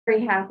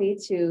very happy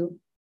to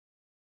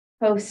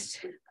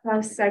host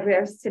Klaus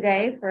Segbers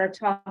today for a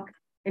talk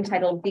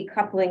entitled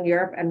Decoupling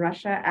Europe and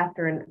Russia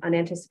After an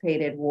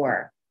Unanticipated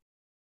War.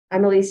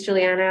 I'm Elise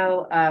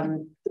Giuliano,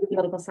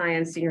 political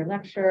science senior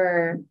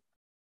lecturer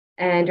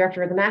and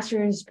director of the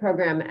master's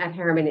program at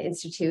Harriman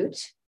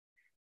Institute.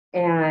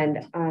 And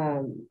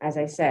as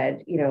I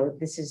said,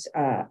 this is,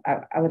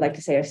 I would like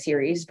to say a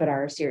series, but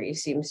our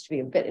series seems to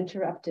be a bit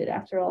interrupted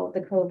after all the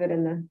COVID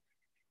and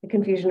the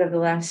confusion of the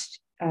last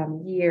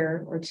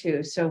year or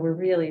two. So we're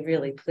really,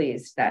 really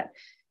pleased that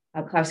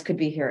Klaus could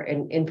be here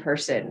in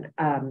person.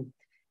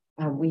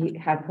 We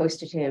have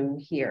hosted him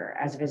here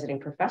as a visiting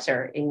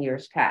professor in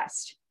years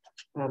past.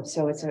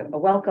 So it's a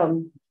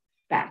welcome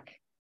back.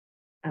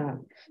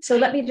 So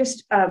let me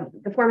just,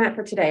 the format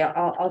for today,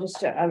 I'll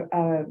just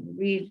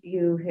read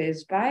you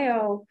his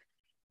bio,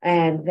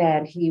 and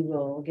then he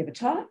will give a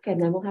talk,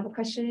 and then we'll have a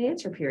question and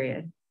answer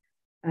period.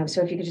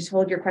 So if you could just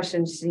hold your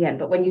questions to the end,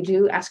 but when you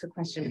do ask a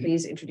question,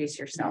 please introduce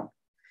yourself.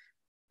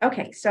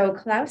 Okay, so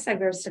Klaus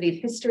Segbers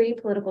studied history,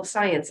 political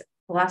science,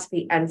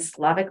 philosophy, and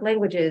Slavic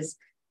languages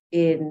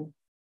in,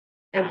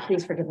 and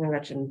please forgive my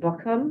Russian,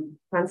 Bochum,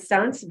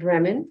 Konstanz,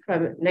 Bremen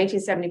from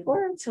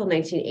 1974 until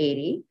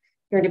 1980.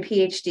 He earned a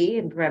PhD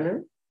in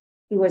Bremen.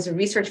 He was a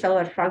research fellow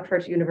at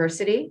Frankfurt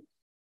University.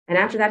 And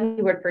after that,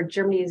 he worked for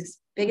Germany's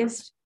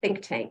biggest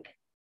think tank,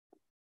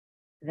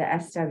 the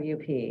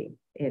SWP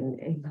in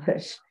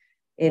English,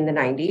 in the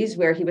 90s,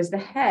 where he was the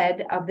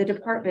head of the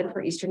Department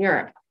for Eastern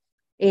Europe.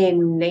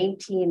 In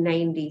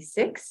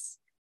 1996,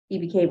 he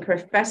became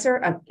professor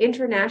of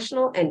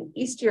international and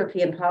East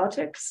European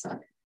politics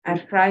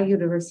at Freie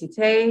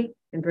Universität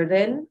in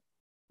Berlin,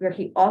 where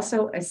he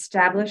also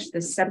established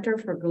the Center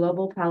for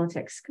Global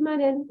Politics. Come on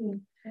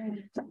in.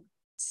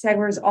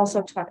 Segbers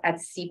also taught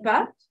at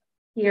SIPA.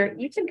 Here,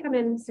 you can come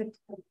in and sit.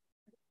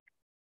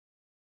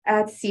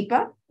 At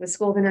SIPA, the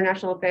School of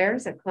International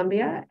Affairs at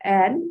Columbia,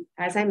 and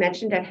as I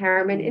mentioned, at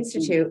Harriman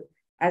Institute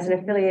as an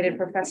affiliated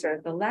professor,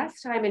 the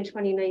last time in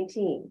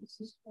 2019.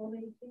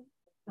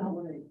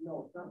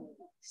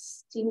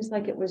 Seems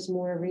like it was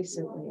more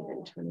recently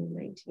than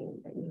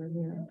 2019 that you were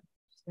here.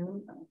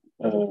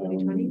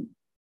 2020?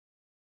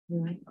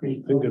 I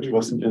think it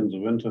wasn't in the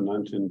winter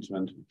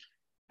 1920.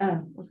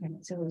 Oh, okay.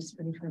 So it was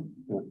 2020.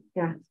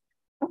 Yeah.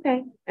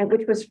 Okay. And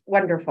which was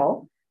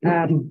wonderful.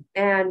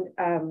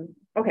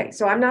 Okay,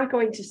 so I'm not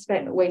going to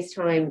waste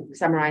time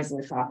summarizing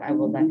the talk. I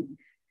will let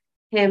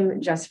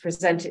him just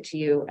present it to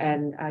you,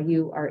 and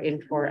you are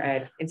in for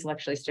an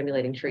intellectually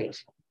stimulating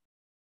treat.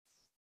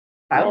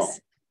 Klaus?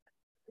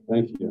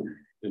 Thank you.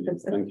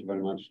 Thank you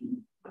very much.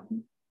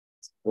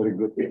 It's very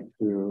good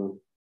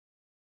to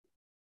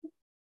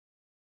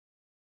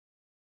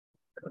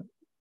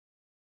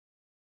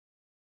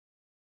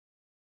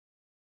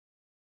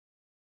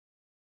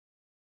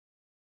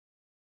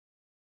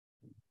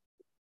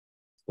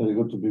very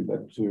good to be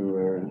back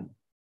to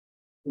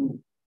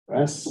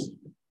press.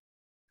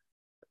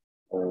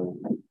 I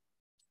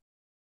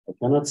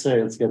cannot say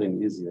it's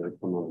getting easier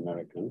for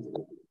non-Americans.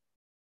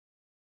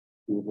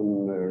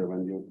 Even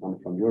when you come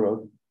from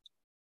Europe,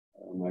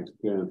 my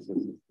experience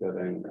is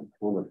getting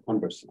kind of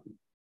cumbersome,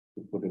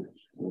 to put it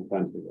in a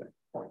friendly way.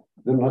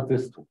 Not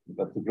this time,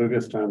 but the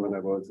previous time when I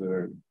was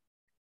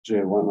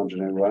J1 or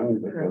J1,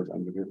 that was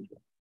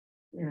unbelievable.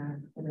 Yeah.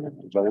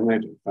 But I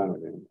made it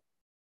finally.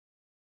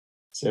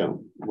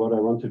 So what I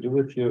want to do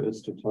with you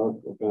is to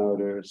talk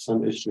about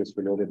some issues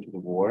related to the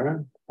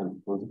war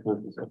and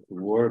consequences of the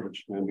war,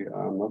 which maybe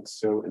are not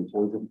so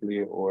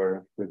intensively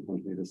or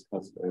frequently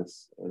discussed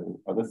as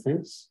other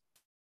things.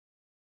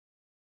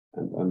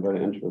 And I'm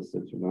very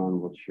interested to learn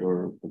what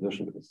your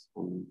position is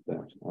on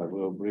that. I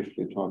will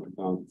briefly talk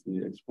about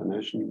the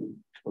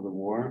explanation for the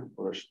war,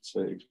 or I should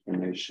say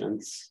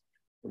explanations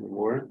for the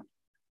war.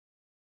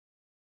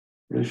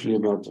 Briefly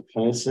about the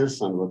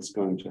phases and what's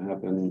going to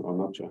happen or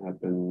not to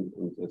happen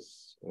in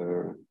this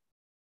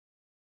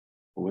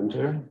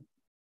winter.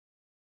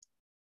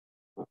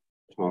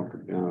 Talk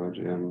about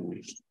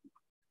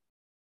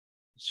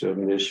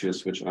certain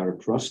issues which are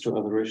across to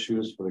other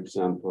issues. For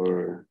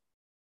example,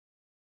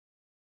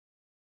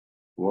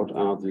 what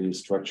are the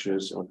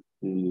structures of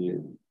the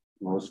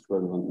most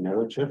relevant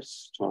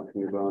narratives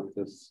talking about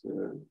this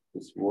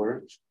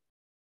war?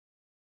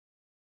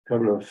 A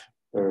couple of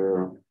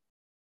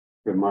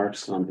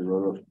remarks on the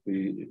role of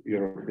the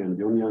European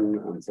Union,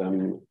 and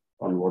then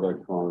on what I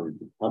call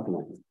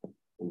decoupling,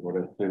 and what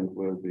I think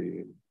will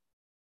be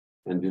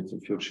indeed the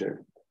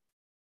future.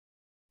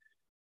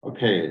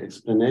 Okay,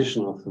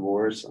 explanation of the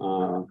wars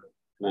are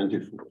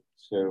plentiful.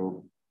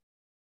 So,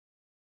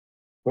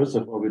 first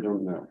of all, we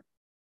don't know,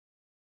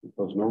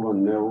 because no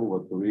one knows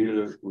what the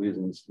real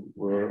reasons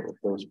were of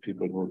those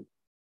people who,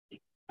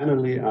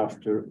 finally,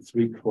 after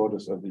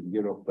 3/4 of the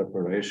year of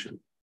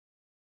preparation,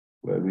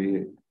 where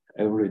we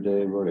every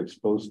day we're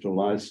exposed to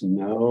lies.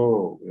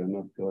 No, we're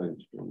not going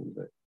to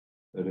invade.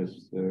 That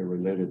is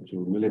related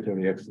to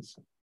military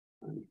exercise.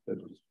 And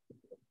that was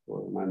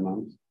for 9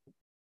 months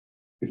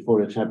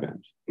before it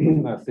happened.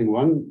 I think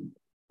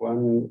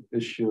one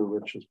issue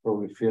which is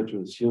probably fair to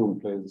assume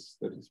plays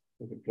a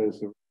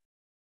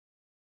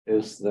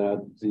is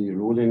that the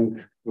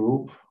ruling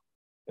group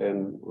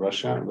in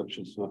Russia, which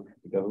is not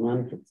the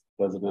government, it's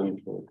the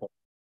president for a couple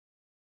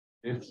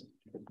of days,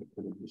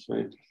 put it this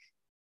way,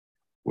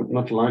 would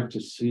not like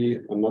to see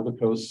another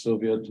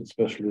post-Soviet,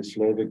 especially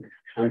Slavic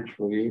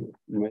country,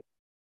 make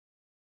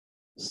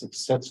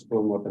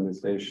successful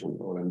modernization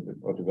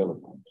or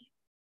development,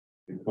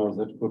 because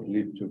that could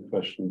lead to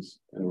questions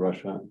in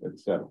Russia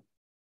itself,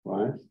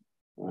 right?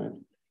 Right.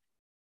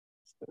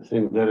 I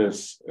think that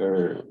is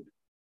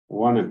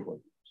one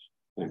important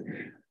thing.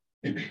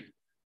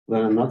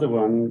 Then another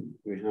one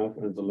we have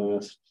in the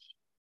last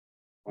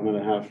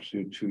 1.5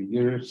 to 2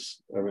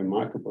 years, a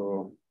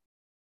remarkable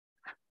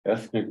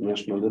ethnic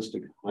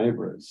nationalistic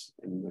hybrids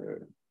in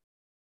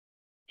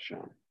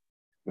Russia.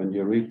 When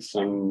you read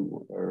some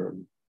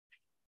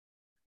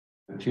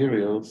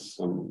materials,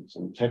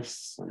 some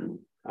texts, some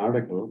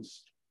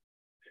articles,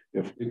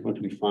 you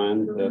frequently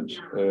find that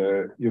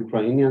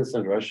Ukrainians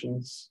and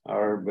Russians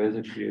are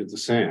basically the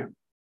same.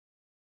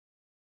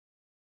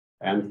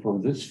 And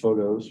from these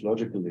photos,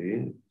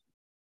 logically,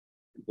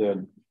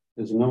 there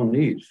is no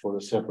need for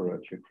a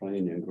separate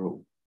Ukrainian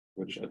group,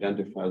 which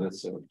identifies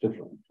itself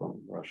different from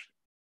Russia.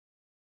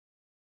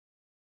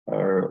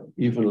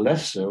 Even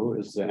less so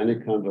is there any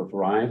kind of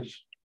right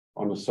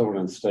on a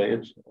sovereign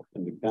state of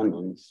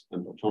independence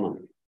and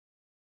autonomy.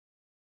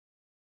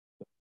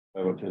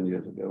 5 or 10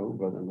 years ago,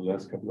 but in the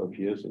last couple of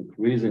years,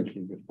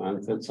 increasingly we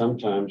find that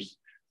sometimes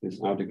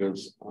these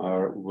articles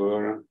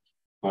were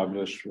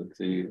published with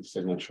the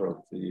signature of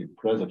the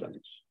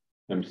president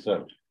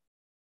himself.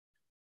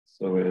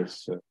 So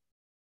it's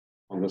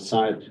on the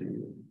side, he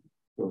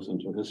goes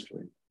into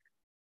history.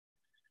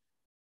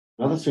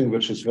 Another thing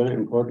which is very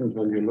important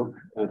when you look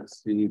at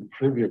the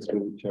previous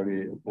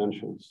military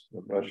offensives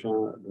of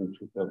Russia in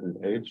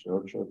 2008,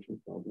 Georgia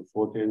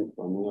 2014,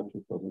 Crimea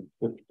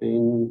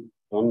 2015,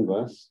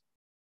 Donbass,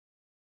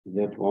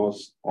 that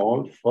was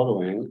all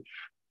following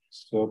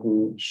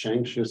certain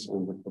changes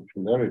in the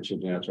popularity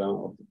data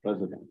of the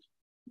president.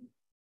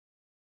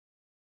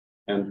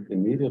 And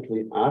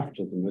immediately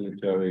after the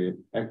military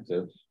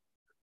acted,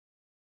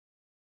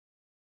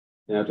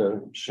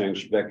 data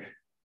changed back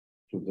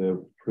to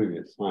the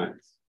previous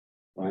heights,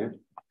 right?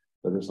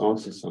 That is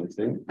also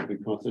something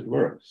because it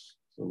works.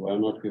 So why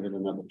not give it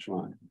another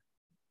try?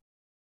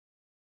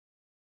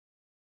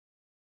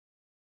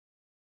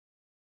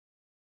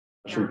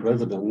 Russian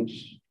president,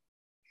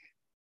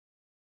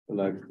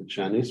 like the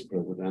Chinese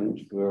president,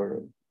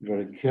 were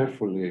very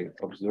carefully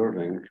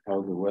observing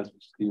how the West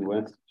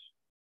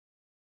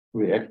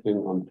reacting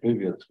on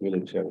previous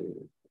military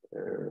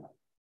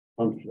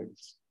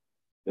conflicts.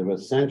 There were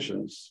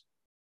sanctions,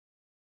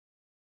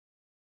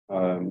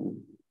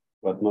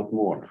 but not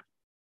more.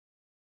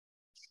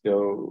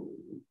 So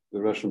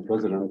the Russian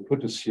president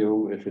could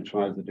assume if he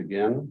tries it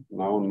again,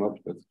 now not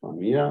with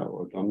Crimea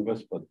or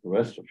Donbass, but the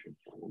rest of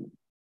Ukraine,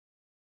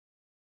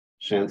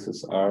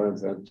 chances are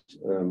that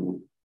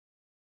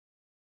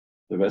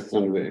the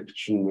Western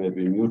reaction may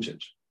be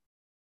muted.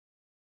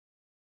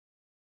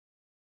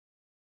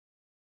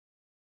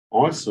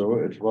 Also,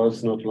 it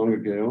was not long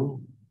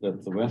ago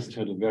that the West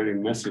had a very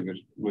massive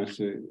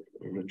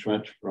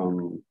retreat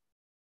from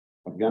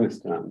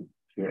Afghanistan.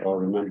 You all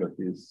remember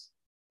these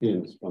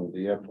scenes from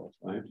the airport,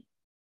 right?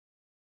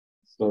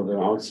 So they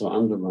also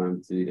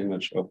underlined the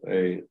image of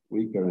a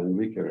weaker and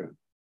weaker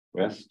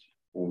West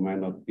who may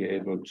not be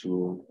able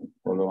to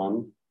follow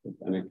on with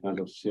any kind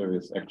of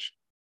serious action.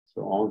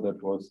 So all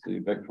that was the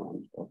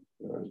background of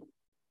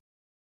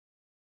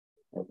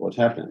what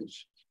happened.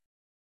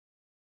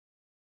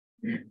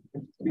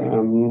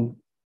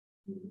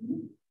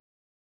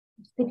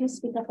 Could you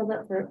speak up a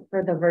little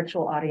for the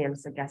virtual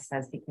audience? The guest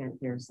says he can't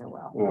hear so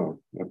well. Oh,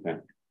 okay.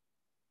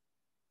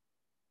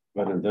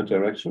 But in that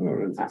direction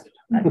or in this?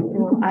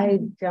 Well, I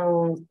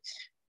don't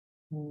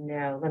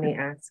know. Let me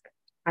ask.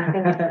 I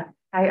think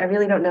I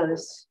really don't know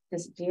this.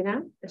 Do you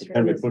know?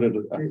 Can we put it?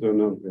 I don't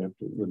know. We have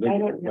to.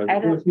 I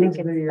don't think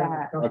it's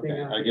that.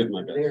 Okay, I give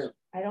my best.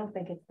 I don't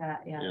think it's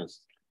that. Yeah. Yes.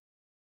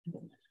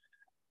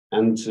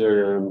 And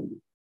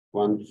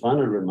one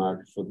final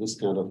remark for this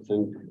kind of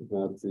thing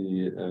about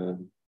the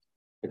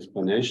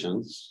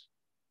explanations.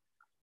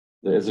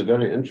 There is a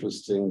very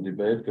interesting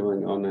debate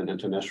going on in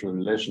international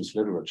relations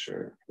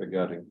literature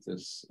regarding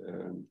this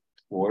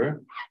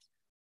war.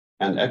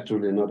 And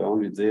actually not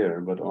only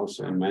there, but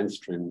also in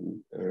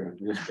mainstream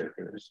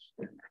newspapers.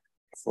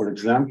 For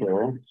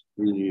example,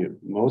 the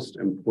most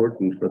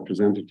important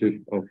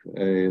representative of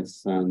a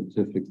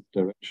scientific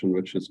direction,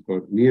 which is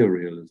called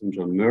neorealism,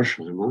 John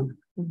Mearsheimer,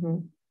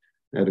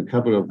 had a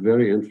couple of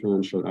very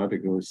influential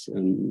articles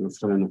in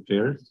Foreign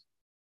Affairs,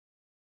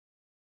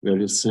 where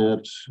he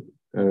said,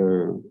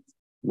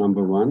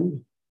 number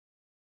one,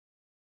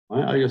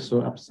 why are you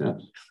so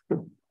upset?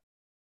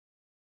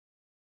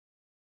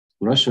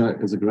 Russia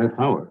is a great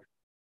power.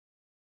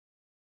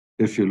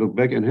 If you look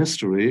back in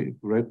history,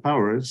 great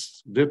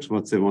powers did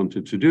what they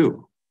wanted to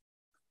do.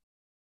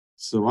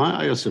 So why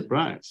are you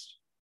surprised,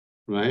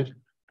 right?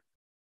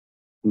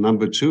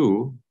 Number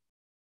two,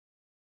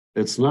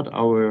 it's not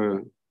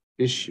our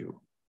issue.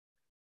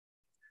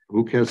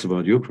 who cares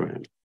about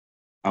Ukraine?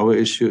 Our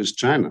issue is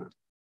China.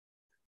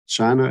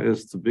 China is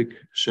the big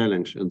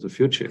challenge in the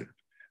future.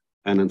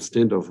 And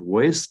instead of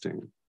wasting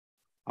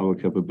our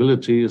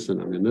capabilities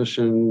and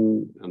ammunition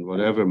and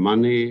whatever,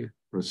 money,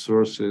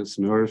 resources,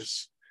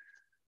 nerves,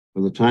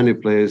 with a tiny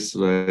place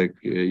like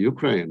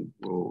Ukraine,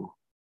 or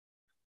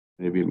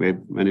maybe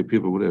many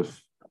people would have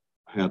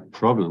had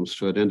problems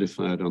to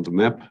identify it on the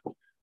map.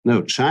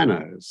 No, China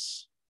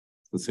is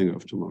the thing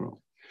of tomorrow.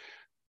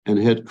 And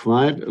he had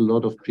quite a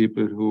lot of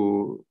people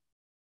who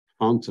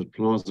found it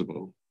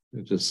plausible.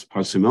 It is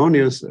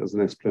parsimonious as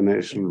an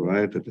explanation,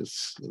 right? It is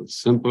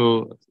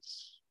simple.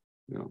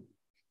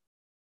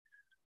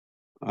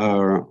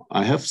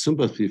 I have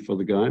sympathy for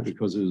the guy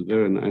because he's a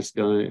very nice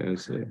guy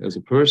as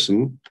a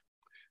person,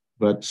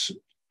 but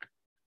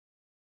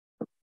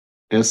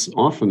as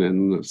often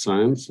in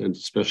science, and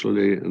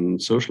especially in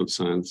social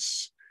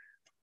science,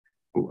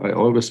 I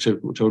always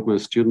told my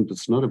students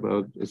it's not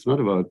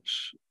about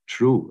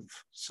truth,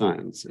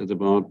 science, it's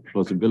about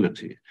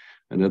plausibility.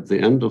 And at the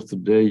end of the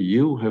day,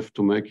 you have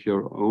to make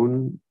your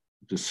own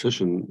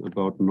decision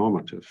about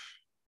normative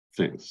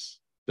things.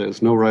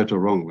 There's no right or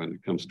wrong when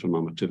it comes to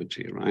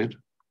normativity, right?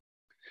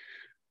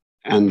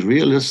 And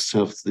realists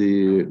have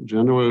the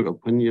general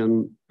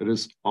opinion, it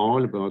is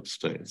all about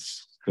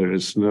states. There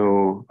is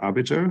no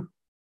arbiter.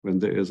 When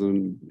there is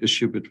an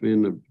issue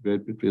between a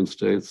debate between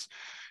states,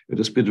 it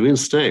is between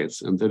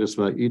states. And that is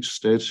why each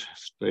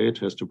state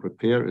has to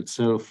prepare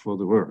itself for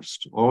the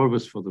worst,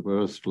 always for the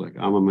worst, like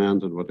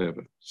armament and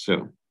whatever.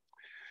 So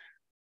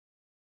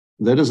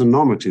that is a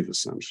normative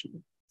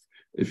assumption.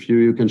 If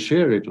you can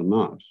share it or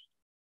not.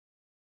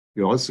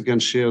 You also can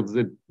share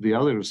the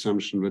other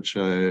assumption, which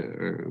I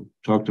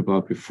talked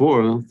about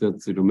before,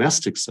 that the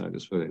domestic side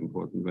is very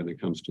important when it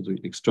comes to the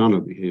external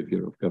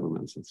behavior of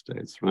governments and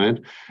states, right?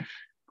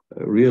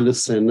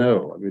 Realists say,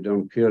 no, we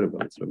don't care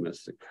about the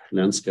domestic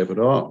landscape at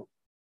all,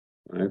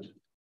 right?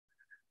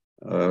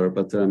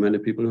 But there are many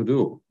people who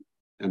do.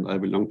 And I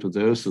belong to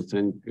those who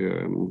think,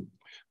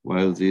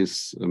 while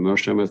this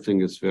Mearsheimer thing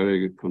is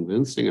very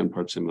convincing and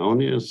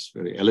parsimonious,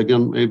 very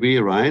elegant maybe,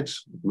 right?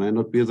 It may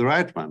not be the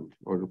right one,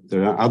 or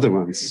there are other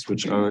ones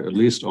which are at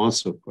least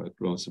also quite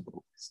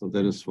plausible. So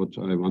that is what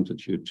I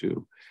wanted you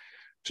to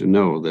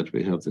know, that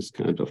we have this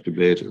kind of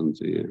debate in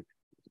the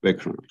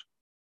background.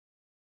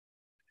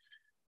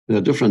 There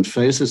are different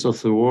phases of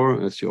the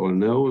war, as you all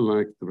know,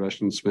 like the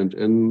Russians went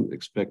in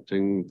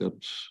expecting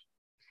that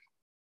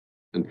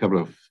in a couple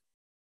of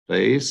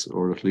days,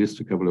 or at least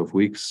a couple of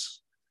weeks,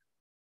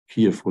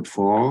 Kiev would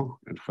fall,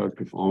 and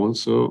Kharkiv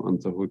also, and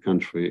the whole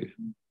country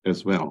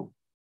as well.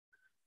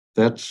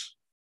 That,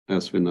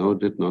 as we know,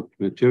 did not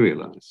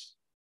materialize.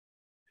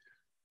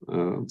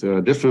 There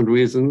are different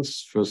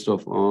reasons. First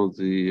of all,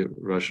 the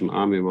Russian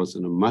army was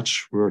in a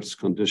much worse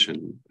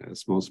condition,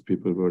 as most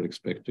people were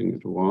expecting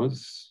it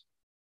was.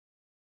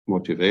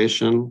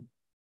 Motivation,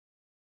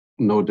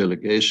 no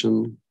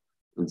delegation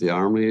in the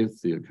army.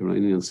 The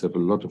Ukrainians have a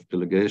lot of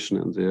delegation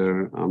in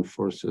their armed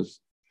forces.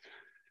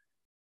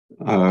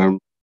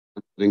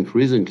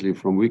 Increasingly,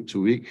 from week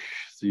to week,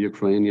 the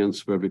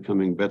Ukrainians were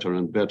becoming better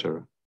and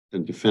better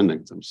in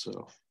defending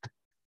themselves.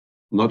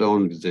 Not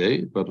only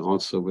they, but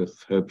also with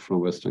help from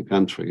Western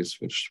countries,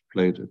 which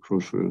played a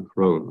crucial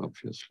role,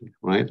 obviously,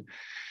 right?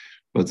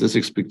 But this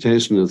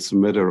expectation is a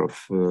matter of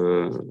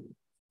a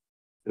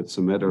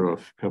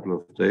couple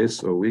of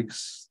days or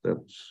weeks.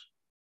 That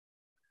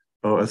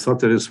I thought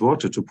there is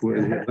water to pour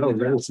in here. No,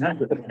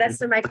 that's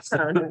the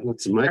microphone.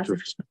 That's the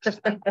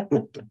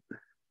microphone.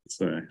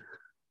 Sorry.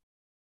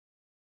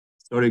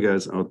 Sorry,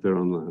 guys out there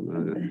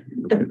online.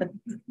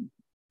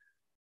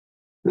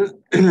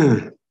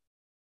 Okay.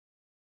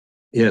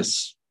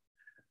 Yes.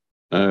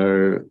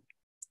 And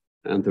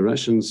the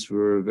Russians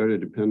were very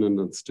dependent,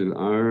 and still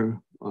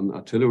are, on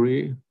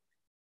artillery,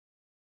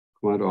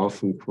 quite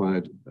often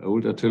quite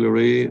old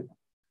artillery,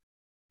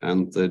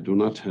 and they do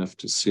not have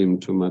to seem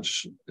too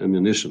much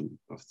ammunition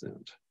of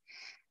that.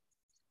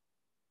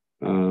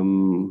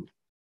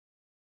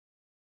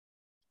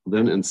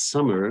 Then in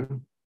summer,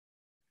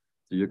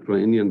 the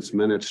Ukrainians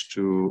managed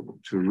to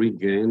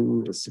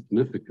regain a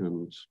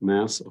significant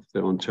mass of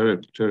their own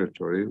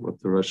territory, what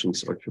the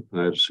Russians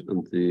occupied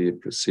in the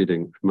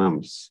preceding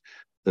months.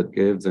 That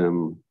gave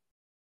them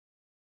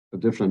a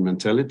different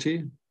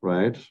mentality,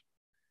 right?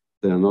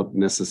 They are not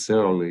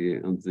necessarily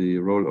in the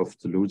role of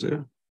the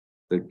loser.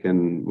 They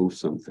can move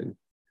something.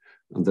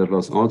 And that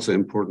was also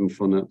important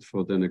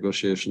for the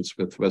negotiations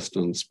with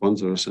Western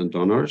sponsors and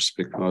donors,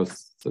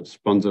 because the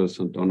sponsors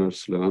and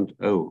donors learned,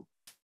 oh,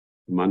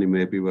 money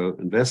may be well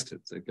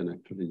invested. They can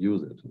actually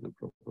use it in a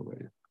proper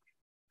way.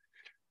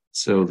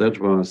 So that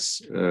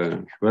was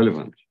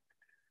relevant.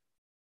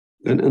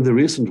 Then in the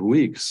recent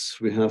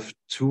weeks, we have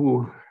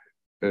two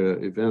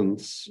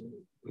events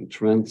and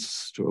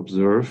trends to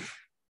observe,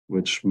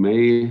 which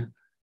may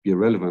be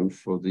relevant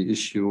for the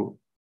issue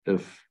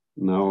if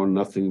now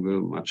nothing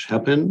will much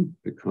happen,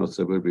 because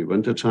there will be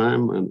winter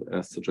time. And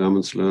as the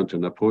Germans learned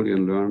and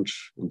Napoleon learned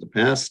in the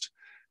past,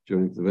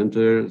 during the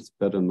winter, it's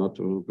better not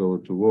to go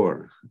to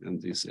war in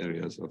these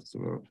areas of the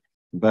world.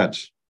 But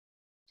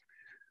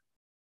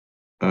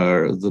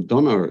the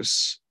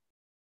donors,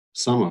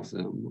 some of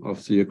them,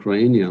 of the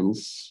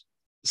Ukrainians,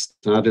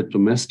 started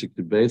domestic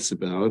debates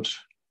about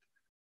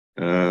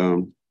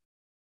when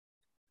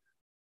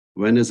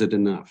is it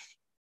enough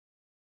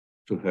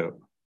to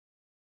help,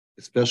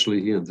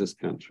 especially here in this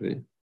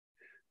country.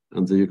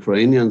 And the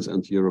Ukrainians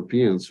and the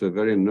Europeans were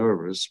very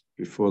nervous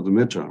before the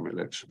midterm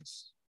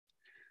elections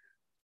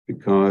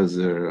because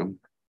a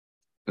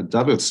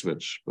double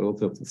switch,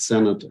 both of the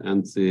Senate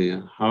and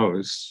the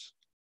House,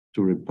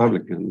 to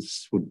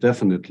Republicans would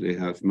definitely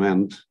have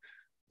meant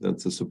that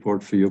the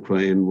support for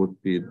Ukraine would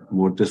be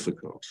more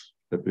difficult.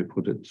 Let me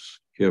put it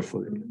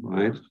carefully,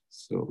 right?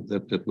 So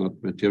that did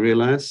not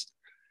materialize.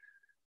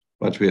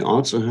 But we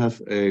also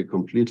have a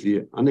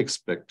completely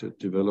unexpected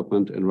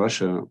development in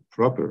Russia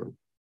proper.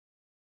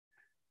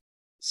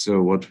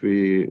 So what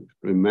we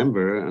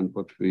remember and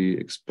what we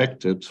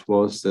expected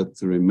was that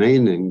the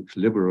remaining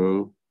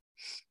liberal,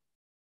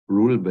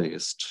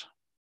 rule-based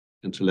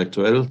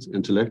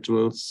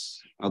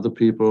intellectuals, other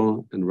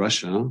people in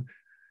Russia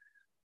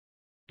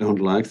don't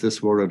like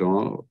this war at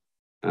all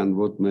and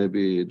would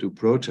maybe do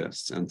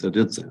protests, and they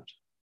did that.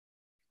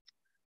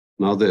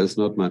 Now there is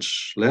not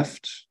much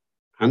left.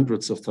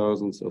 Hundreds of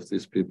thousands of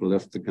these people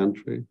left the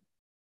country.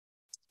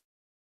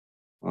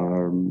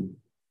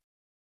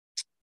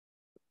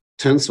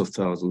 Tens of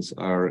thousands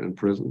are in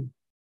prison.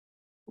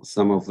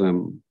 Some of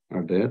them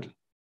are dead.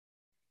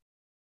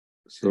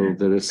 So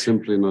there is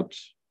simply not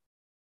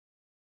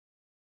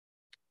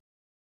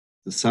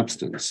the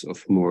substance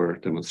of more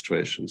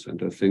demonstrations.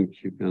 And I think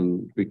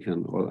we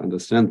can all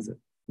understand that.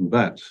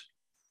 But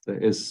there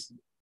is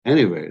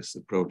anyways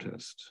a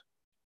protest.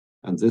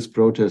 And this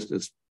protest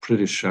is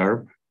pretty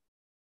sharp,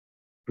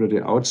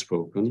 pretty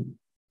outspoken,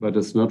 but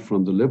it's not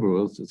from the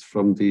liberals, it's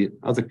from the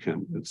other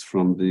camp, it's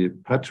from the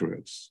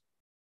patriots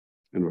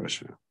in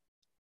Russia.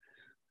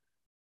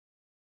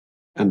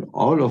 And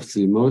all of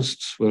the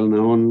most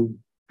well-known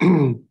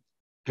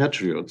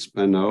patriots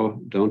by now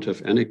don't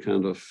have any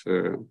kind of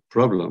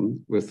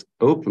problem with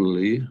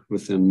openly,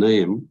 with their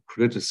name,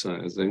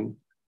 criticizing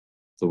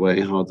the way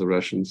how the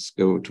Russians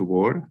go to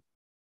war,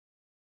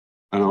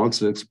 and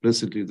also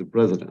explicitly the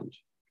president,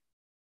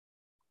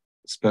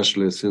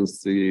 especially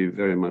since the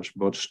very much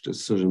botched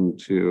decision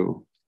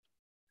to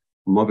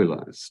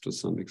mobilize to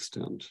some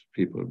extent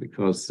people,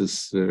 because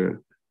this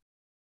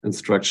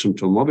instruction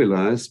to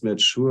mobilize made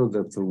sure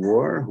that the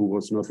war, who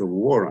was not a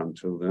war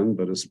until then,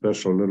 but a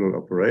special little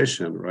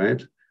operation,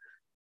 right?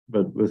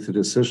 But with the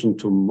decision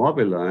to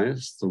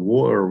mobilize, the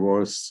war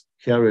was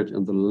carried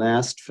in the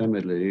last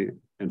family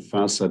in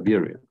far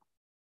Siberia,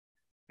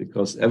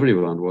 because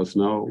everyone was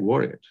now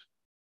worried.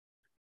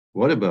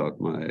 What about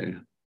my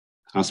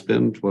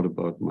husband? What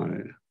about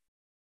my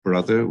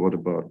brother? What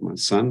about my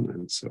son?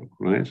 And so,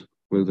 right?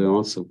 Will they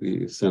also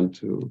be sent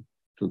to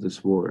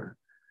this war?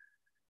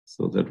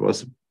 So that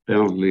was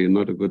apparently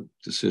not a good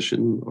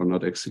decision, or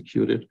not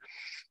executed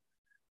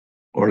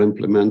or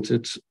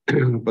implemented.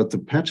 But the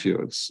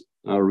patriots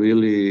are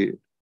really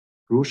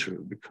crucial,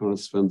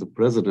 because when the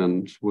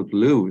president would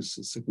lose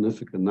a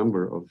significant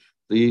number of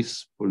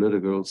these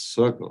political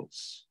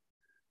circles,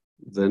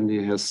 then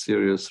he has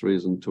serious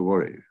reason to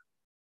worry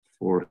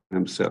for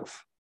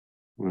himself,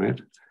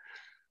 right?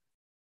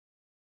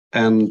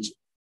 And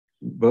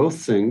both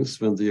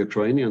things, when the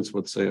Ukrainians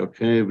would say,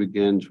 okay, we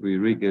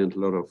regained a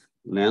lot of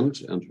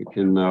land and we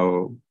can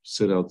now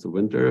sit out the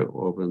winter,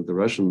 or when the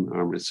Russian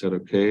army said,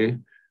 okay,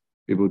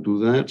 we will do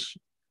that,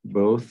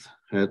 both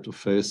had to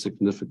face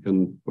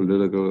significant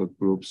political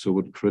groups who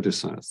would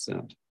criticize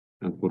that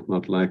and would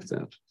not like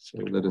that. So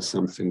that is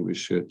something we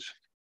should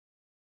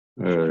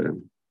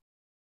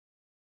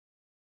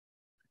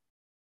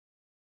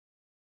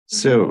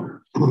so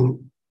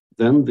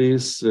then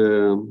these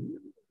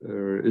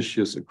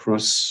issues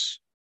across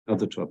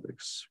other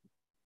topics.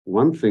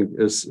 One thing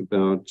is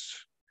about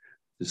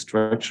the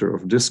structure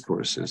of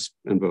discourses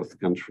in both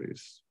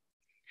countries.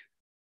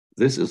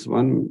 This is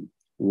one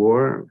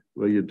war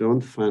where you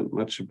don't find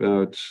much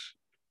about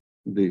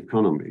the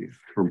economy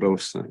from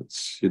both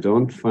sides. You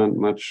don't find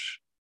much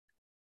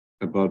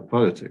about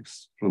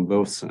politics from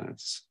both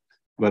sides.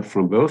 But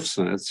from both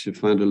sides, you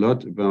find a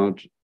lot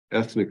about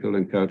ethnical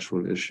and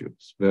cultural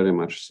issues, very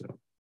much so.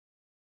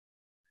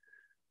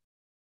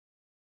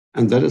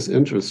 And that is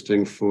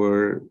interesting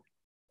for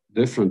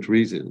different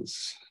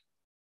reasons.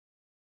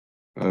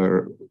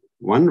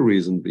 One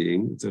reason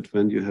being that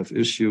when you have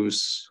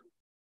issues,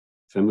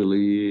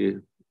 family,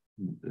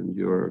 in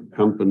your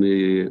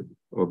company,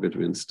 or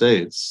between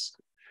states,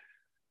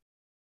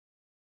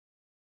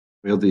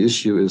 where the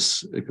issue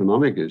is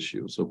economic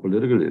issues or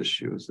political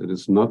issues, it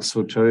is not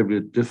so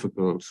terribly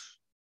difficult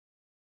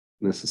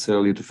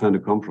necessarily to find a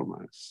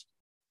compromise.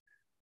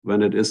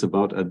 When it is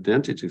about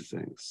identity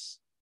things,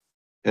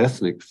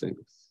 ethnic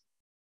things,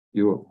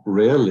 you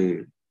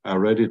rarely are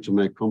ready to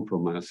make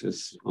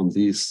compromises on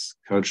these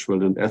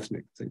cultural and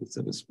ethnic things.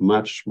 That is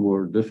much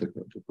more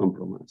difficult to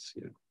compromise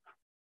here.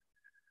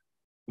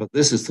 But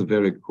this is the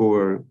very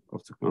core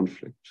of the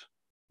conflict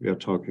we are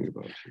talking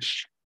about here.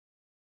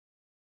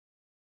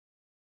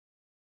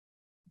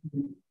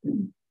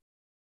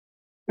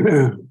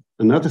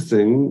 Another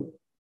thing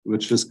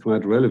which is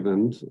quite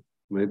relevant,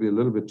 maybe a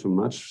little bit too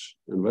much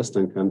in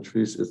Western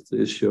countries, is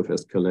the issue of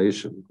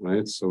escalation,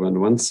 right? So on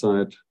one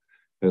side,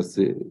 there's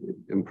the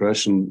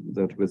impression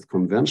that with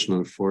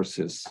conventional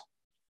forces,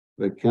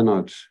 they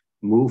cannot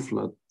move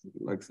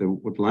like they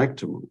would like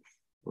to move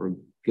or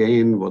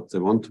gain what they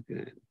want to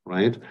gain,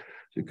 right?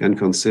 You can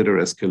consider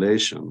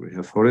escalation. We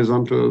have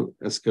horizontal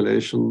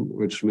escalation,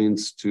 which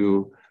means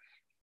to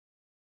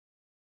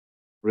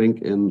bring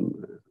in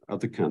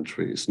other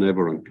countries,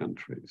 neighboring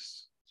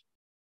countries.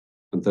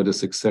 And that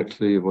is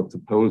exactly what the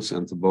Poles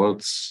and the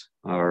Balts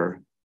are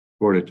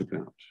worried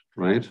about,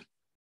 right?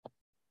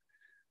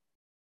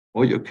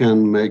 Or you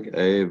can make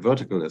a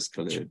vertical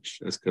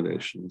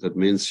escalation. That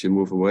means you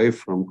move away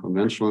from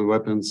conventional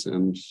weapons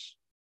and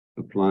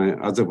apply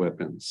other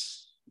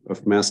weapons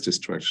of mass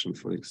destruction,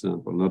 for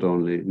example, not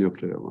only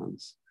nuclear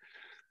ones.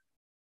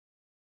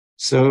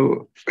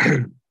 So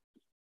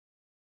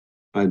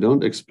I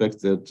don't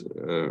expect that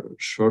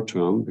short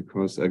term,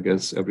 because I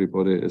guess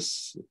everybody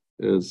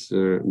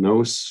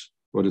knows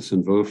what is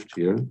involved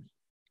here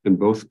in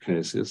both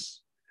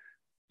cases.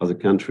 Other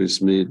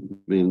countries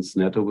means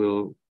NATO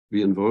will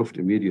be involved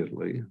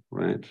immediately,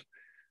 right?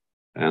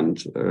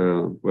 And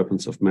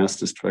weapons of mass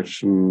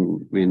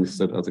destruction means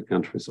that other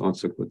countries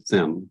also could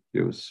then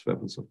use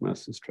weapons of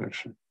mass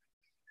destruction.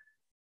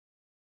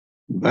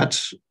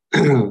 But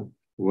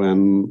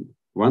when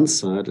one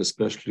side,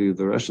 especially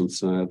the Russian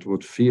side,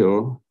 would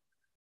feel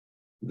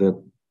that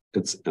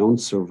its own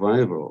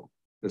survival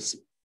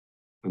is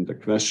under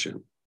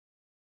question.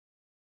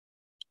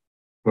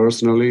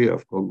 Personally,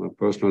 of course, my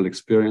personal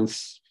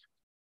experience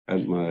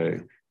and my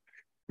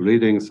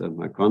readings and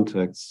my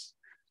contacts,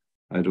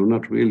 I do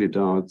not really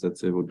doubt that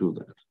they will do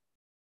that.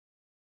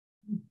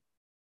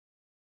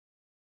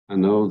 I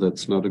know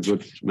that's not a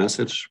good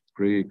message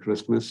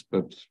pre-Christmas,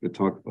 but we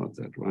talk about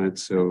that, right?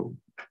 So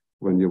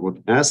when you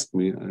would ask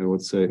me, I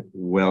would say,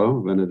 well,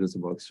 when it is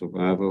about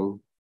survival,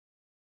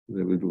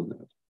 they will do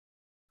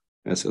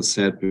that. As I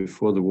said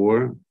before the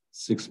war,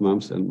 6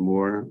 months and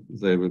more,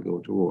 they will go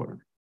to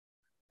war.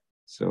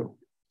 So,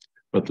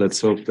 but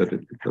let's hope that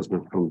it does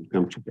not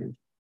come to that.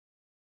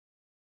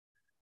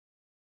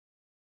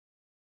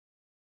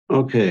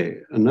 Okay,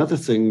 another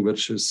thing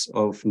which is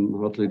often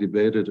hotly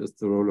debated is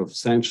the role of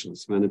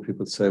sanctions. Many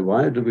people say,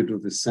 why do we do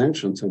these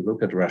sanctions and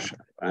look at Russia,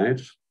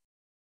 right?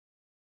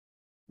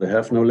 They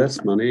have no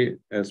less money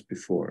as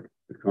before,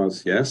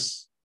 because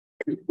yes,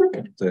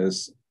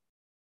 there's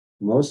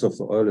most of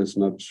the oil is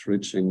not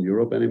reaching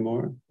Europe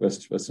anymore,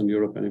 Western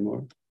Europe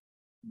anymore.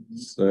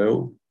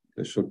 So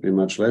there should be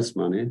much less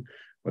money.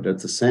 But at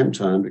the same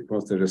time,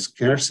 because there is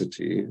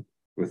scarcity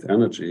with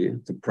energy,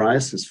 the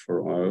prices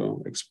for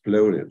oil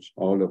exploded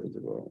all over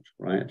the world,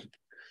 right?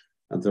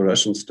 And the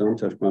Russians don't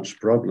have much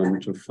problem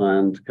to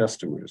find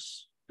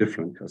customers,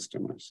 different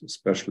customers,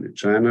 especially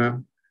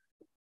China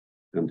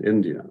and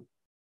India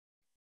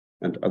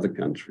and other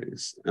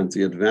countries. And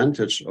the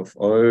advantage of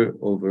oil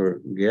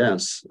over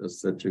gas is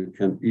that you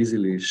can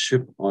easily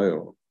ship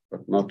oil,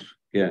 but not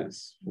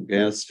gas. For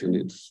gas, you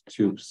need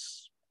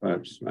tubes,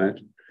 pipes, right?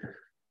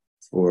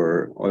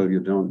 For oil, you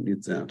don't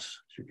need that.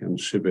 You can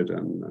ship it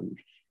and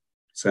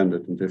send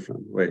it in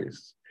different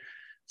ways.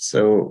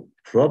 So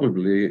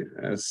probably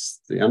as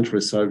the end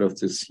result of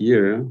this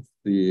year,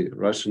 the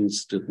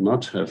Russians did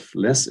not have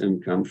less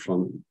income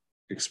from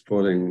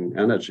exporting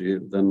energy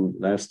than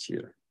last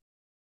year.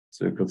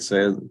 So you could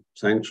say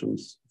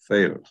sanctions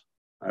failed.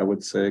 I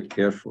would say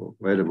careful,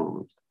 wait a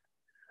moment.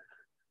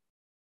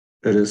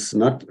 It is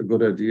not a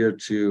good idea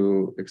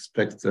to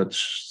expect that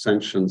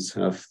sanctions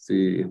have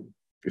the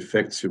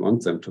effects you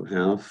want them to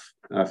have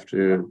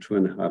after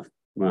 2.5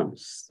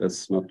 months.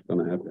 That's not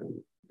going to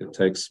happen. It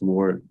takes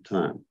more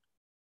time,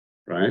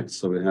 right?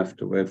 So we have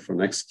to wait for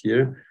next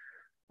year.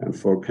 And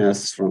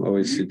forecasts from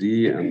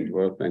OECD and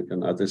World Bank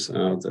and others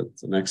are that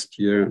the next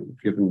year,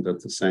 given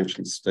that the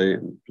sanctions stay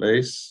in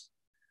place,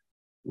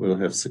 will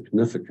have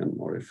significant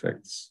more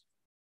effects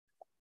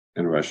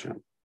in Russia.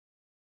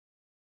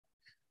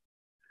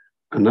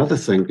 Another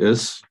thing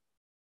is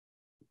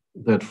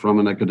that from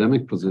an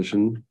academic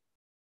position,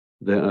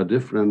 there are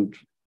different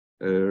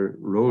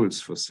roles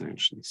for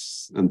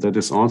sanctions, and that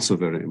is also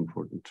very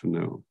important to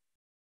know.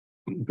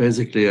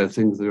 Basically, I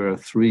think there are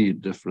 3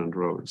 different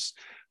roles.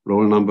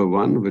 Role number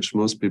 1, which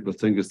most people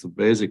think is the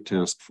basic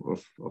task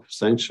of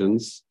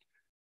sanctions,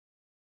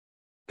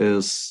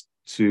 is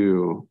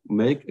to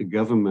make a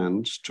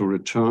government to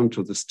return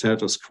to the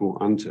status quo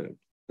ante.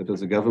 That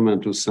is, a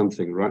government does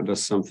something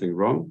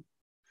wrong,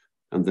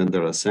 and then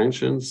there are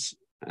sanctions,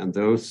 and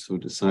those who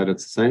decided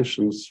the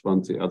sanctions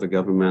want the other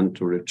government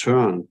to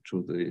return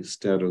to the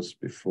status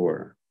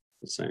before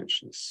the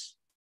sanctions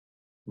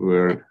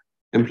were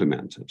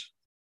implemented.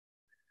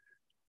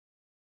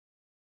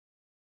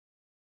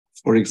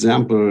 For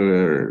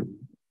example,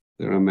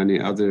 there are many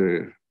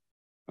other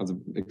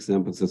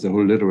examples. There's a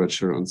whole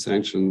literature on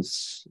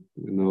sanctions.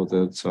 You know,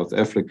 that South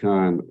Africa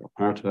and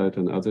apartheid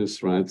and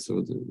others, right?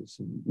 So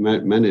there's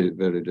many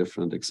very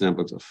different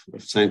examples of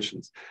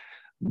sanctions.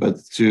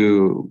 But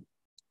to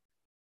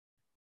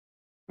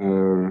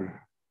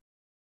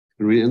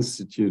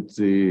reinstitute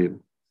the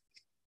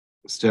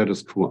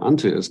status quo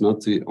ante is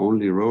not the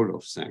only role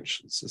of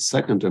sanctions. The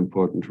second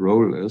important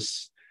role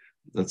is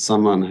that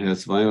someone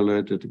has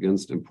violated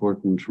against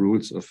important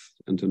rules of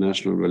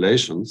international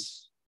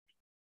relations.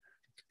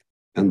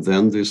 And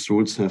then these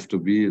rules have to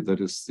be,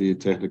 that is the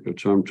technical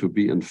term, to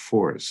be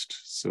enforced.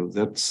 So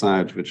that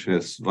side which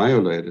has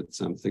violated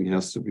something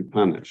has to be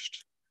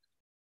punished.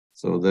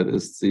 So that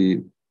is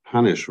the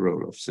punish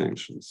role of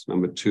sanctions,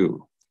 number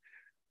 2.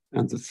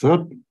 And the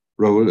third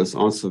role is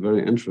also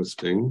very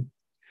interesting.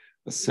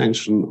 A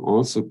sanction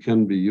also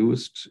can be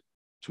used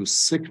to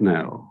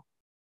signal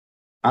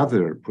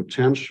other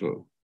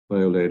potential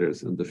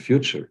violators in the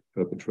future,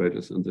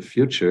 perpetrators in the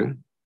future,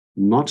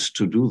 not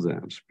to do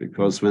that,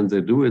 because when they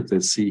do it, they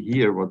see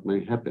here what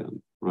may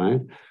happen, right?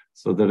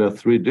 So there are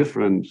 3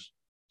 different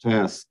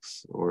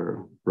tasks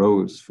or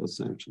roles for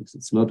sanctions.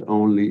 It's not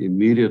only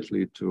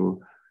immediately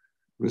to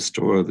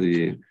restore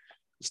the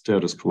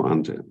status quo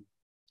ante.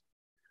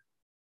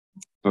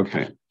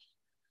 Okay.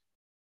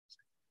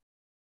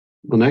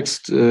 The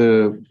next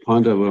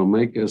point I will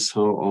make is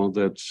how all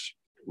that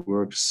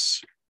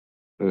works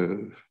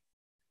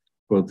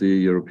for the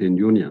European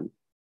Union.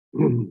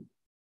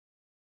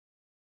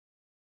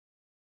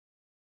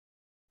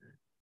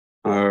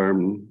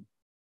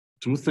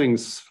 2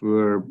 things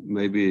were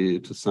maybe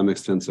to some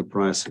extent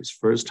surprises.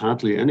 First,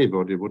 hardly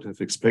anybody would have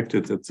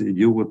expected that the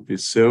EU would be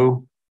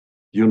so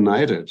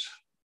united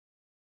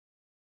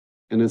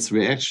in its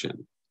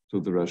reaction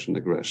to the Russian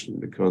aggression,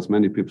 because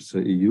many people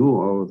say EU,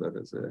 oh, that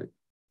is a,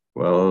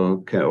 well,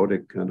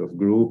 chaotic kind of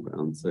group,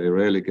 and they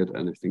rarely get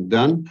anything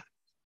done.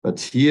 But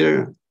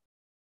here,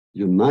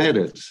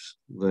 united,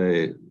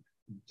 they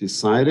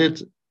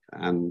decided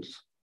and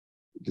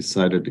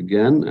decided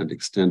again and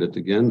extended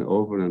again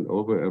over and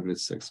over every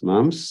 6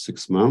 months,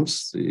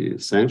 the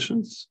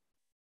sanctions.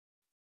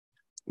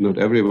 Not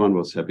everyone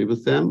was happy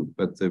with them,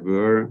 but they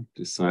were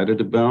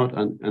decided about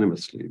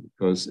unanimously,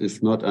 because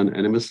if not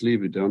unanimously,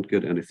 we don't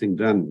get anything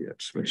done yet,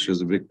 which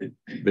is a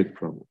big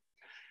problem.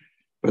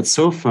 But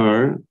so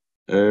far,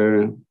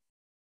 the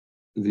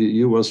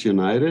EU was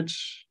united.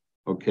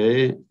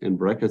 Okay, in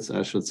brackets,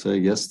 I should say,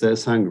 yes,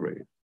 there's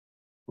Hungary,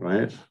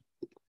 right?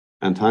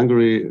 And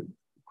Hungary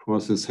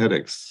causes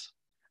headaches,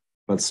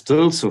 but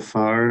still, so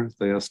far,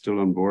 they are still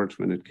on board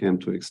when it came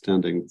to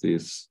extending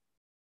these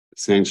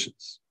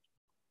sanctions.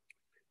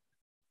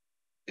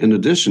 In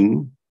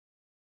addition,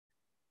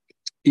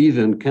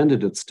 even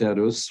candidate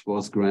status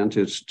was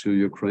granted to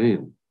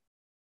Ukraine,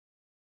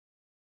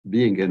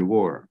 being in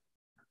war.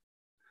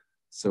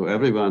 So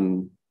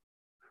everyone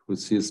who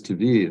sees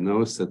TV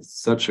knows that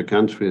such a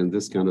country in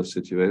this kind of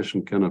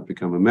situation cannot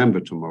become a member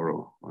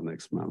tomorrow or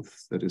next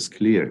month. That is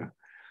clear.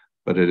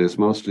 But it is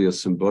mostly a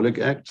symbolic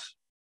act,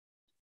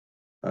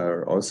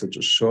 also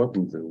to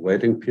shorten the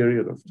waiting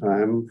period of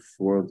time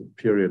for the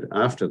period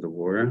after the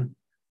war,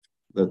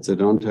 that they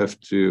don't have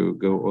to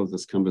go all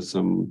this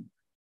cumbersome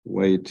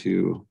way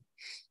to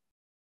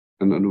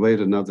and wait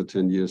another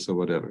 10 years or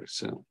whatever.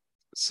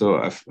 So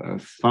I've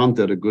found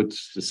that a good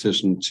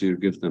decision to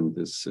give them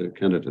this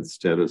candidate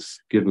status,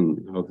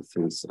 given how the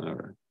things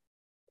are.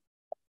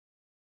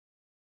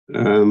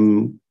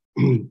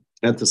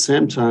 At the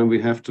same time, we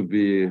have to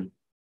be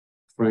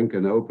frank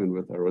and open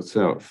with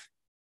ourselves.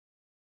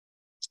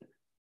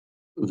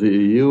 The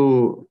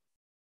EU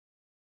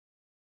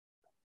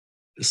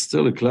is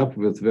still a club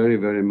with very,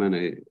 very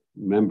many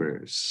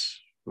members,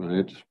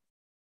 right?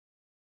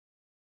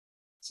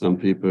 Some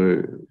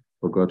people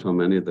forgot how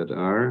many that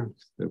are.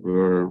 There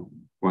were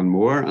 1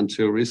 more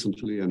until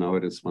recently, and now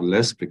it is 1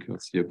 less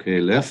because the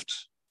UK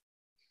left.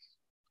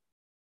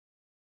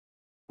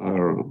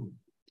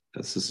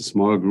 This is a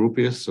small group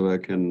here, so I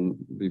can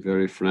be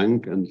very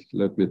frank, and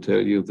let me tell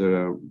you, there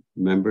are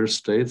member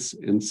states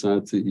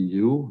inside the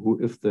EU who,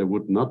 if they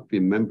would not be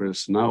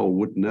members now,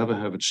 would never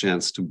have a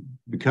chance to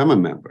become a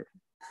member.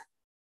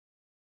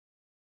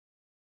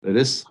 That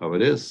is how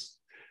it is.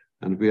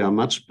 And we are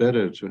much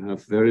better to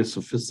have very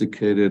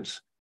sophisticated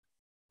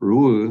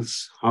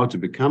rules how to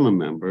become a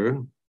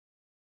member.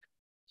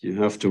 You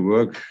have to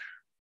work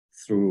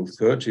through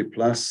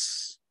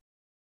 30+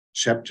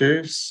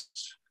 chapters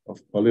of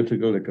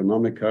political,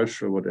 economic,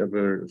 culture,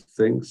 whatever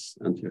things,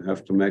 and you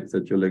have to make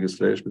that your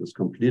legislation is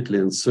completely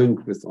in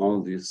sync with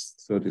all these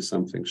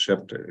 30-something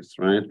chapters,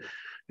 right?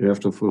 You have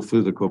to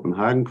fulfill the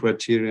Copenhagen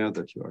criteria,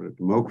 that you are a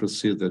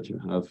democracy, that you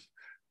have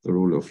the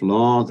rule of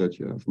law, that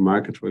you have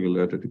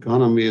market-regulated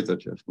economy,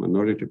 that you have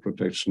minority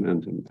protection,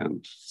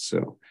 and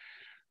so.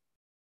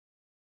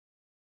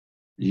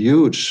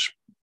 Huge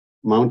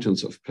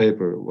mountains of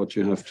paper, what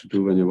you have to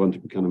do when you want to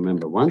become a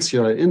member. Once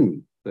you are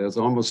in, there's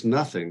almost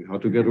nothing how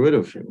to get rid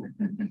of you.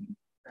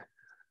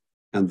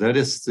 And that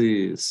is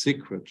the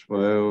secret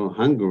why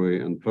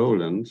Hungary and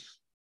Poland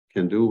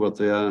can do what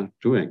they are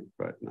doing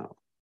right now.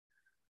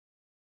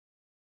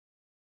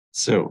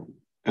 So,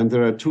 and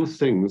there are 2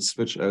 things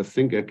which I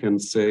think I can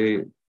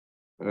say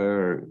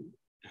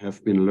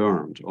have been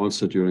learned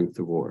also during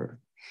the war.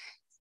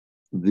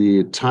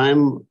 The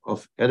time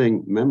of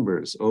adding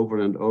members over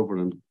and over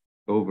and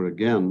over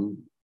again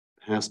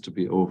has to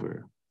be over.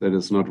 That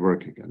is not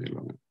working any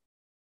longer.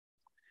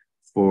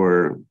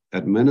 For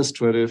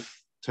administrative,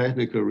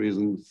 technical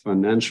reasons,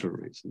 financial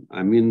reasons.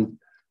 I mean,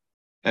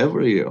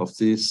 every of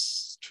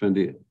these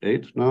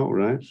 28 now,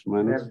 right?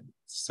 Minus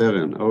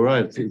 7. All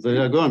right, they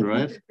are gone,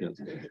 right?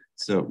 Yes.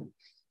 So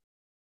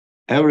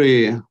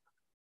every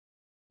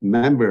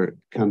member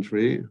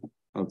country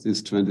of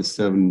these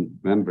 27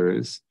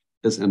 members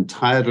is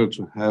entitled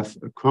to have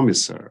a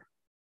commissar,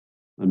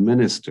 a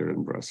minister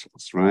in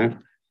Brussels, right?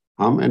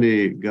 How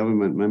many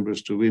government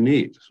members do we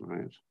need,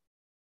 right?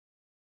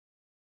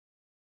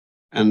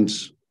 And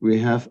we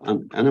have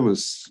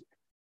unanimous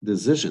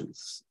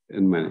decisions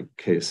in many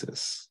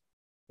cases.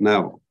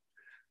 Now,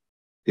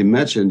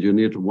 imagine you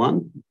need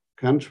one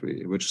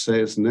country which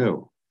says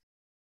no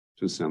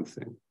to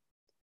something.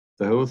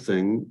 The whole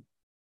thing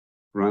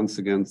runs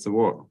against the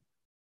wall.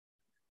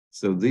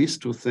 So these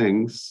two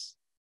things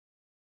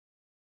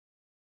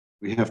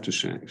we have to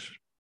change.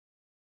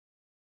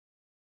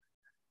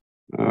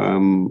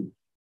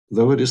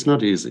 Though it is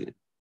not easy.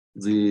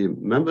 The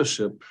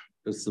membership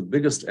is the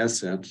biggest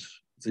asset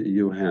the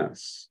EU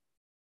has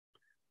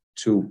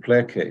to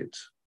placate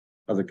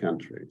other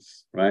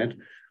countries, right?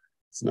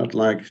 It's not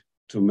like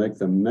to make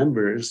them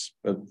members,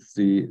 but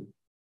the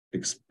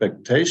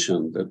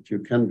expectation that you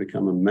can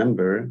become a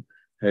member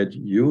had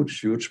huge,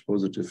 huge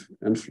positive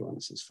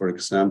influences. For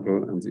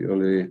example, in the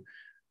early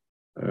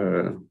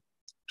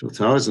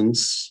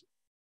 2000s,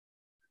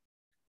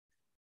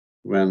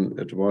 when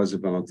it was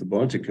about the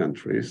Baltic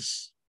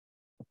countries,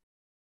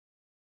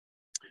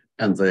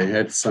 and they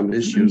had some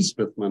issues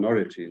with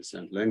minorities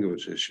and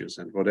language issues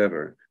and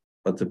whatever,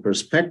 but the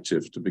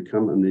perspective to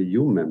become an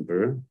EU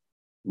member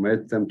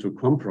made them to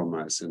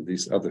compromise in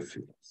these other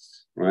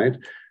fields, right?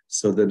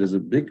 So that is a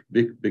big,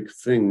 big, big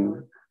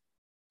thing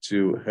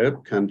to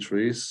help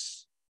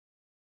countries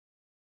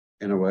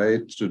in a way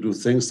to do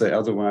things they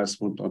otherwise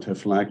would not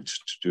have liked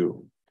to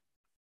do.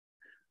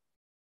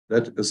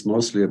 That is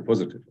mostly a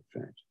positive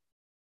effect.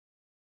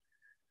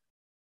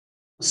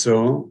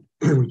 So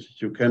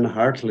you can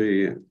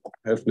hardly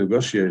have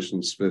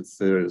negotiations with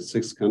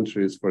 6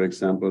 countries, for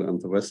example, in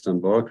the Western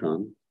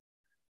Balkan,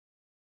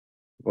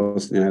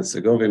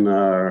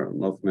 Bosnia-Herzegovina,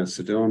 North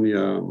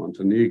Macedonia,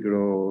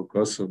 Montenegro,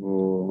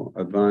 Kosovo,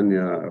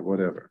 Albania,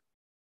 whatever.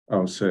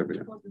 Oh,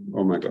 Serbia.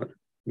 Oh my God.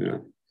 Yeah.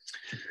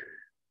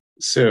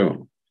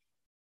 So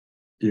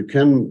you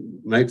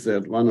can make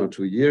that 1 or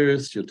 2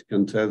 years. You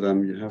can tell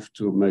them you have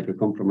to make a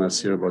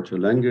compromise here about your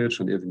language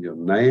and even your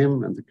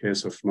name in the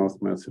case of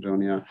North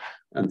Macedonia.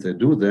 And they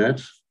do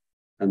that.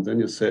 And then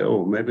you say,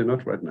 oh, maybe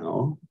not right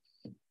now.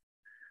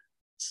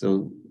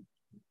 So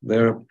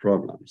there are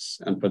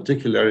problems. And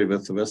particularly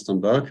with the Western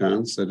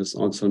Balkans, that is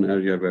also an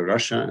area where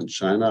Russia and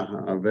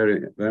China are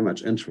very, very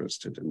much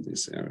interested in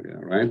this area,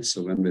 right?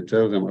 So when we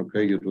tell them,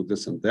 okay, you do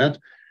this and that,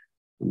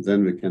 and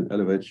then we can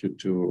elevate you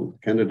to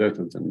candidate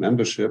and then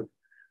membership,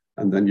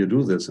 and then you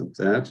do this and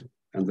that,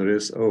 and there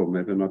is, oh,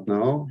 maybe not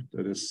now,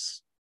 that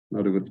is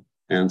not a good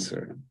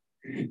answer.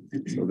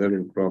 So there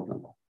is a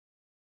problem.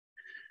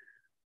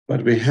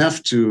 But we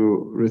have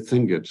to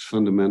rethink it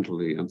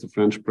fundamentally. And the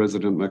French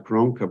President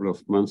Macron, a couple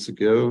of months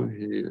ago,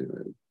 he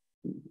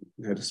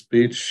had a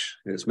speech,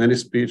 he has many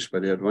speeches,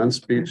 but he had one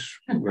speech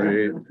where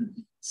he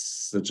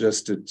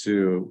suggested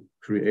to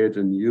create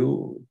a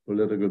new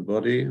political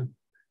body,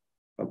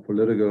 a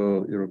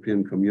political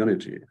European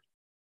community,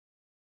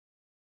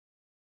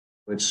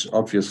 which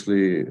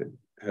obviously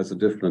has a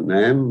different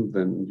name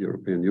than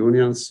European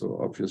Union.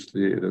 So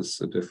obviously it is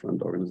a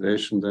different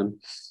organization then.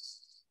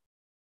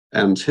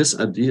 And his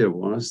idea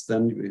was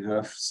then we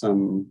have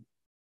some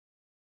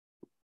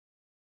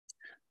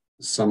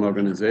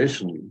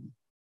organization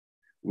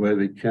where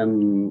we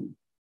can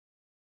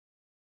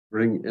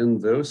bring in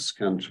those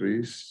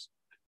countries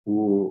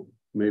who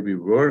maybe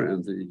were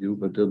in the EU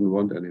but didn't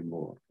want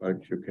anymore,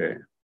 like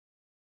UK.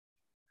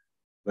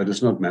 That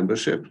is not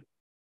membership.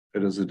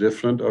 It is a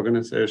different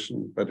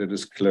organization, but it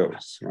is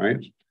close,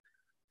 right?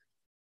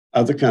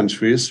 Other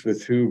countries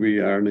with whom we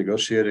are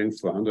negotiating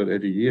for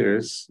 180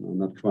 years,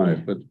 not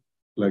quite, but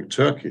like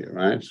Turkey,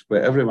 right?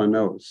 Where everyone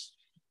knows,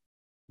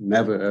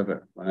 never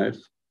ever, right?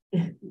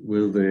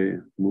 Will they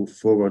move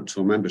forward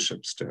to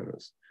membership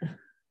status?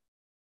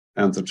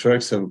 And the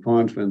Turks have a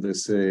point when they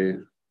say,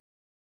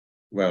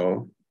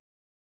 well,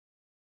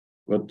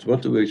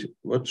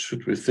 what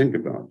should we think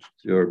about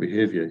your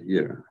behavior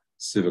here?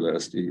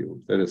 Civilized EU,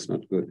 that is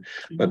not good.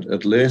 But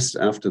at least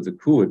after the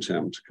coup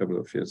attempt a couple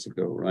of years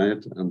ago,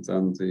 right? And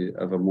then the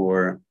ever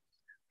more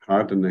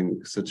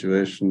hardening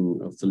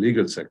situation of the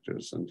legal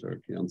sectors in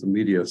Turkey and the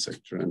media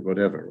sector and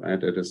whatever,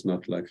 right? It is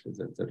not likely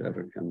that that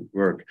ever can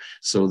work.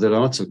 So that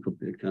also could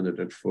be a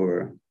candidate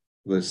for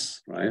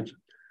this, right?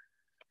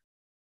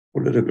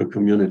 Political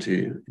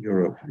community,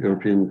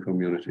 European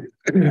community,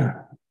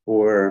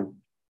 or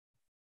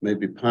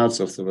maybe parts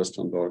of the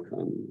Western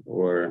Balkan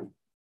or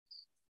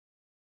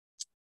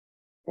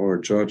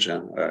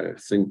Georgia. I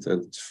think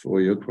that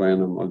for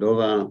Ukraine and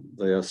Moldova,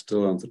 they are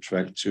still on the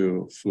track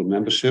to full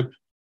membership,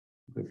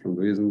 different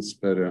reasons,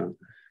 but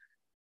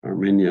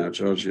Armenia,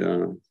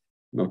 Georgia,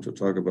 not to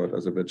talk about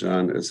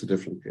Azerbaijan, is a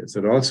different case.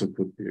 It also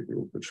could be a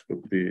group which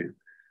could be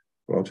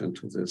brought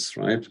into this,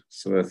 right?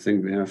 So I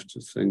think we have to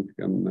think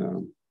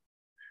in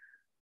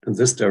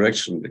this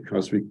direction,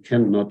 because we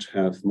cannot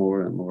have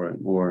more and more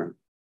and more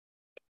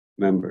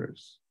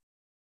members.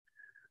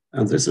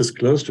 And this is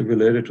closely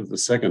related to the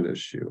second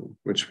issue,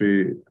 which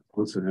we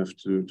also have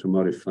to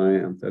modify,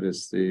 and that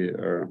is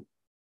the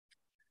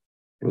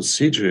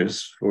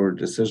procedures for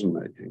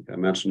decision-making. I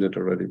mentioned it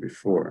already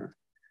before.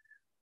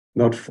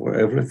 Not for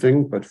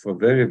everything, but for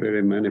very,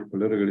 very many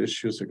political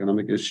issues,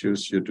 economic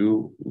issues, you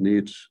do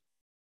need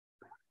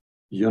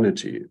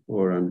unity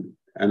or an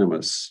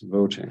unanimous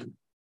voting.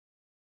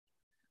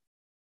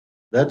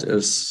 That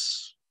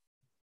is,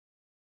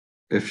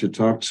 if you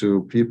talk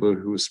to people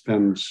who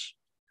spend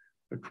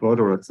a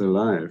quarter of their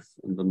life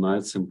in the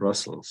nights in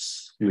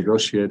Brussels,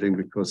 negotiating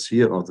because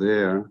here or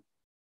there,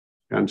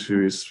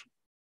 countries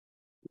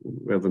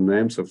where the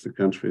names of the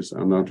countries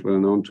are not well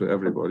known to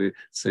everybody,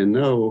 say,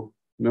 no,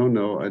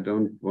 I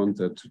don't want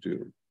that to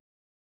do.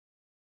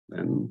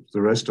 And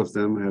the rest of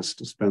them has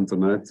to spend the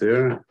night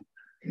there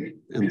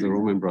in the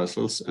room in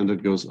Brussels, and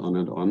it goes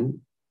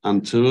on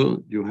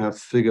until you have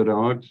figured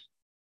out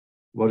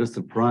what is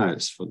the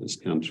price for this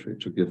country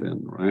to give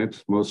in,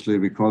 right? Mostly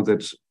we call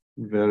that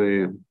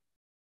very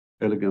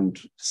elegant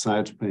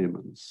side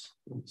payments.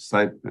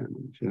 Side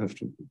payment. You have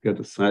to get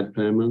a side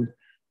payment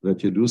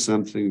that you do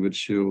something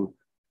which you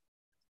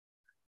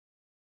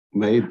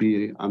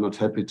maybe are not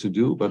happy to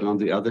do, but on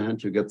the other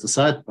hand, you get the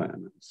side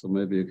payment. So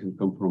maybe you can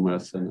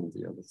compromise then on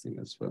the other thing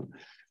as well.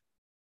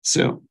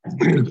 So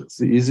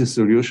the easy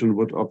solution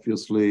would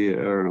obviously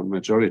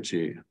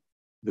majority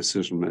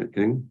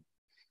decision-making.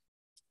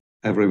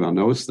 Everyone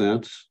knows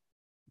that,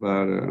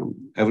 but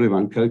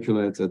everyone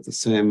calculates at the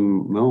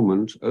same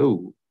moment,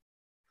 oh,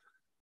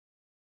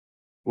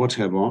 what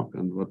havoc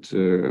and what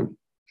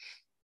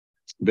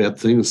bad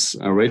things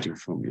are waiting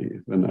for me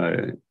when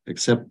I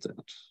accept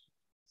that.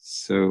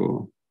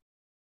 So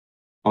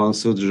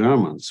also the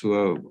Germans, who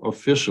are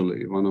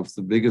officially one of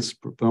the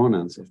biggest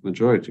proponents of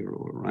majority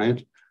rule,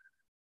 right?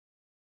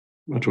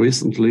 But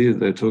recently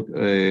they took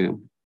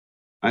an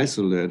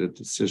isolated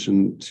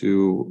decision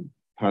to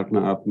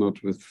partner up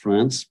not with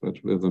France,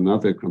 but with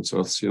another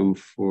consortium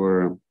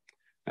for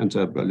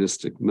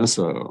anti-ballistic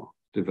missile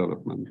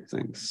development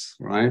things,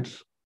 right?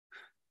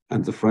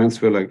 And the French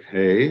were like,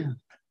 hey,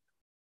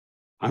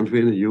 aren't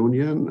we in a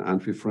union?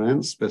 Aren't we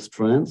friends, best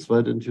friends?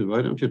 Why don't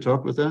you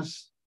talk with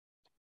us?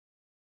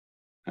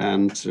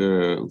 And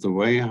the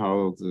way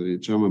how the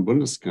German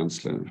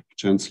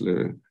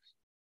Chancellor,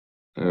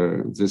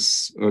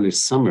 this early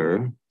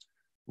summer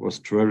was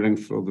traveling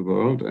through the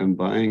world and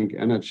buying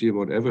energy,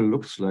 whatever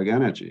looks like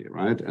energy,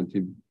 right? And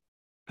he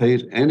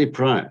paid any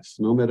price,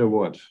 no matter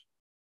what,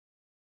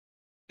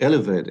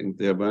 elevating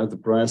thereby the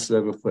price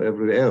level for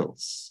everybody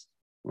else,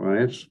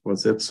 right?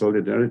 Was that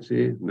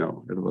solidarity?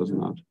 No, it was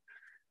not.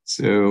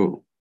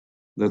 So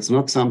that's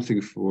not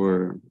something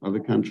for other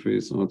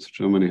countries. Also,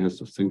 Germany has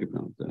to think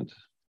about that.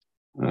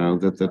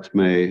 That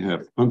may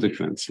have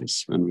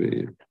consequences when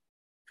we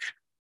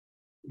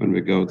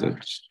go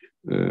that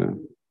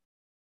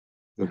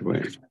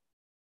way.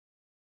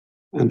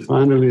 And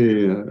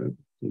finally, 2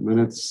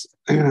 minutes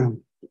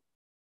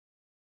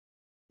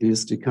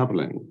is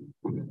decoupling.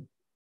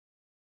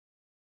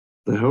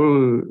 The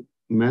whole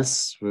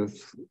mess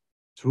with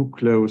too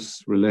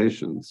close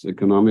relations,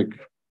 economic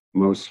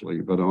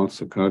mostly, but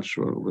also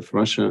cultural, with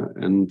Russia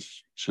and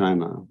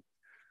China.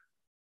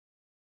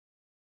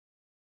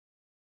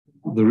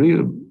 The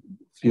real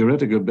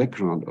theoretical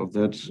background of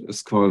that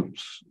is called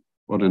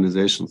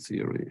modernization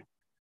theory,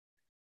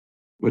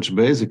 which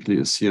basically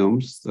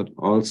assumes that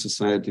all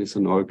societies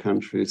in all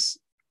countries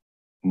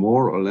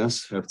more or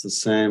less have the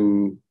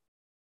same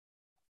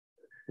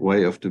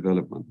way of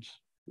development.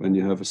 When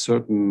you have a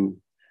certain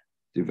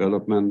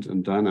development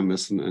and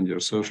dynamism in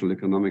your social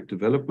economic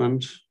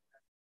development,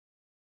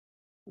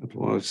 it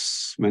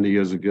was many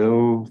years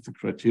ago, the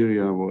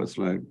criteria was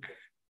like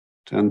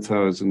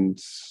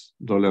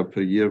 $10,000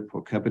 per year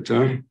per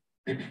capita,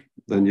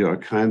 then you are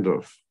kind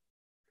of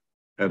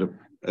at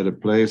a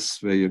place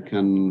where you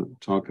can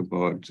talk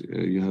about,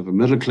 you have a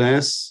middle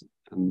class,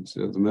 and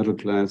the middle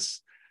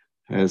class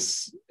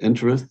has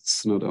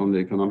interests, not only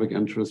economic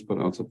interests, but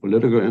also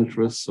political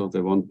interests. So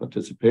they want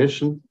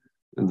participation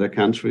in their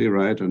country,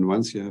 right? And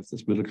once you have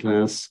this middle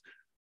class,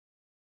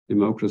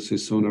 democracy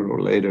sooner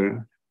or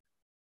later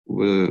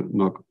will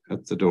knock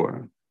at the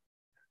door.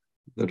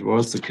 That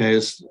was the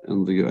case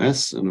in the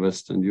US and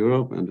Western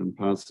Europe and in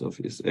parts of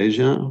East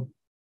Asia,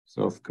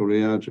 South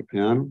Korea,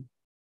 Japan,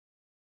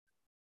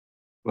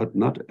 but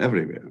not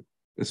everywhere,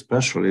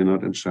 especially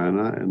not in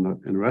China and not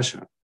in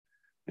Russia.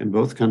 In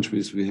both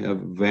countries, we have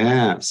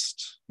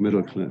vast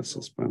middle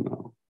classes by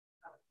now.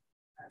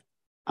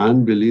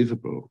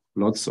 Unbelievable,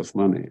 lots of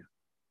money.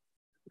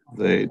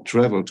 They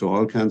travel to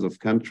all kinds of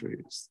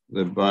countries.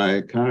 They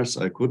buy cars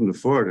I couldn't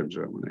afford in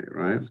Germany,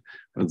 right?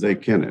 But they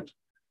can it.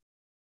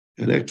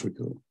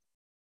 Electrical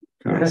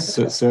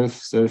cars,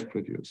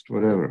 self-produced,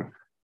 whatever.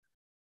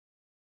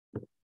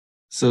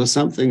 So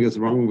something is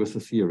wrong with the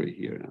theory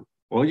here.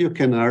 Or you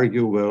can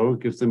argue, well,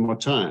 give them more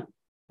time,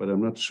 but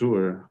I'm not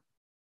sure.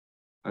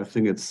 I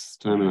think it's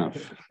time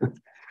enough.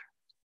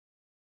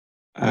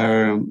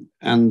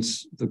 And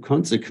the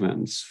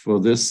consequence for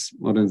this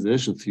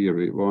modernization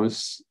theory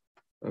was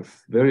a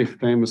very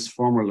famous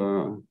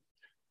formula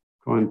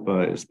coined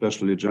by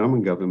especially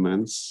German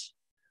governments,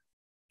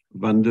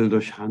 Wandel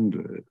durch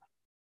Handel,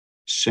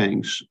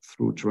 change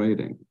through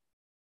trading.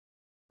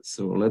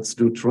 So let's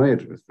do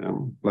trade with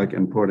them, like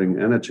importing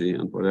energy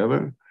and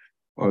whatever,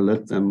 or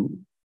let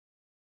them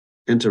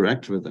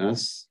interact with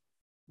us,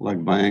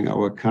 like buying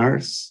our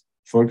cars.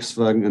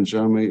 Volkswagen in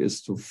Germany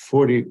is to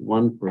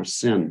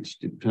 41%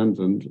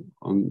 dependent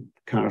on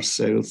car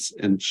sales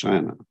in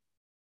China,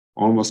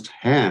 almost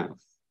half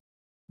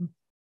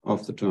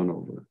of the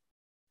turnover.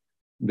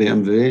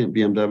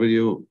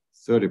 BMW,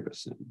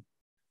 30%.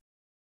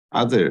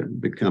 Other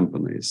big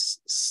companies,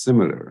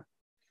 similar.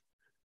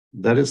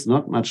 That is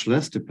not much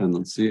less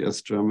dependency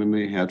as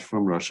Germany had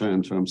from Russia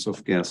in terms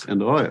of gas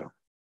and oil.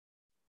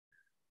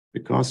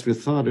 Because we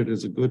thought it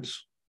is a good,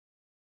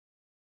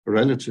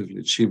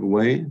 relatively cheap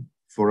way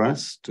for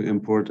us to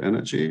import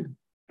energy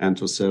and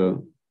to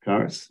sell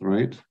cars,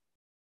 right?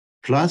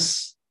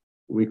 Plus,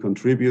 we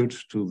contribute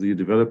to the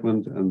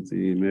development and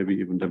the maybe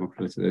even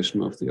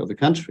democratization of the other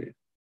country.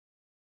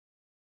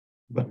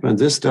 But when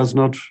this does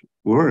not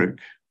work,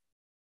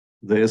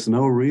 there is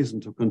no reason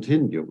to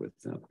continue with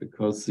that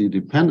because the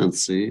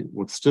dependency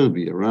would still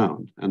be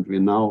around. And we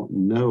now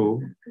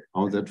know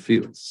how that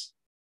feels.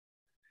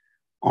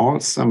 All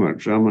summer,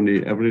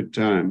 Germany, every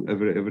time,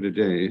 every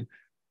day,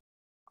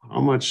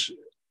 how much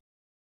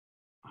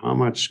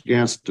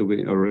gas do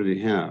we already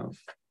have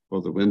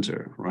for the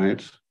winter,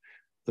 right?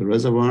 The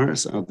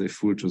reservoirs, are they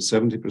full to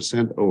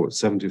 70%? Oh,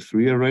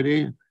 73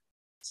 already,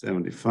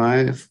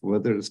 75,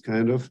 weather is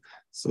kind of.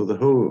 So the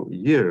whole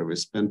year we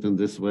spent in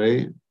this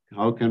way.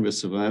 How can we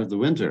survive the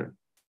winter?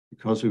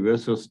 Because we were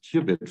so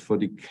stupid for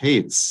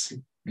decades,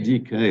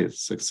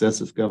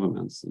 successive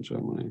governments in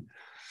Germany,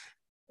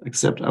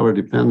 except our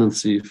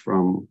dependency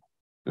from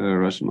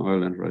Russian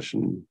oil and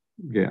Russian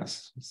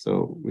gas.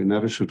 So we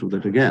never should do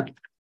that again.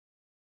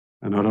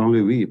 And not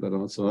only we, but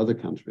also other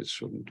countries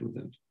shouldn't do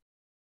that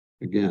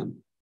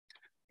again,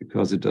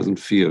 because it doesn't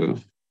feel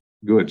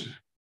good.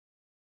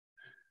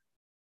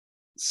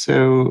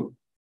 So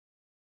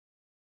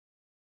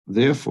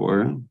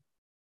therefore,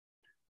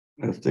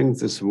 I think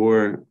this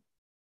war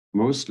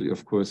mostly,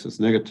 of course, has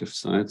negative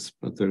sides,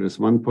 but there is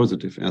one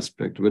positive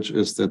aspect, which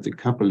is that the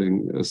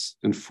decoupling is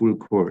in full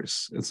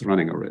course. It's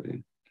running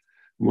already.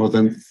 More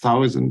than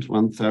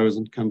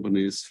 1,000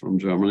 companies from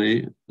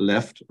Germany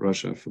left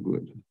Russia for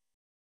good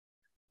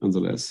in the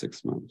last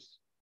 6 months.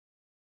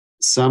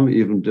 Some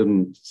even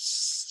didn't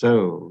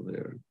sell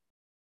their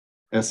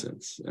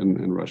assets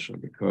in Russia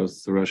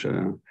because the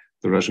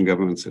Russian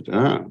government said,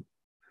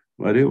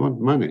 why do you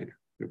want money?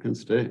 You can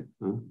stay.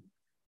 Huh?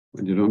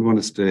 When you don't want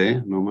to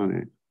stay, no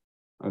money.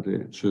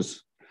 Ade,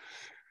 tschüss.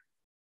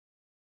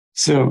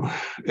 So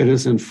it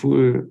is in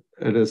full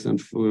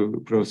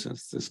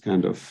process, this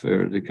kind of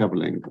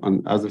decoupling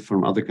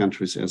from other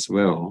countries as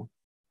well.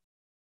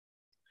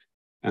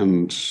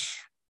 And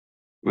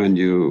when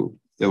you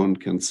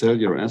can sell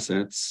your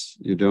assets,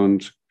 you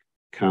don't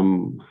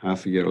come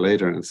half a year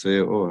later and say,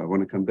 oh, I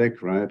want to come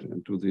back, right,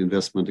 and do the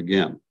investment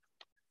again.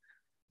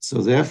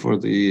 So therefore,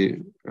 the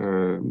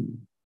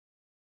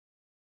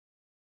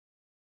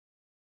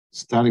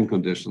starting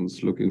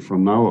conditions looking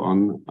from now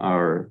on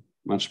are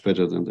much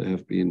better than they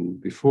have been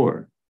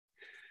before.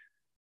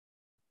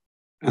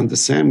 And the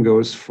same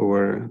goes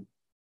for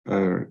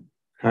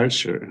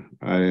culture.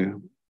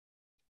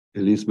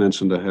 Elise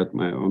mentioned I had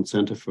my own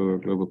Center for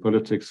Global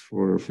Politics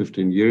for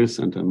 15 years,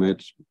 and I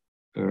made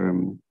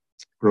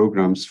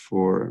programs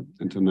for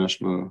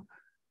international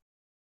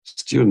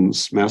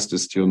students, master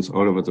students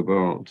all over the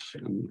world,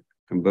 in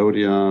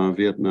Cambodia,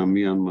 Vietnam,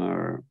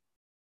 Myanmar,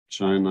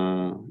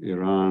 China,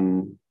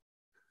 Iran,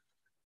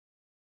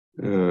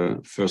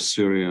 first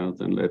Syria,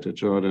 then later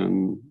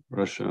Jordan,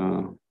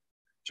 Russia,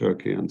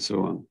 Turkey, and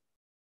so on.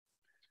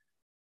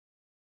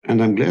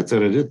 And I'm glad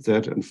that I did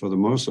that. And for the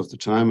most of the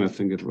time, I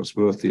think it was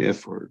worth the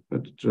effort.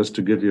 But just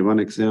to give you one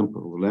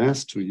example, the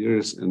last 2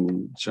 years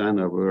in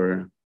China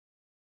were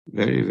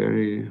very,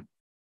 very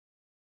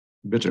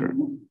bitter.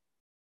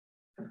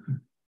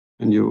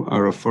 And you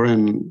are a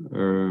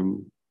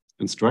foreign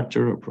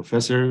instructor or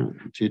professor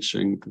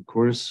teaching a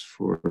course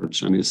for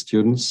Chinese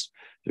students,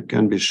 you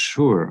can be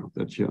sure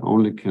that you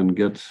only can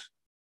get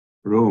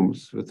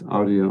rooms with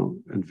audio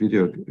and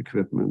video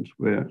equipment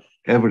where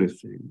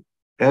everything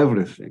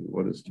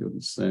what a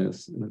student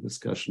says in a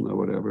discussion or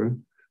whatever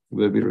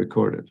will be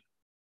recorded.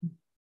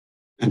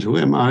 And who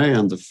am I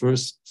on the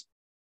first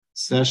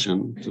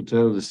session to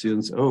tell the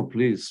students, oh,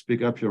 please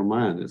speak up your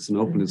mind. It's an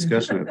open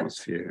discussion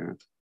atmosphere.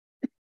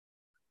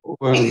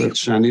 Well, the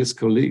Chinese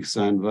colleagues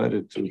I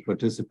invited to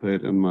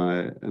participate in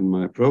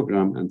my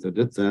program, and they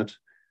did that,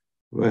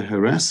 were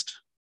harassed.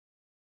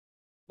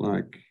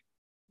 Like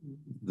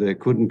they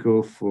couldn't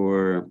go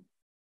for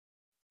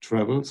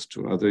travels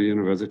to other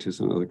universities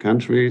in other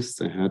countries.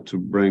 They had to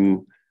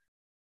bring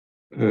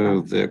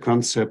their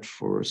concept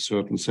for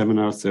certain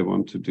seminars they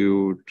want to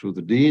do to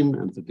the dean,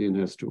 and the dean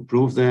has to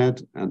approve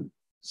that. And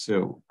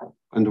so,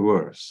 and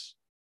worse,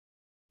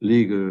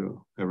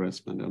 legal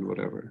harassment and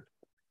whatever.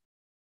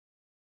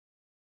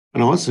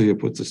 And also you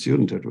put the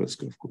student at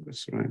risk, of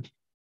course, right?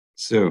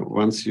 So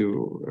once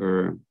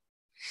you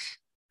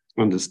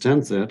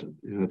understand that,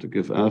 you have to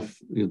give up.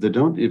 They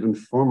don't even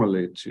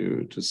formally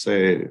to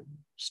say,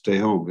 stay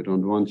home, we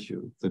don't want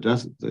you. They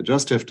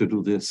just have to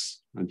do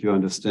this, and you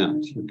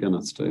understand, you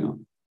cannot stay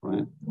on,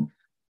 right?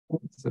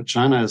 So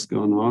China is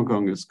gone, Hong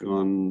Kong is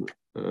gone,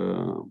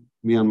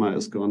 Myanmar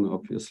is gone,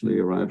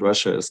 obviously, right?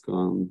 Russia is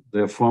gone.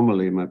 There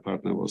formally, my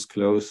partner was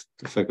closed,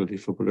 the Faculty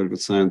for Political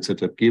Science at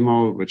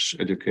GIMO, which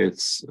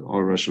educates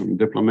all Russian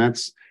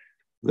diplomats.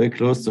 They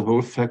closed the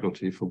whole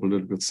Faculty for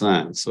Political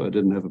Science, so I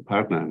didn't have a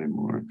partner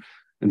anymore.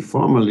 And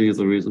formally,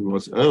 the reason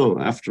was, oh,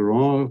 after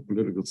all,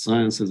 political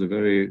science is a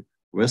very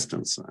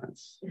Western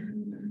science.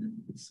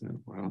 So,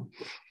 well,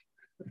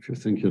 if you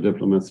think your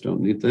diplomats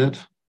don't need that,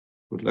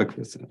 good luck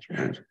with that,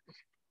 right?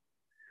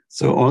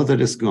 So all that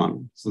is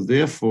gone. So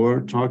therefore,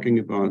 talking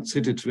about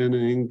city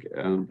twinning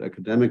and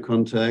academic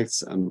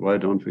contacts and why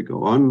don't we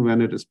go on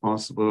when it is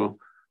possible,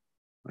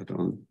 I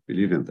don't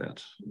believe in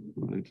that,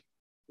 right?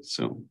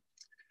 So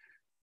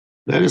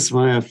that is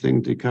why I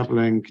think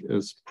decoupling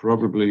is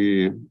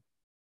probably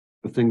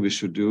a thing we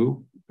should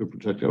do to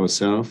protect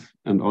ourselves,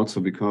 and also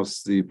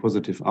because the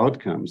positive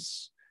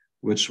outcomes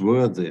which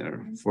were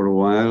there for a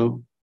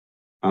while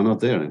are not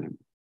there anymore.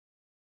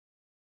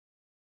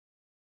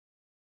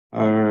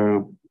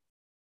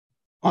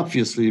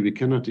 Obviously, we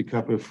cannot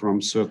decouple from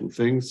certain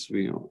things.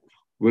 We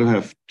will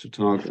have to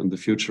talk in the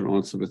future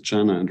also with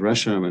China and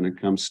Russia when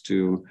it comes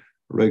to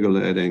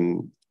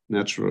regulating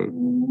natural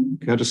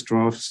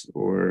catastrophes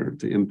or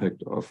the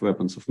impact of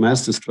weapons of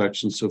mass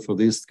destruction. So for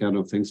these kind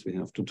of things, we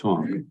have to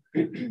talk.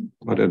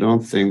 But I don't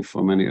think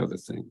for many other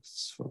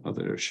things, for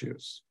other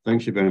issues.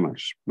 Thank you very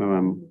much. Now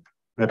I'm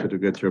happy to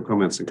get your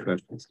comments and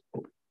questions.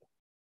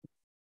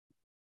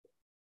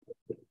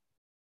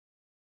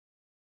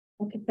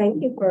 Okay,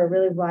 thank you for a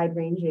really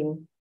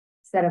wide-ranging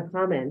set of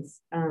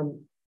comments. I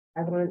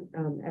want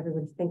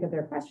everyone to think of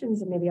their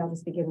questions, and maybe I'll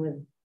just begin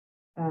with,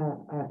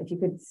 if you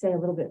could say a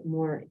little bit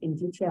more in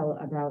detail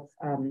about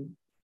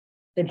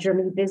the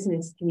German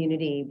business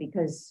community,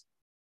 because,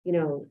 you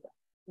know,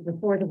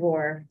 before the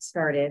war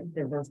started,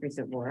 the most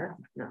recent war,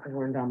 not the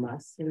war in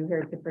Donbass, we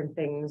heard different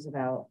things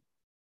about,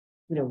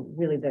 you know,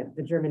 really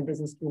the German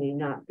business community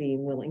not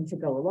being willing to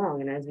go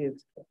along. And as you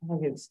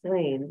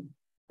explained,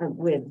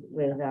 with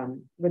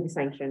the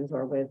sanctions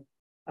or with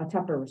a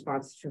tougher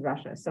response to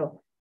Russia.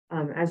 So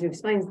as you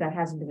explained, that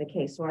hasn't been the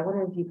case. So I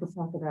wonder if you could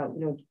talk about,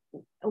 you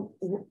know,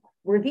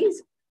 were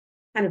these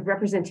kind of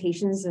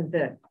representations of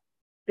the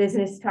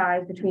business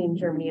ties between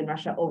Germany and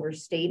Russia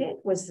overstated?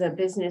 Was the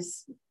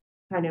business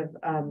kind of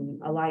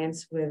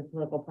alliance with a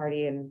political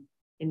party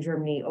in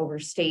Germany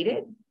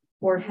overstated?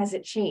 Or has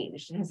it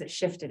changed? Has it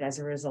shifted as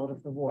a result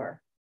of the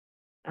war?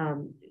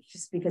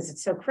 Just because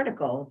it's so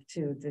critical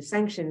to the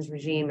sanctions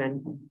regime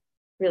and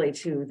really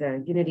to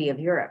the unity of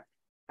Europe,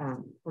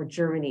 for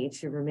Germany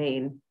to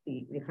remain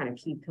the kind of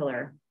key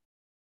pillar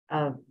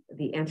of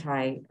the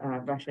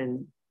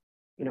anti-Russian,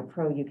 you know,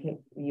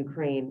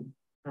 pro-Ukraine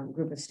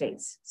group of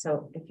states.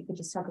 So if you could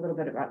just talk a little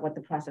bit about what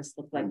the process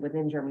looked like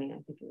within Germany,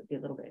 I think it would be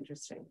a little bit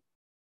interesting.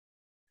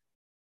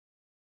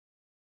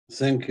 I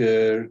think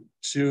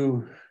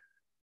two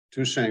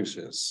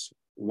changes.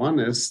 One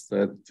is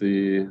that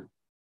the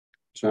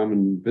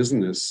German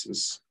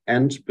businesses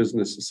and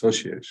business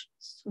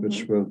associations,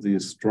 which were the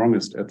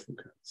strongest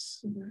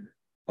advocates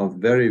of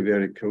very,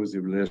 very cozy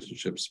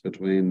relationships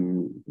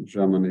between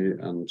Germany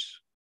and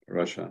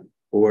Russia,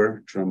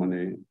 or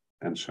Germany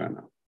and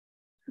China.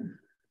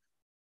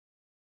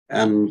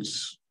 And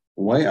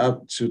way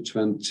up to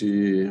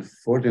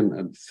 2014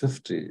 and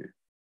 50,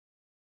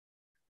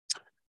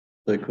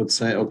 they could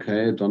say,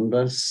 okay,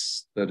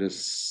 Donbass, that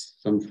is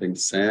something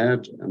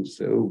sad, and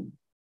so,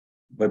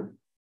 but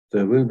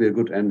there will be a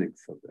good ending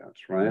for that,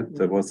 right?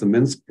 There was the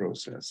Minsk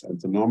process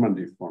and the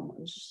Normandy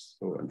format.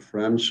 So in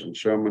French and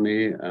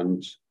Germany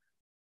and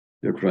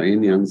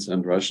Ukrainians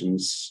and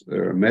Russians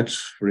met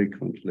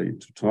frequently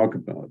to talk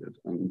about it.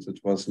 And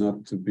it was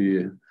not to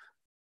be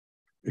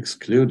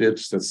excluded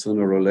that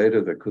sooner or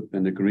later there could be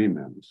an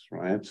agreement,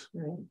 right?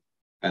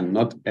 And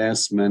not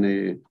as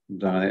many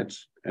died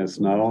as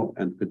now,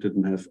 and we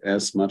didn't have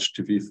as much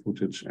TV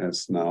footage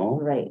as now.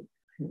 Right.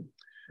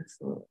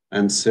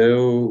 And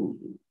so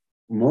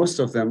most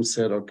of them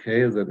said,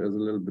 okay, that is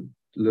a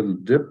little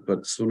dip,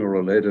 but sooner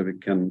or later we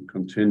can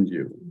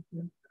continue.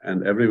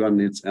 And everyone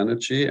needs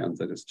energy, and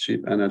that is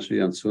cheap energy,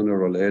 and sooner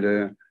or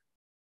later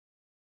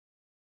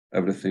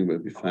everything will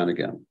be fine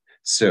again.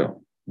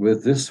 So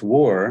with this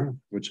war,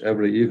 which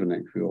every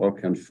evening we all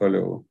can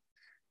follow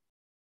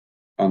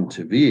on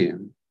TV,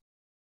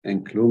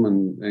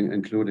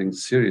 including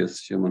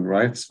serious human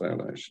rights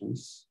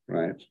violations,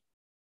 right?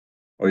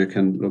 Or you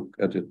can look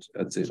at it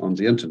on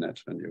the internet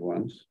when you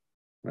want.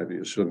 Maybe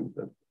you shouldn't,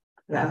 but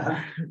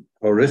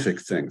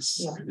horrific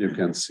things you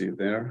can see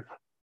there,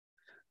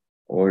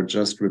 or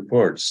just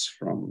reports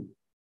from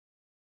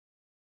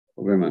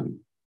women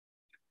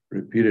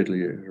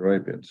repeatedly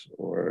raped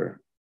or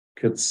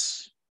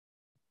kids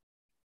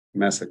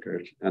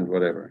massacred and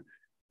whatever.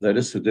 That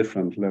is a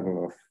different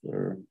level of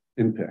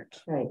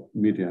impact,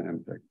 media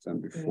impact than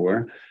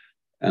before.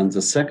 And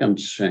the second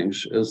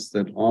change is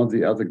that all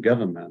the other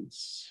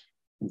governments,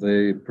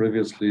 they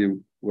previously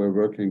were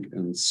working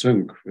in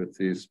sync with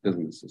these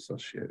business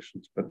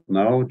associations, but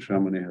now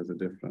Germany has a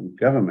different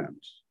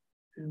government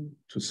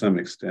to some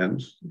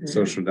extent.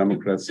 Social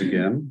Democrats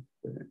again,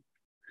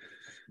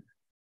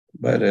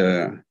 but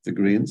the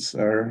Greens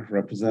are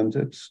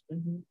represented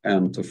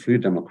and the Free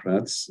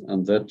Democrats,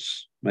 and that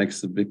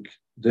makes a big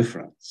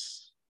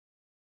difference.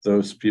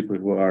 Those people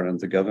who are in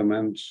the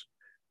government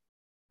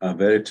are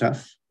very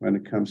tough when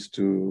it comes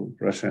to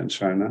Russia and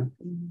China.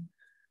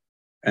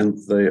 And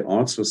they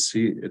also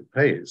see it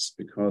pays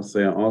because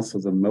they are also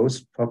the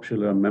most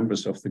popular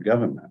members of the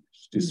government,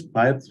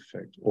 despite the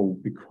fact, or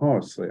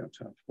because they are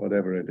tough,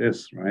 whatever it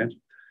is, right?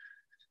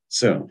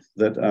 So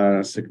that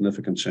are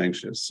significant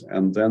changes.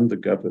 And then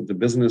the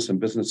business and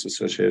business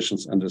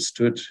associations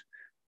understood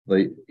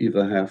they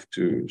either have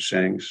to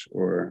change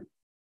or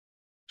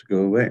to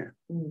go away.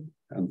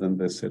 And then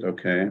they said,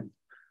 okay,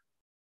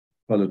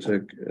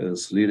 politics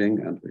is leading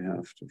and we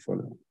have to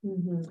follow.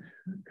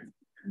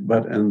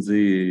 But in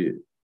the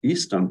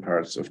eastern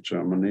parts of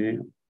Germany,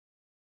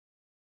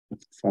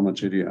 former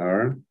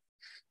GDR,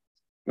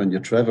 when you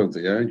travel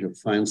there, you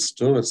find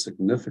still a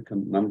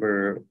significant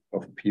number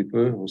of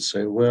people who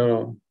say,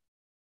 well,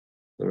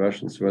 the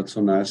Russians were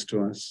so nice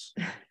to us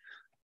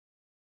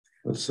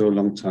for so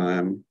long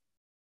time,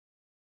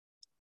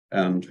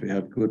 and we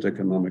have good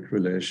economic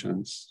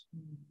relations,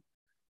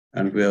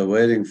 and we are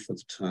waiting for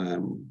the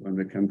time when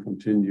we can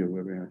continue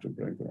where we have to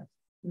break off.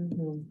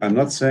 I'm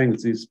not saying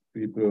these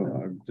people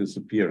are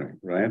disappearing,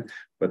 right?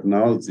 But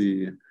now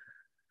the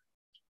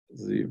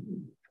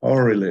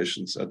power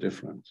relations are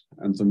different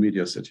and the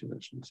media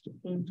situation is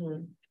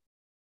different.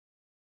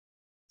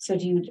 So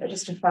do you,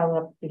 just to follow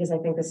up, because I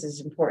think this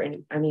is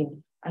important, I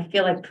mean, I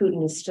feel like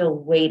Putin is still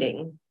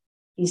waiting.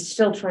 He's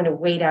still trying to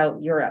wait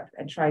out Europe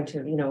and trying to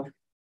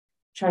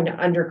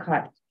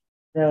undercut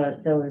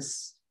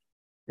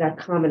that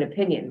common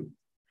opinion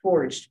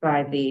forged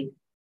by the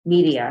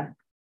media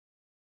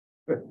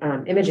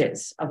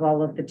images of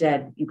all of the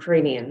dead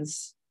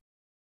Ukrainians,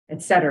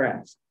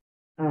 etc.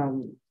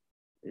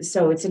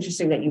 So it's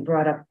interesting that you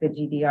brought up the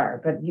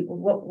GDR, but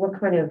what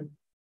kind of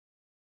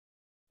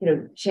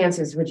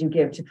chances would you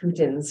give to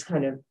Putin's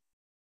kind of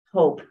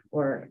hope,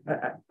 or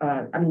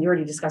I mean, you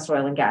already discussed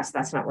oil and gas,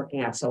 that's not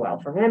working out so well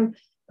for him,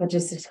 but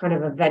just this kind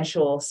of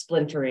eventual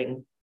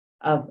splintering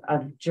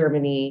of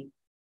Germany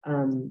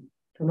from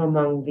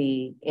among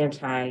the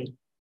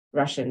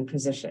anti-Russian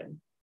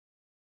position?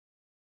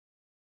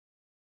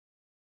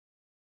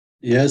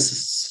 Yes,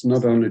 it's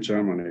not only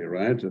Germany,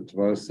 right? It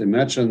was,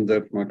 imagine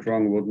that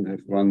Macron wouldn't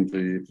have won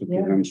the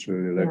presidential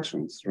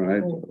elections,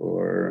 right?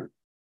 Or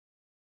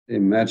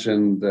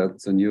imagine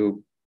that the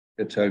new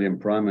Italian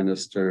prime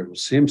minister, who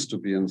seems to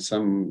be in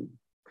some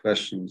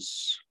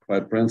questions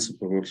quite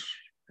principled,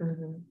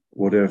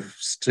 would have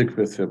stick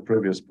with her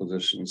previous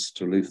positions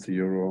to leave the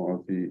euro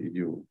or the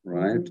EU,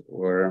 right?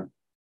 Or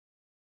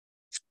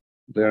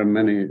there are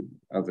many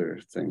other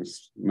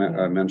things.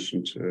 I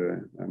mentioned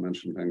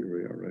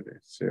Hungary already.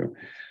 So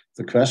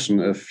the question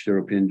of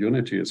European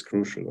unity is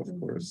crucial, of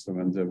course. So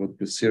when there would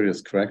be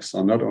serious cracks,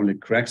 or not only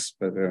cracks,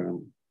 but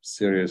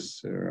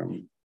serious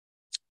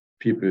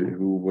people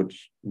who would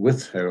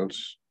withhold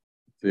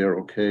they're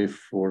okay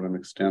for an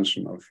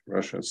extension of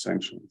Russia's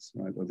sanctions,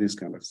 right? Or these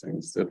kind of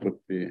things. That would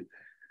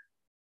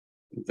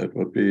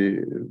be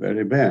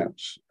very bad.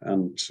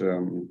 And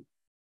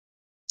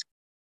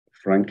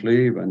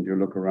frankly, when you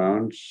look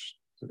around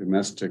the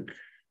domestic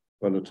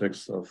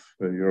politics of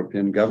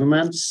European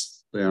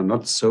governments, they are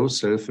not so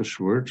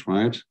self-assured,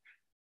 right?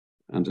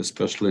 And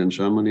especially in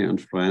Germany and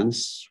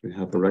France, we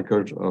have a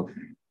record of,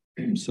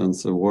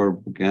 since the war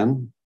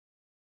began,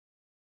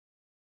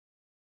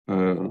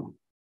 to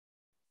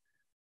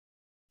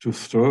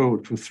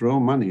throw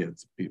money at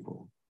the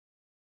people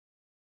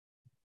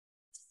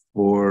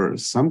for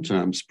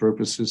sometimes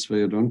purposes where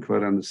you don't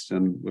quite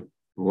understand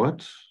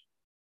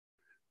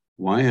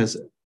why has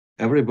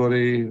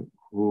everybody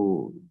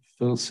who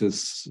fills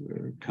his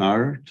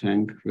car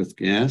tank with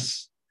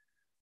gas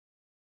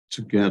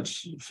to get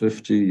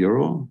 50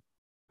 euro?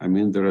 I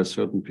mean, there are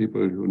certain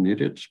people who need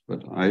it,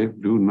 but I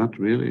do not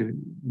really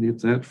need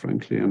that,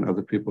 frankly, and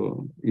other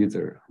people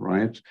either,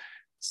 right?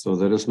 So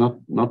that is not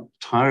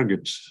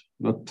targeted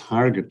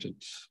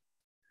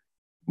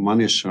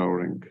money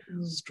showering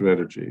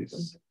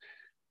strategies.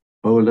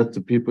 Oh, let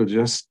the people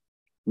just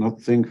not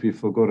think we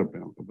forgot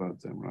about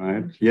them,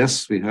 right?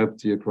 Yes, we help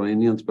the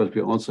Ukrainians, but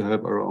we also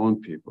help our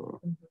own people.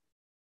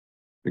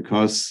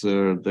 Because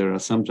there are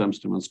sometimes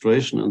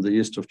demonstrations in the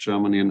east of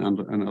Germany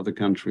and other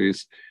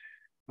countries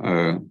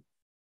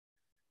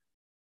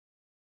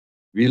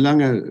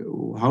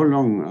how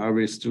long are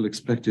we still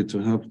expected to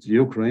help the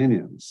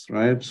Ukrainians,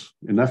 right?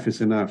 Enough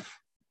is enough.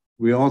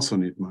 We also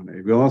need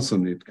money. We also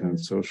need kind of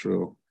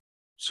social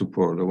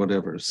support or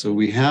whatever. So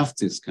we have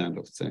these kind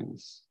of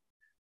things.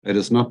 It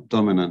is not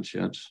dominant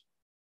yet,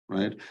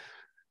 right?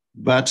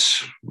 But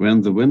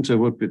when the winter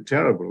would be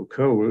terrible,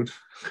 cold,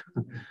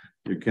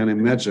 you can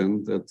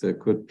imagine that there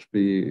could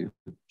be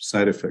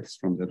side effects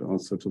from that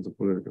also to the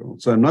political.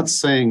 So I'm not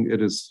saying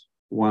it is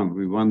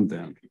we won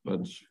that,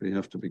 but we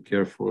have to be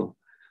careful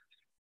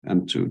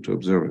and to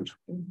observe it.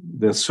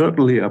 There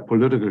certainly are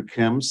political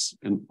camps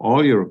in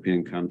all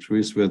European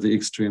countries where the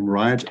extreme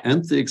right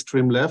and the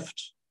extreme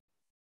left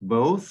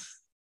both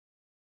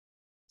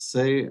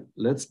say,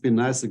 let's be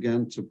nice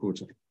again to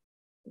Putin.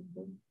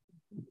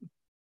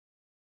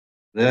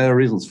 There are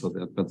reasons for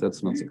that, but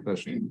that's not the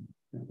question.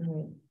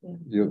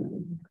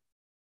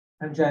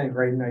 I'm Johnny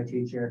Braden, I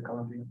teach here at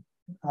Columbia.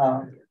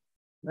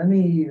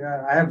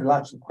 I have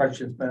lots of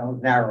questions, but I'll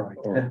narrow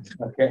it.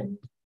 Okay.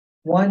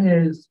 One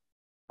is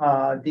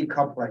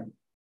decoupling.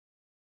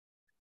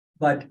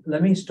 But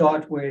let me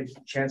start with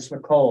Chancellor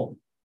Kohl.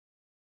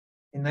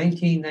 In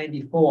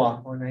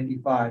 1994 or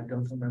 95,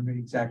 don't remember the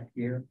exact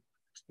year,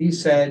 he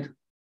said,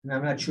 and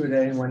I'm not sure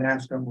that anyone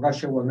asked him,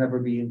 Russia will never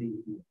be in the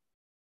EU.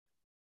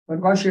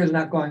 But Russia is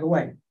not going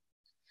away.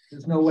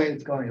 There's no way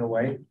it's going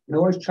away,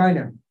 nor is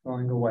China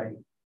going away.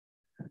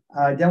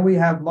 Then we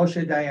have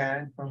Moshe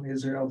Dayan from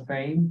Israel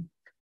fame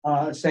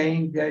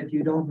saying that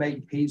you don't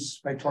make peace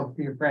by talking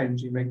to your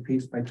friends, you make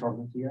peace by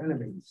talking to your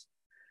enemies.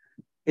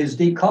 Is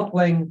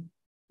decoupling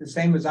the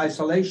same as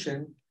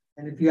isolation?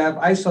 And if you have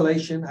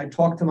isolation, I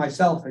talk to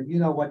myself, and you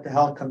know what the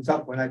hell comes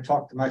up when I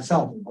talk to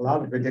myself. A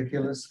lot of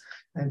ridiculous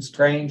and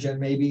strange and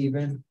maybe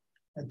even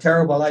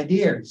terrible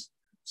ideas.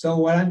 So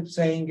what I'm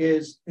saying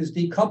is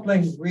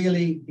decoupling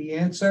really the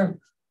answer,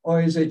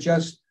 or is it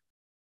just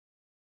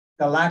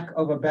the lack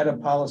of a better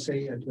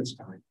policy at this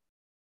time?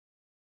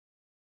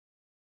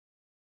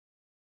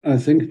 I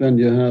think when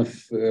you have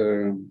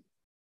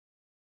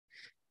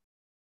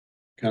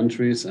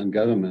countries and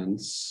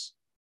governments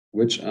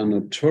which are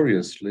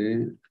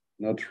notoriously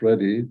not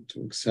ready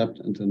to accept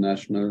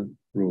international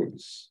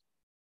rules,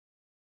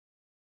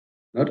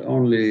 not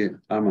only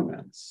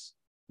armaments,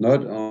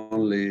 not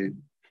only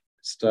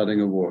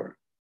starting a war,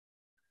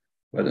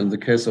 but in the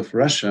case of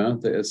Russia,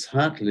 there is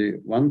hardly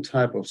one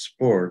type of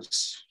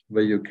sports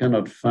where you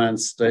cannot find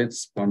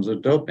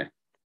state-sponsored doping.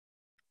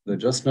 They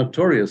just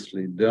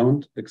notoriously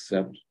don't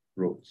accept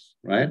rules,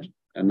 right?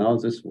 And now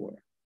this war.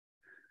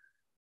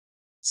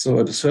 So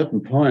at a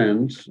certain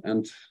point,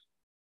 and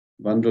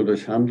Wandel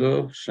durch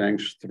Handel,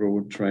 change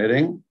through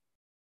trading,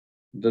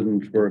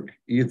 didn't work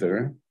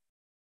either.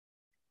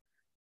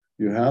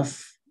 You have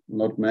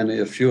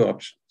a few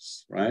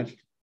options, right?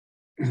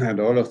 And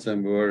all of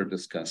them were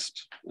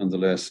discussed in the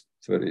last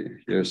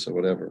 30 years or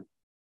whatever.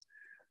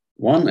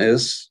 One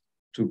is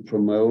to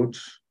promote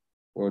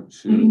or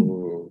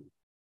to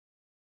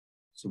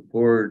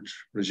support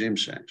regime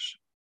change.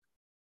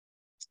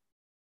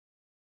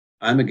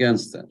 I'm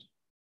against that.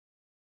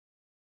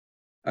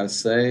 I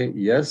say,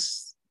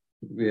 yes,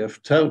 we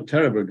have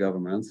terrible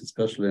governments,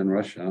 especially in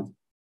Russia.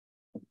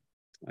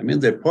 I mean,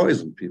 they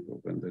poison people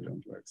when they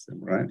don't like them,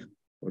 right?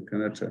 What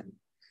can I tell you?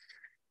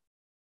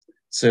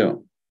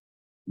 So,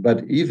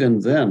 but even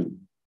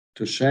then,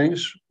 to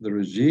change the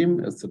regime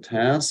is the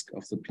task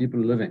of the people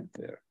living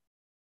there,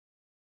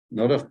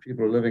 not of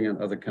people living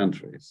in other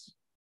countries.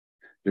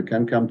 You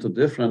can come to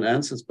different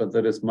answers, but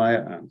that is my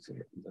answer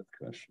to that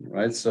question,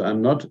 right? So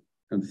I'm not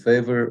in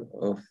favor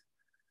of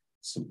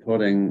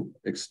supporting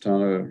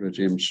external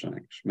regime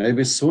change.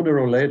 Maybe sooner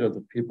or later,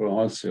 the people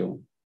also,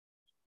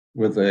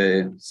 with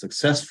a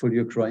successful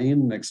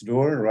Ukraine next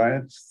door,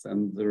 right?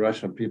 And the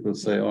Russian people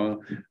say, oh,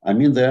 I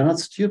mean, they're not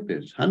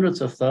stupid.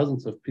 Hundreds of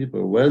thousands of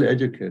people,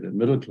 well-educated,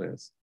 middle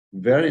class,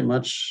 very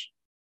much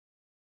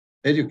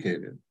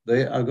educated.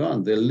 They are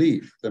gone, they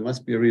leave. There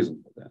must be a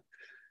reason for that.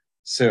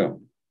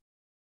 So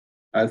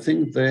I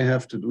think they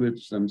have to do it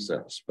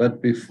themselves.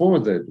 But before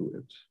they do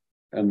it,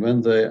 and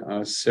when they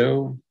are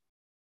so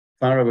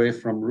far away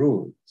from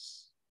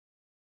rules,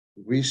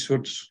 we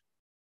should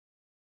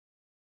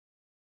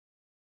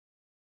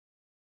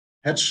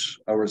hedge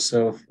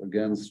ourselves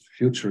against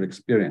future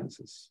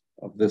experiences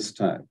of this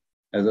type.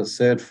 As I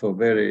said, for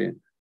very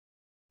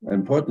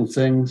important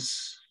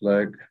things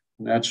like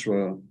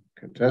natural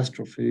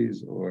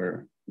catastrophes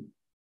or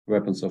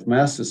weapons of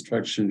mass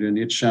destruction, you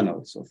need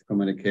channels of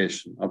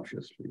communication,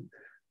 obviously.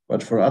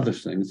 But for other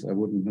things, I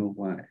wouldn't know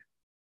why.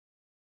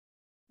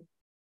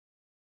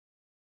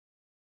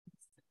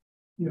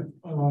 Yeah,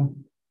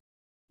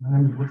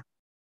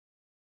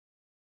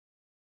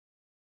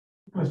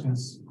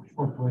 questions,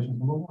 short questions.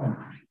 Number one,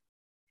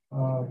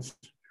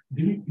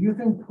 do you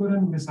think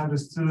Putin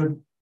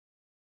misunderstood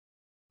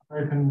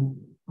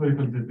American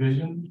political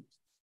division?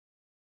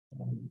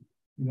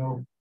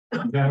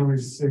 January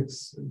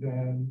 6th,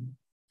 then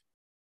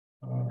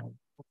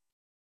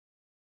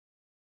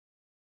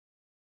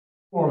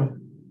or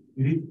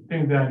did he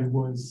think that it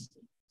was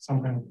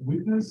some kind of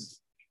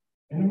weakness?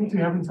 And we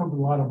haven't talked a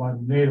lot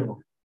about NATO.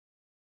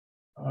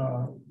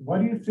 what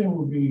do you think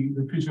will be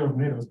the future of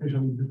NATO, especially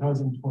in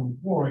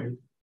 2024, if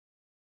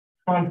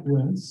Trump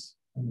wins?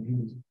 I mean, he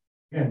was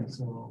again,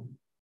 so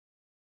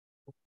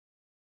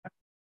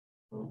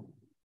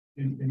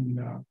in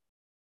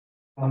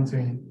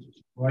counting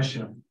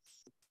Russia.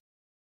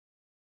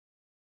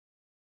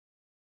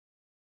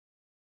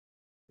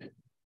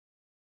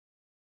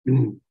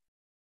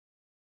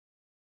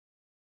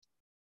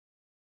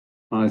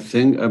 I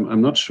think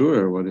I'm not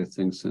sure what he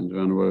thinks in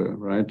January,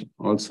 right?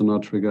 Also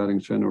not regarding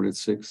January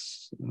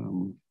 6th.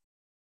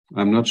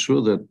 I'm not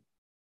sure that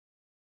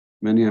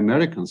many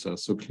Americans are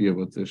so clear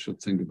what they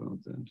should think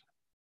about that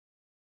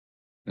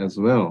as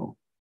well.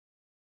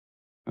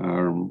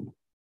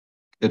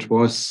 It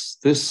was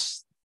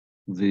this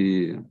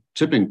the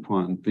tipping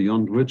point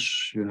beyond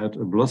which you had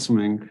a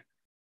blossoming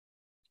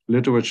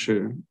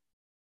literature,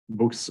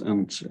 books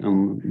and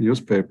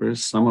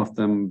newspapers, some of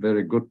them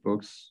very good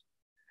books,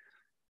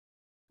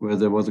 where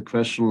there was a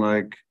question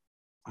like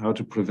how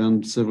to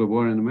prevent civil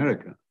war in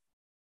America.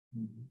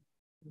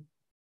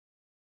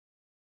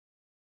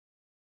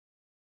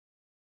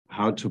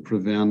 How to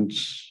prevent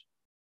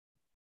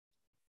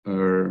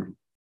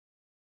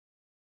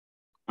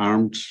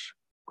armed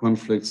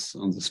conflicts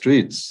on the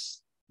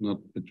streets, not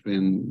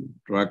between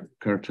drug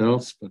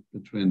cartels, but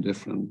between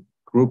different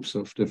groups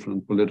of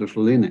different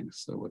political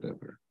leanings or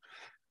whatever.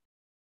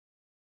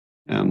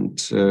 And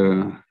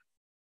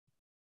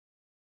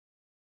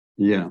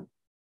yeah,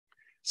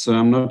 so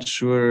I'm not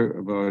sure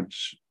about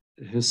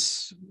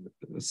his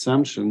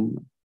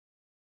assumption.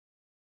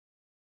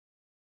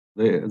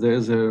 There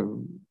is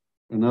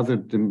another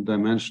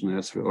dimension,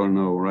 as we all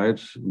know,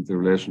 right? The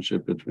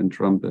relationship between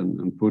Trump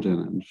and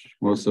Putin, and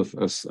most of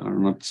us are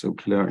not so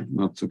clear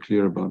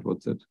about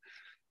what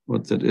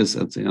that is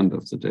at the end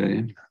of the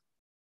day.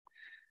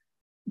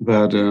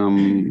 But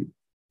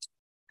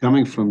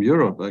coming from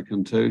Europe, I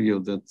can tell you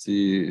that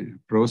the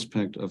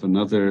prospect of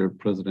another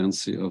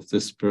presidency of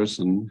this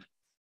person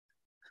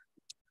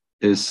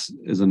is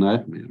a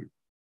nightmare.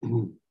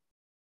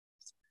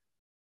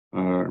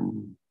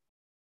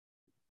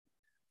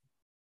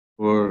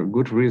 For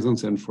good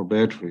reasons and for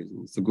bad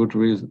reasons. The good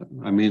reason,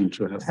 I mean,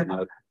 to have the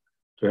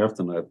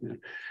nightmare.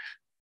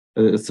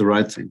 It's the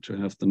right thing to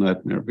have the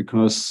nightmare,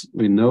 because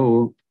we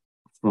know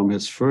from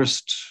his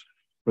first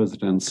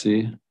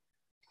presidency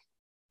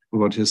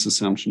what his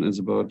assumption is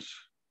about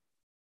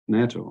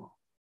NATO.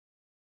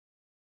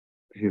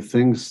 He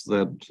thinks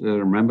that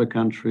member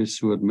countries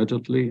who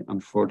admittedly,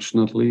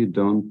 unfortunately,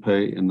 don't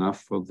pay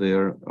enough for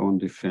their own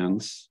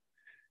defense,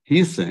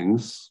 he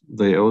thinks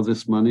they owe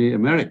this money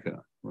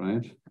America,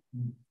 right?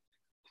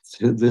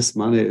 This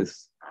money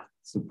is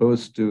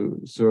supposed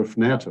to serve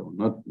NATO,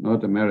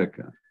 not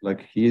America.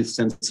 Like he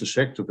sends a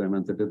check to them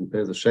and they didn't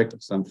pay the check or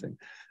something.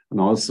 And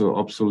also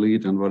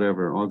obsolete and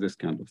whatever, all these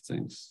kind of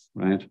things,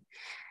 right?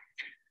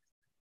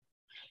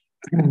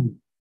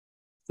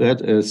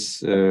 That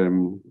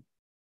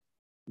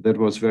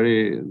was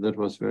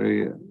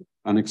very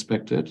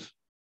unexpected.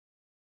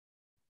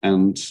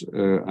 And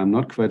I'm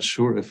not quite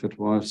sure if it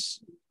was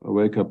a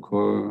wake-up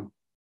call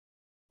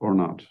or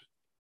not.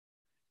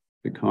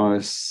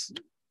 Because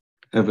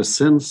ever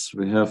since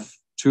we have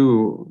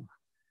two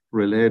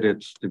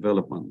related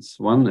developments.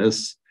 One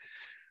is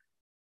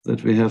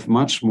that we have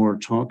much more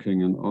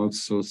talking and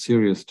also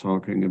serious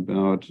talking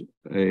about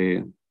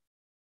a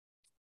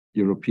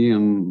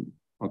European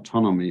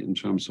autonomy in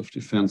terms of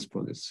defense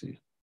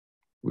policy.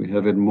 We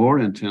have it more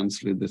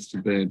intensely, this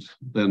debate,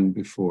 than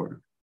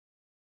before.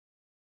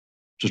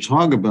 To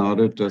talk about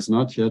it does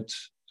not yet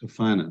to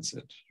finance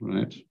it,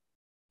 right?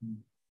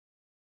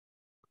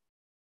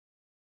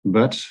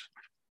 But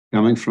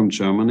coming from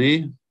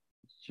Germany,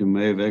 you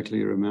may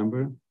vaguely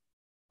remember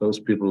those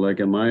people like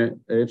in my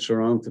age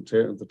around the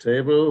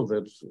table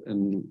that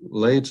in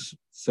late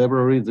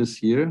February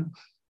this year,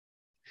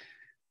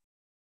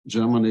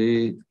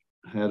 Germany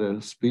had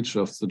a speech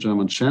of the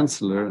German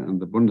Chancellor in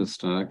the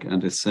Bundestag,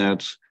 and he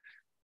said,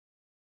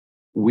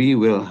 we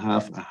will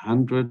have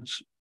 100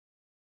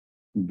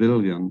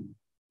 billion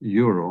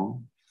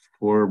euro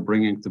for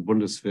bringing the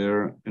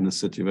Bundeswehr in a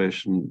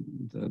situation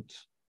that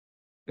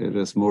it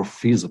is more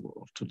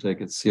feasible to take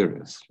it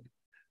seriously.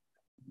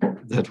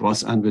 That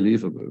was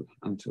unbelievable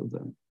until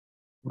then,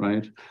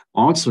 right?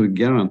 Also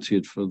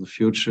guaranteed for the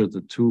future the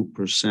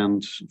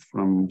 2%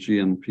 from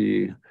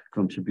GNP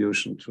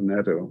contribution to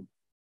NATO.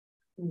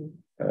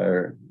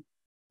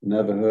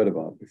 Never heard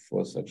about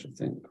before such a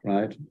thing,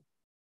 right?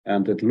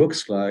 And it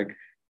looks like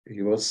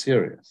he was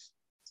serious.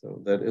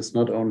 So that is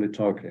not only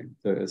talking,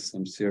 there is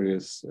some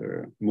serious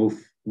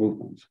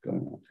movement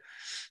going on.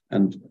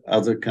 And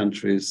other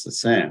countries the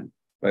same.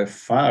 By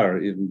far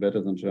even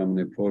better than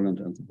Germany, Poland,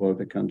 and the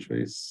Baltic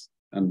countries,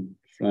 and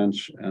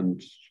French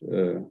and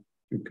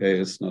UK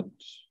is not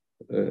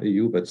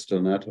EU, but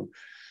still NATO.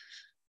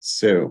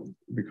 So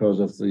because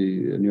of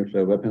the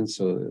nuclear weapons,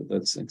 so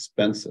that's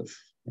expensive,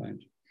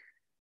 right?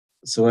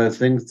 So I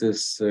think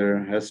this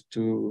has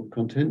to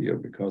continue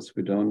because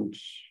we don't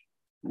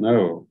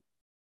know.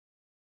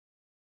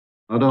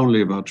 Not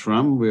only about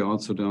Trump, we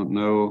also don't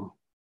know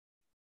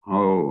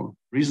how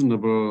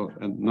reasonable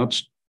and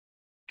not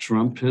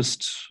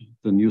Trumpist,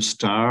 the new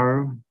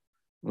star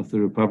of the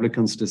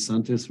Republicans,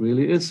 DeSantis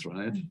really is,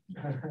 right?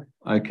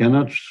 I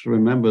cannot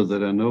remember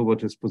that I know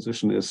what his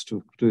position is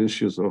to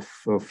issues of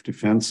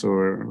defense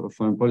or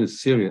foreign policy.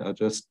 Syria, I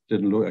just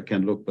didn't look. I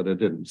can look, but I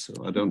didn't. So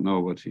I don't know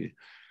what he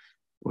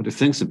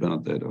thinks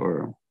about that,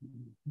 or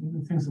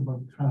he thinks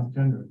about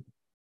transgender.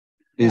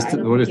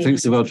 What he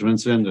thinks about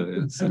transgender.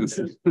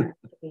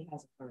 He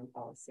has a foreign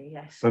policy,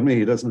 yes. For me,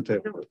 he doesn't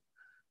have.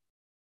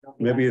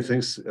 Maybe he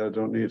thinks I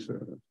don't need.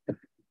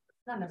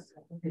 Not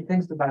necessarily. He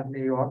thinks about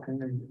New York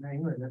and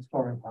England, that's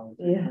foreign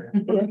policy. Yeah,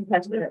 yeah,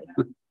 that's good.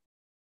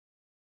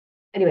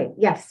 Anyway,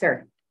 yes,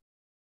 sir.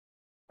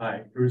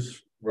 Hi,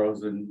 Bruce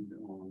Rosen,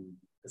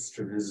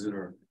 Mr.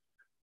 Visitor.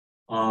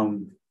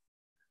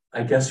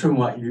 I guess from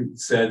what you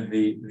said,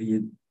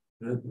 the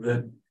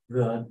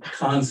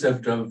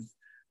concept of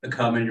the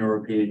common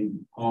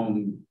European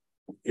home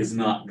is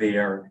not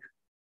there,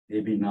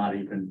 maybe not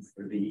even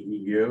for the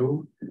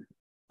EU.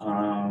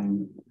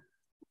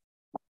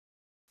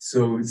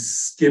 So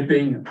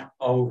skipping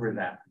over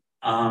that,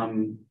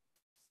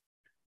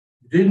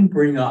 didn't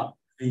bring up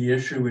the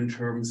issue in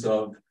terms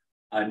of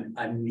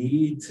a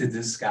need to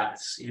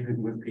discuss,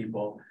 even with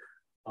people,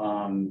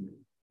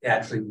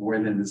 actually more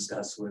than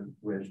discuss with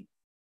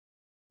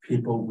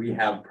people we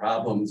have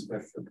problems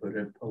with, to put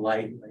it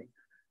politely,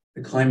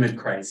 the climate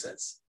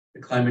crisis.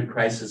 The climate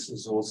crisis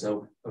is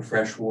also a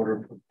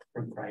freshwater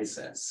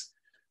crisis,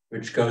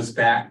 which goes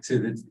back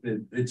to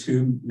the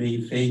two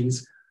main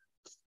things.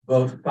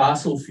 Both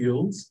fossil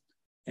fuels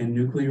and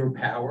nuclear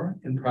power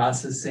and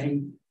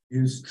processing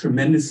use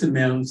tremendous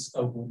amounts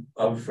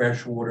of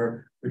fresh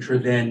water, which are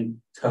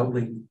then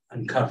totally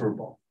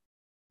uncoverable.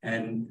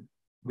 And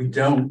we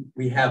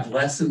have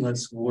less and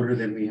less water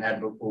than we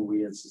had before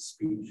we as a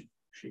species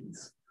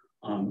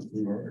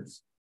emerged.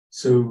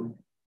 So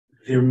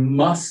there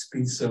must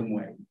be some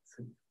way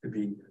to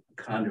be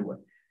a conduit.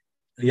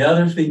 The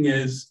other thing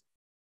is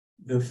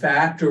the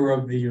factor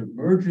of the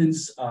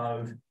emergence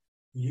of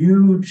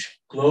huge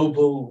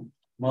global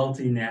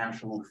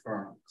multinational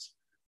firms,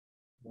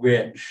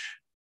 which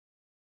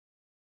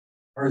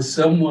are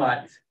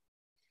somewhat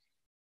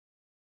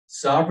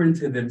sovereign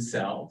to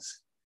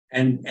themselves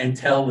and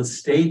tell the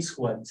states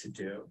what to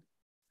do,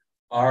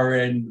 are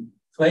in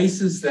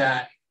places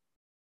that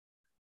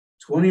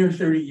 20 or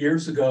 30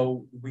 years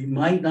ago, we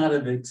might not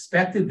have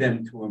expected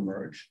them to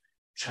emerge.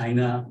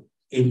 China,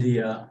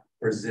 India,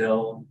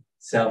 Brazil,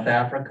 South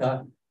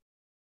Africa,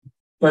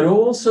 but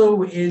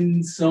also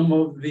in some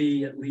of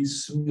the at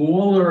least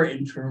smaller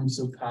in terms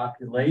of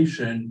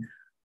population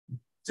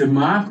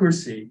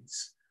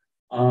democracies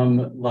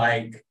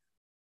like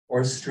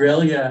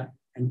Australia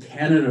and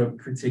Canada,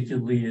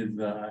 particularly in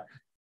the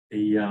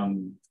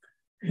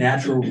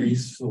natural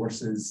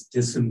resources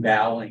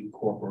disemboweling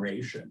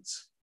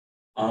corporations.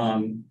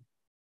 And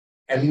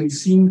we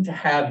seem to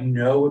have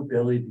no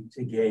ability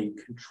to gain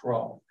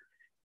control.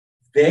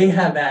 They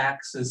have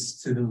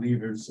access to the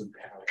levers of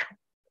power,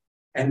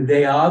 and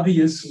they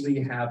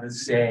obviously have a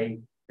say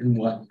in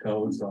what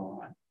goes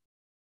on.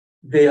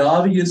 They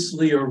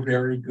obviously are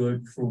very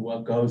good for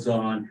what goes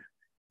on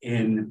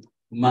in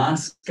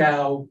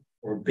Moscow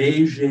or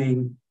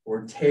Beijing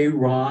or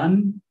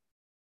Tehran,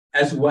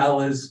 as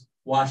well as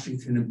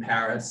Washington and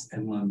Paris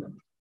and London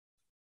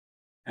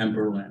and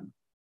Berlin.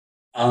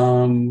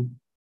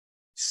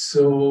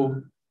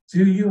 So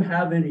do you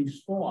have any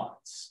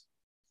thoughts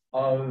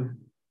of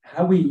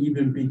how we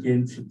even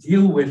begin to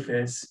deal with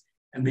this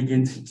and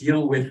begin to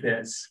deal with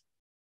this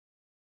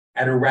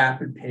at a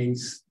rapid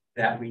pace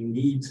that we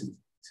need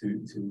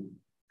to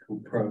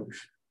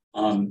approach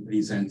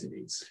these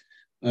entities?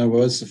 I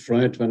was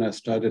afraid when I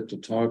started to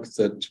talk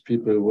that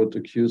people would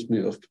accuse me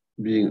of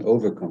being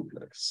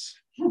overcomplex.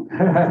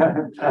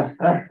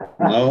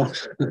 Now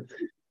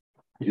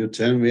you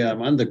tell me I'm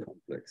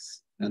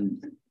undercomplex,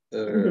 and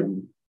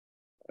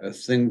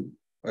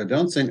I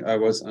don't think I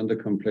was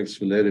undercomplex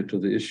related to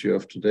the issue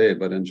of today,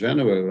 but in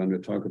general, when we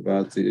talk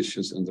about the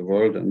issues in the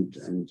world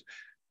and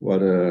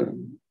what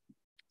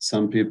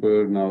some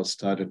people now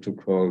started to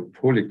call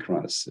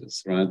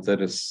polycrisis, right?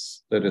 That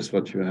is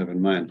what you have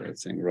in mind, I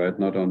think, right?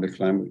 Not only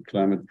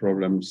climate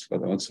problems,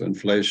 but also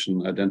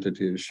inflation,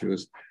 identity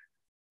issues,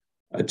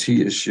 IT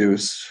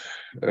issues.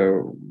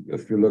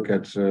 If you look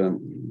at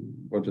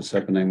what is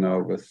happening now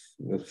with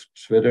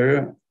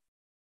Twitter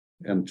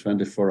in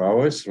 24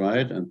 hours,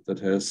 right? And that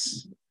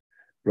has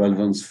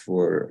relevance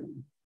for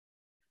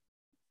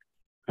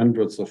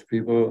hundreds of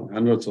people,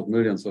 hundreds of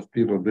millions of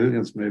people,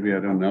 billions maybe,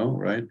 I don't know,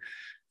 right?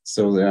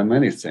 So there are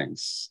many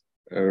things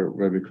where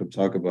we could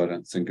talk about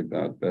and think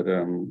about, but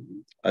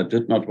I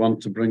did not want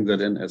to bring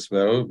that in as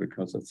well,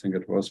 because I think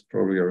it was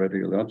probably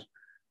already a lot.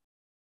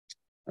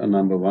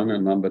 Number one,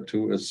 and number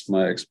two is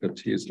my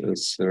expertise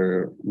is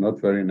not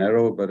very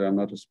narrow, but I'm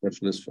not a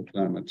specialist for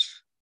climate,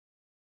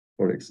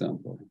 for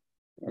example.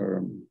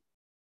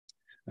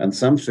 And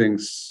some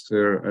things,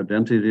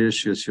 identity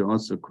issues, you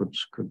also could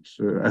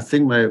I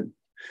think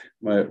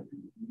my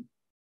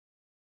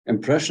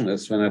impression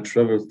is when I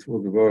travel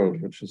through the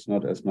world, which is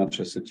not as much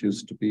as it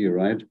used to be,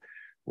 right?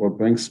 What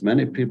brings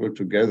many people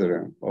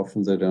together,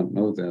 often they don't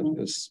know that,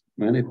 is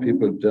many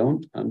people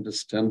don't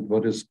understand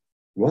what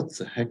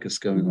the heck is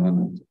going on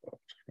in the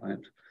world,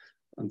 right?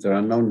 And there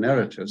are no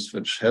narratives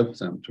which help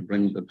them to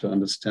bring them to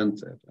understand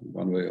that in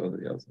one way or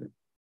the other.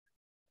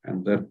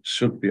 And that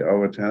should be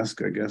our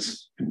task, I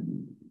guess,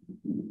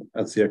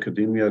 at the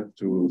academia,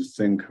 to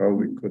think how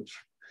we could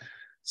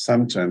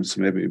sometimes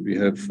maybe be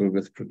helpful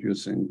with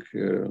producing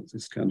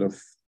this kind of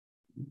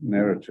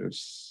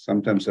narratives.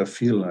 Sometimes I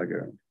feel like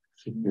I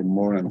should be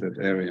more in that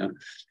area,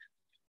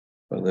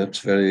 but that's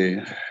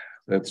very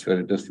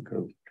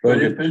difficult.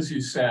 But if, as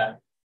you said,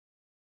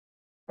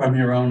 from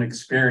your own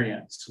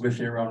experience with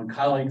your own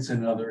colleagues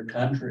in other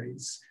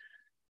countries,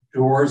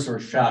 doors are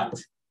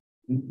shut,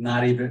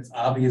 not even,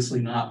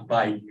 obviously not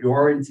by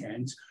your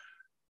intent,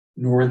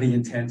 nor the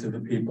intent of the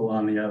people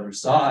on the other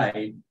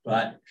side,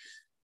 but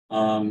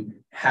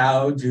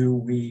how do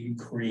we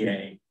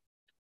create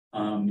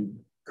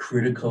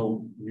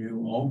critical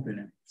new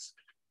openings?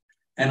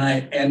 And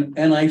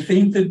I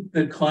think that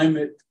the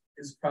climate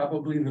is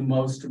probably the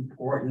most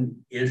important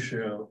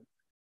issue,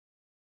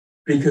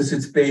 because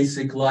it's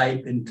basic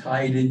life, and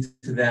tied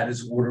into that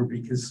is water,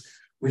 because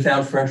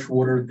without fresh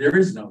water, there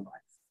is no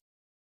life.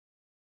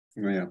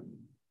 Yeah.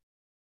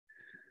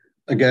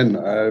 Again,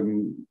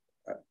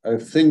 I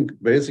think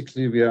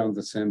basically we are on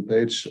the same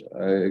page.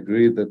 I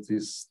agree that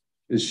these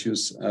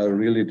issues are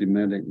really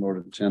demanding more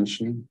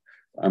attention.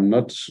 I'm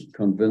not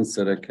convinced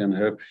that I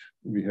can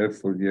be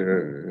helpful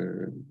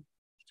here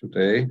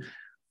today.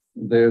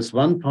 There's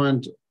one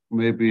point,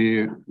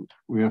 maybe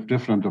we have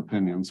different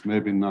opinions,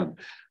 maybe not.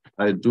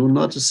 I do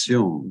not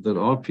assume that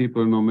all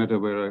people, no matter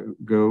where I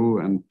go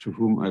and to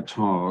whom I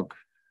talk,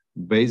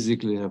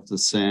 basically have the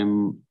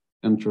same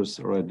interests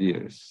or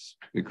ideas,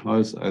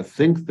 because I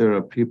think there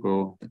are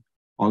people,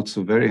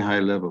 also very high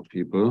level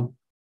people,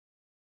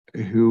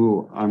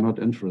 who are not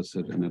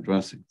interested in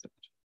addressing that.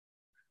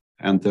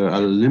 And there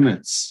are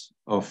limits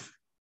of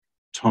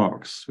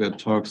talks where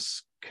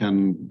talks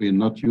can be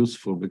not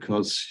useful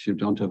because you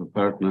don't have a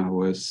partner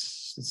who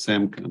has the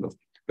same kind of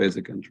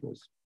basic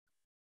interest.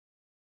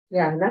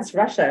 Yeah, and that's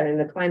Russia in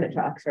the climate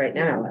talks right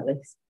now, at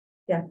least.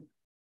 Yeah.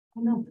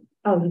 Oh, no.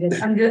 Oh, you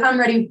did. I'm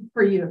ready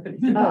for you to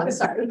finish. Oh,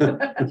 sorry.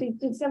 Did I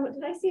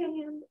see a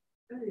hand?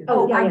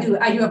 Oh, yeah, I yeah. do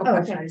have a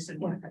question. Okay. I just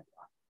didn't want to cut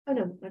Oh,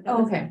 no. you off.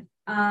 Oh, okay.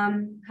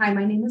 Hi,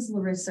 my name is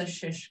Larissa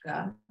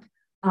Shishka.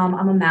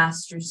 I'm a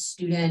master's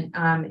student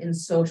in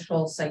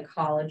social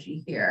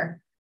psychology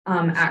here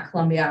at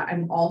Columbia.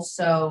 I'm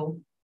also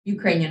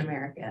Ukrainian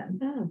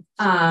American.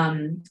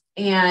 Oh.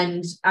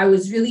 And I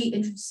was really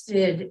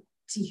interested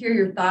to hear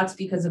your thoughts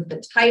because of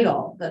the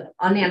title, The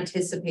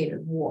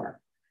Unanticipated War.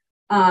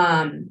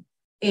 And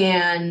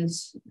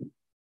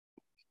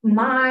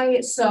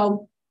my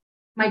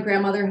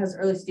grandmother has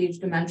early stage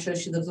dementia.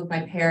 She lives with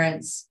my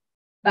parents.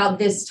 About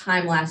this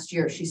time last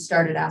year, she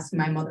started asking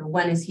my mother,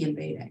 when is he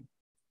invading?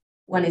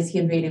 When is he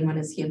invading? When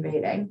is he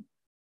invading?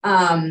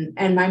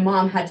 And my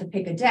mom had to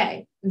pick a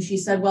day. And she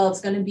said, well,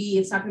 it's not going to be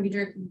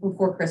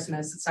before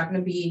Christmas. It's not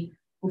going to be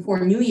before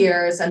New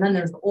Year's. And then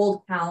there's the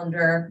old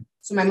calendar.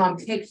 So my mom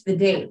picked the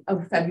date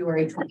of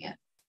February 20th.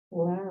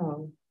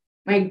 Wow.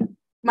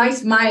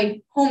 My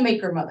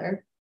homemaker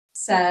mother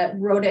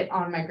wrote it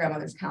on my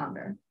grandmother's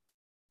calendar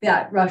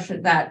that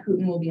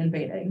Putin will be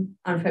invading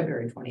on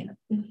February 20th.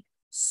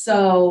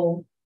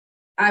 So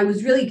I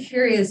was really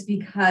curious,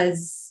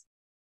 because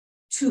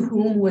to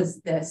whom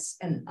was this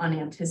an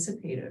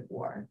unanticipated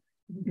war?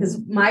 Because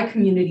my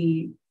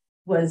community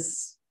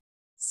was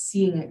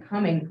seeing it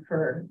coming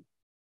for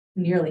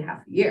nearly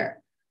half a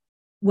year.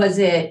 Was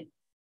it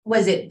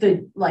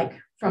the, like,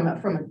 from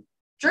a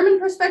German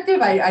perspective?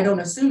 I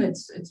don't assume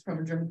it's from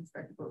a German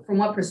perspective, but from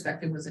what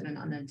perspective was it an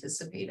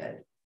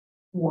unanticipated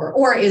war?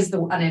 Or is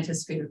the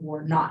unanticipated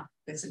war not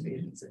this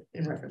invasion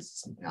in reference to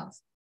something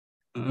else?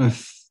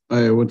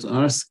 I would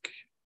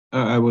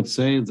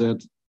say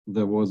that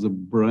there was a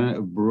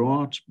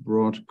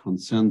broad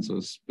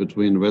consensus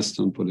between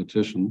Western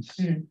politicians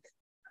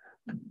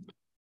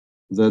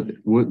that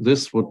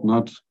this would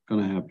not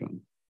going to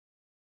happen.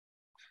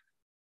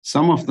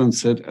 Some of them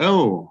said,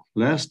 oh,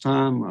 last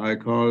time I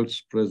called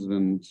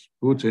President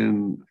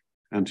Putin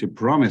and he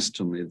promised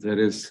to me, that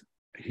is,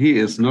 he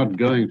is not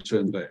going to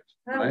invade.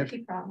 Right?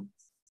 He promised.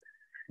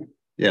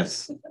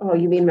 Yes. Oh,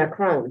 you mean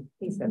Macron?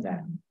 He said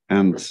that.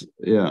 And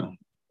yeah,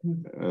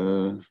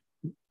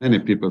 many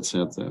people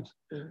said that.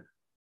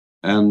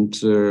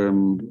 And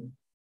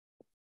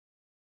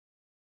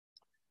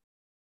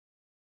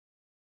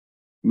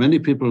many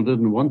people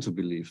didn't want to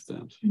believe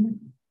that,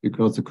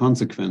 because the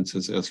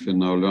consequences, as we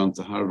now learned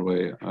the hard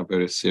way, are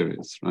very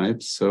serious,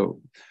 right? So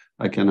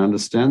I can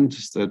understand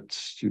that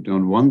you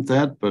don't want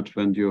that, but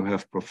when you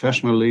have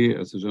professionally,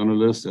 as a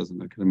journalist, as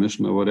an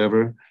academician or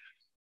whatever,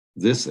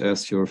 this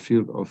as your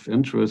field of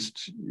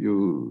interest,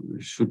 you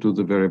should do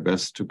the very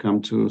best to come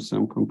to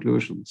some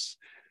conclusions.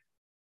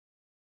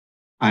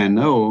 I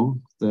know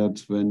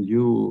that when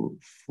you,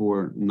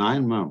 for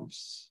 9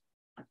 months,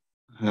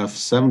 have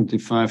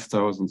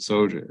 75,000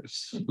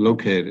 soldiers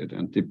located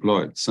and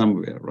deployed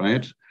somewhere,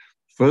 right?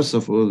 First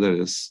of all, that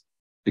is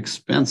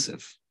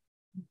expensive.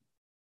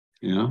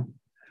 Yeah.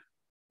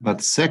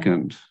 But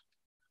second,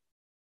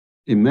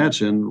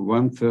 imagine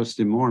one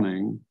Thursday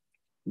morning,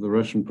 the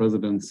Russian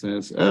president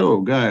says,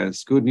 oh,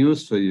 guys, good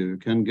news for you. You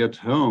can get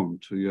home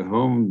to your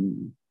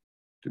home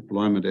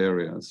deployment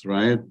areas,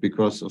 right?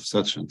 Because of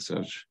such and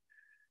such.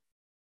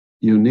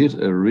 You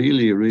need a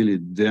really, really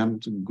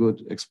damned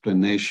good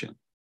explanation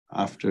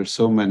after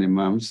so many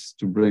months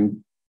to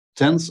bring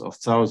tens of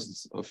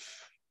thousands of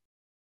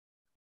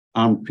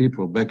armed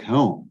people back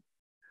home.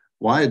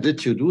 Why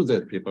did you do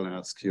that? People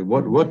ask you.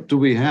 What do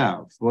we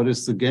have? What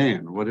is the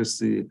gain? What is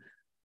the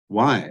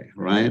why,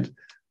 right?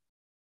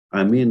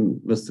 I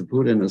mean, Mr.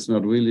 Putin is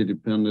not really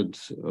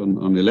dependent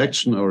on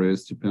election, or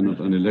is dependent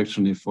on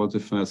election. He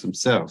fortifies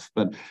himself,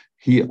 but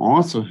he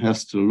also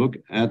has to look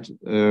at,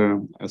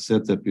 I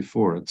said that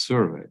before, at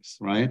surveys,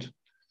 right?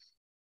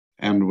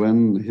 And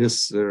when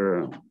his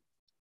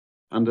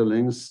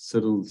underlings,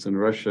 citizens in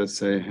Russia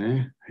say,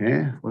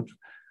 hey, what?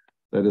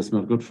 That is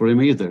not good for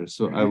him either.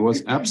 So I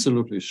was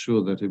absolutely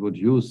sure that he would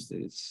use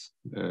these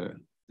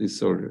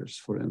soldiers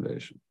for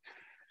invasion.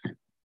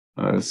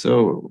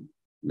 So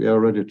we are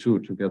ready too,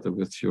 together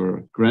with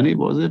your granny,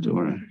 was it?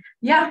 Or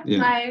yeah.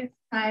 My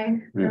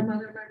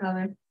grandmother, my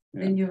mother,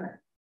 yeah. They knew it.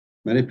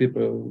 Many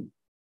people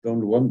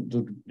don't want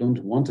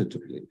it to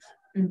believe.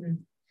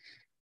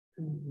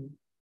 Mm-hmm. Mm-hmm.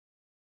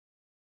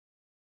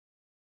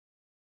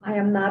 I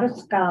am not a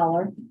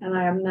scholar and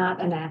I am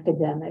not an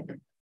academic.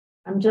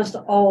 I'm just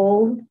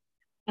old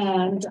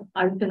and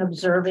I've been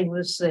observing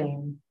the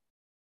scene.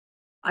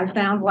 I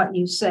found what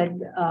you said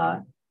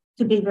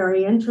to be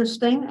very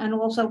interesting and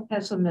also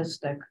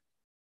pessimistic.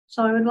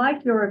 So I would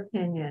like your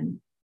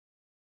opinion.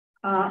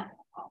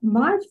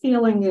 My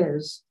feeling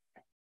is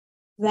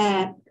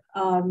that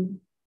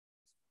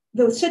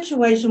the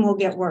situation will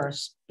get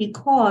worse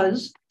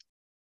because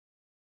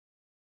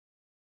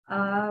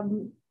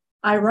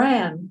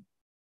Iran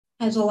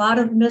has a lot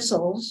of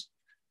missiles,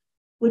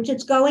 which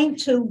it's going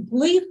to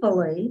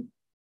gleefully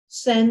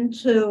send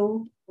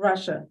to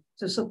Russia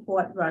to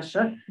support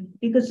Russia,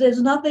 because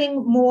there's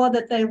nothing more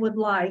that they would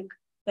like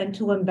than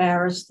to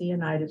embarrass the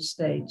United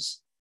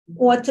States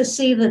or to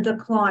see the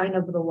decline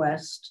of the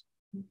West.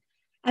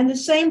 And the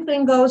same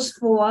thing goes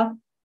for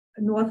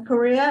North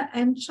Korea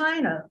and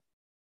China.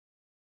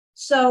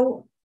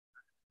 So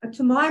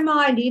to my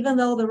mind, even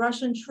though the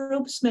Russian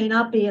troops may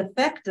not be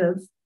effective,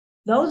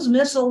 those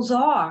missiles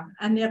are,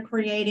 and they're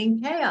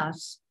creating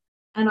chaos.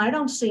 And I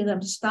don't see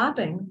them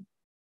stopping.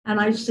 And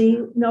I see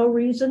no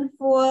reason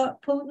for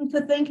Putin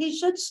to think he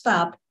should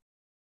stop.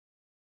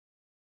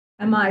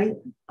 Are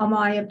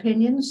my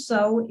opinions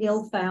so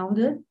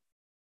ill-founded?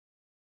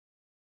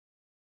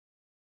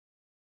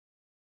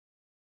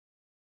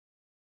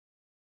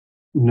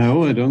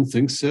 No, I don't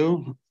think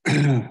so.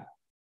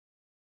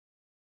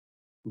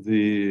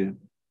 The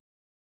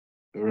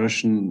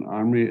Russian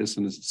army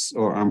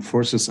or armed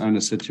forces are in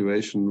a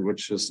situation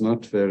which is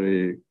not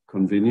very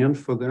convenient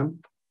for them.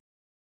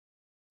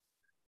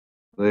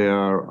 They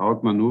are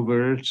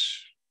outmaneuvered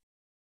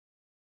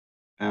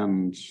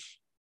and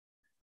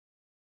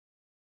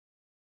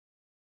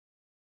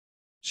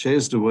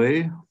chased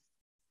away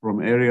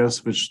from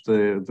areas which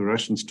the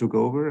Russians took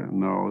over, and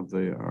now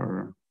they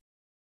are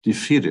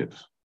defeated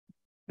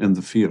in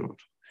the field.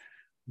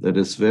 That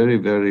is very,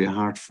 very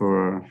hard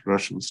for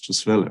Russians to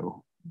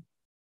swallow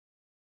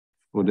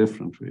for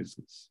different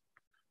reasons.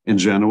 In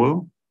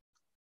general,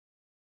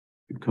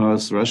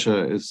 because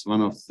Russia is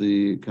one of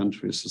the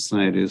countries,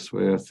 societies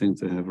where I think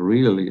they have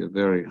really a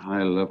very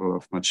high level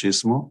of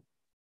machismo.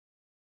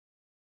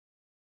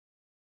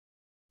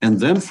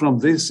 And then from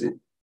these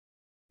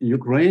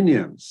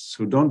Ukrainians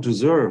who don't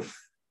deserve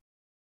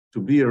to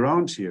be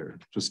around here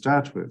to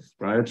start with,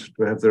 right,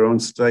 to have their own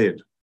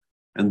state,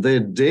 and they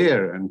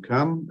dare and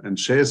come and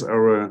chase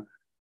our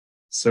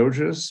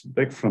soldiers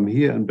back from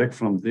here and back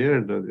from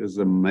there, that is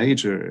a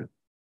major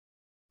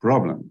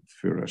problem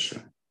for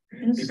Russia.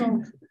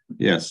 Insult.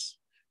 Yes.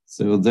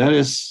 So that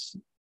is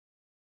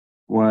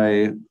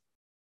why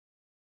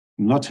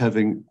not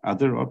having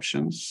other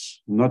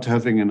options, not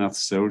having enough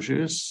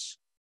soldiers,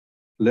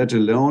 let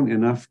alone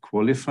enough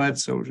qualified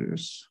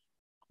soldiers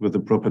with the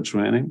proper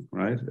training,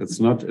 right? It's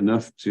not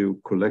enough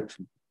to collect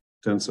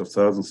tens of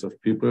thousands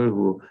of people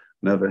who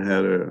never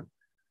had a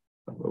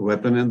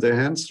weapon in their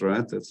hands,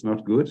 right? That's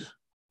not good.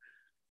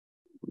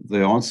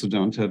 They also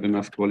don't have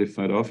enough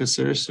qualified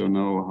officers who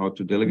know how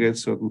to delegate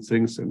certain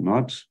things and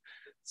not.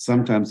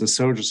 Sometimes the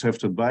soldiers have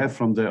to buy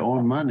from their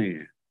own money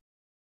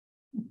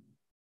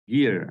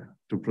gear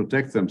to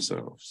protect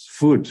themselves,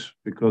 food,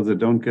 because they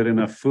don't get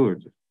enough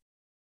food.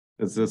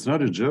 That's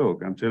not a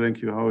joke. I'm telling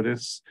you how it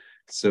is.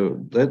 So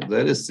that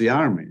is the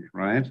army,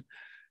 right?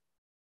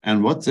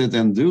 And what they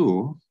then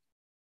do,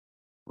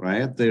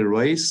 right? They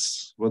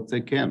raise what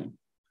they can.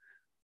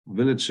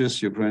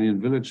 Villages,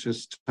 Ukrainian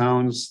villages,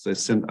 towns, they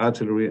send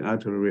artillery,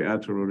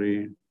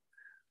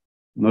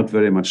 not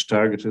very much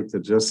targeted. They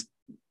just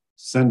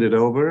send it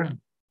over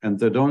and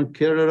they don't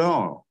care at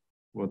all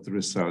what the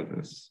result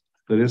is.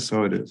 That is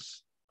how it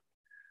is.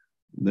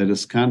 That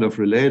is kind of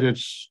related,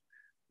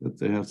 that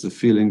they have the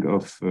feeling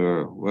of,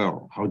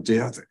 well, how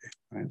dare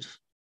they, right?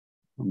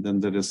 And then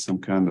there is some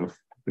kind of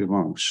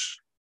revenge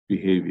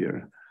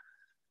behavior.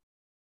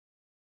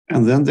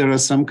 And then there are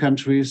some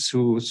countries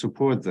who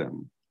support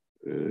them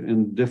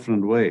in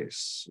different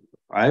ways.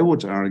 I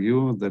would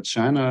argue that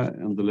China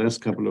in the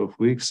last couple of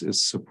weeks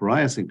is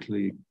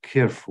surprisingly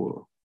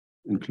careful,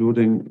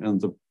 including in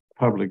the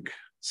public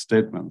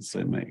statements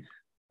they make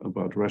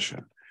about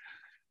Russia.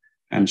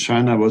 And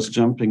China was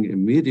jumping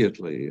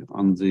immediately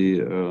on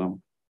the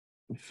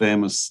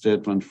famous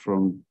statement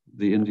from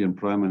the Indian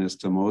Prime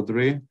Minister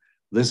Modi,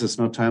 "This is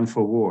no time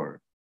for war."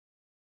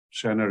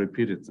 China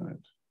repeated that.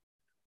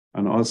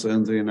 And also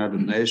in the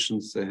United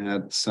Nations, they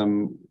had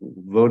some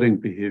voting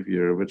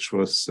behavior, which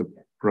was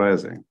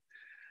surprising.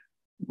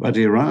 But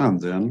Iran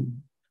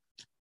then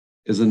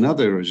is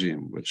another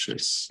regime, which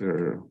is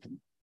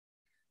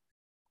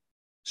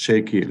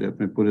shaky, let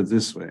me put it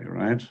this way,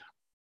 right?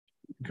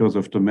 Because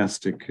of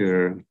domestic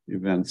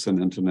events and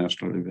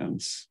international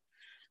events.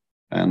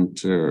 And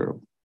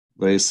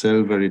they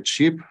sell very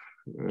cheap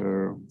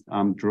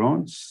armed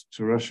drones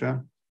to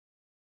Russia.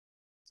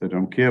 They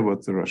don't care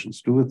what the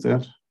Russians do with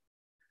that.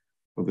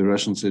 For the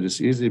Russians, it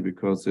is easy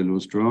because they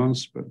lose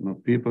drones, but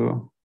not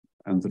people.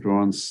 And the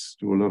drones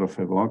do a lot of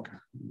havoc,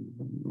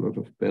 a lot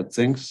of bad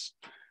things.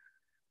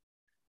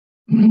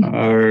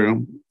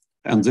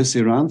 And this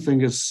Iran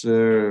thing is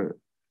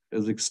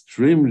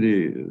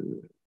extremely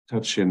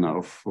touchy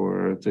now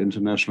for the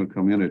international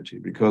community,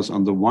 because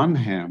on the one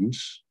hand,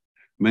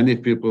 many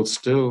people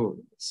still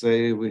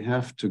say we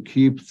have to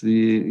keep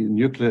the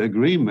nuclear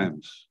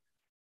agreement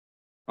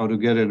or to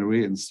get it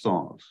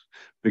reinstalled,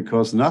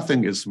 because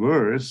nothing is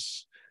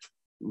worse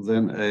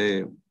than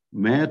a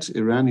mad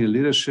Iranian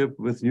leadership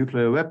with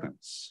nuclear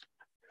weapons.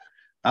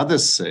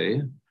 Others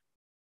say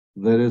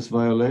there is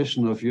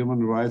violation of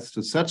human rights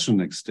to such an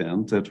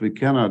extent that we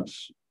cannot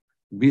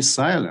be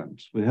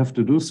silent. We have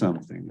to do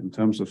something in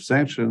terms of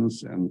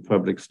sanctions and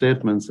public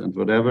statements and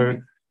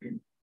whatever.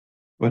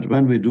 But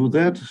when we do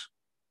that,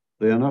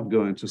 they are not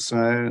going to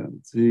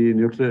sign the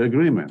nuclear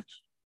agreement.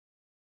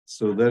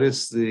 So that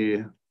is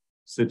the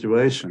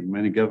situation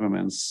many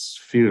governments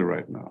feel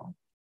right now.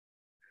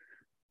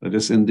 That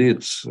is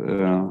indeed,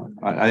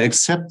 I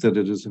accept that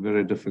it is a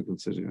very difficult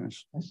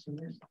situation.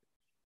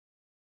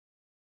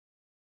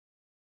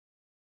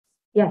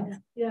 Yes.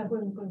 Yeah,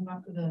 going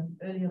back to the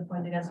earlier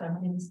point, I guess my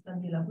name is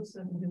Daniela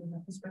Husser, I'm giving a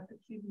perspective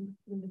student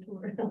in the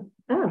tour.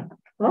 Oh,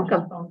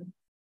 welcome.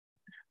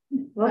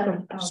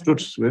 Welcome.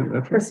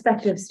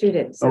 Prospective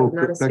student, so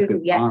not a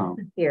student yet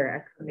here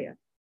at Columbia.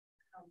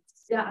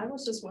 Yeah, I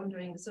was just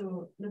wondering,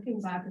 so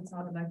looking back, it's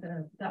sort of like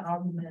the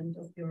argument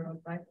of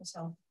Europe, right, for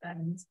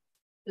self-defense,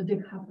 the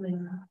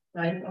decoupling,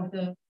 right, of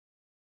the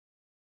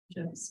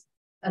ships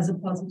as a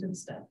positive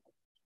step.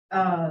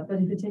 But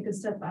if you take a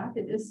step back,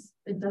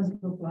 it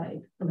doesn't look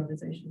like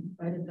polarization,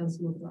 right? It does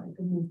look like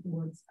a move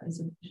towards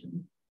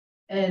isolation.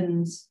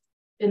 And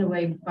in a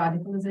way,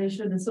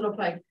 radicalization is sort of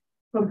like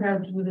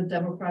compared to the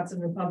Democrats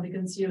and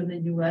Republicans here in the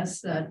US,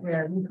 that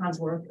where you can't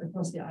work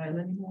across the aisle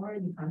anymore,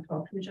 you can't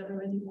talk to each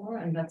other anymore,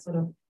 and that's sort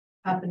of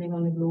happening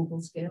on a global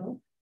scale.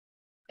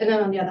 And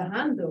then on the other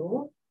hand,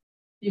 though,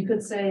 you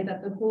could say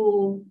that the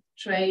whole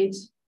trade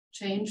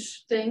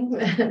change thing,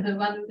 the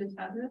one with each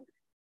other,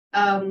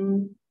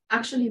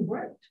 actually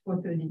worked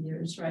for 30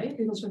 years, right?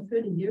 Because for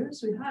 30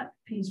 years, we had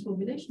peaceful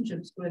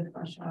relationships with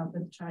Russia,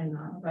 with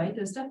China, right?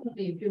 There's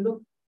definitely, if you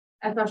look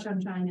at Russia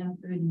and China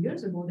 30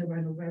 years ago, they were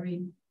in a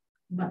very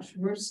much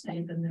worse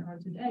state than they are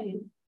today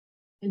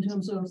in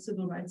terms of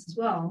civil rights as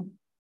well.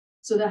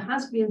 So there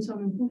has been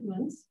some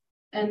improvements,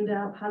 and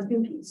there has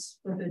been peace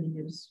for 30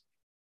 years.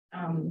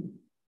 And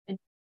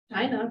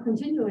China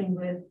continuing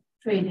with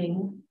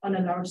trading on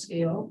a large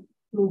scale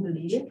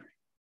globally,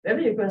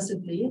 very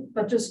aggressively,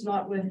 but just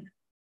not with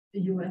the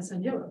US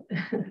and Europe,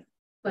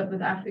 but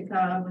with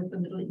Africa, with the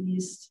Middle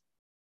East,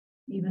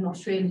 even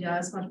Australia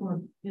is much more,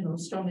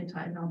 strongly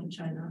tied now to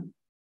China.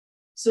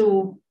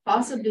 So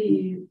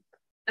possibly,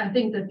 I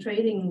think the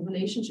trading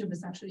relationship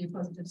is actually a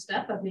positive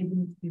step, but maybe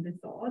needs to be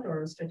rethought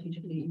or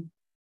strategically,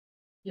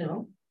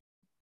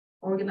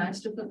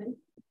 organized differently.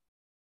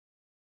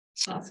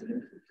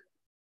 Possibly.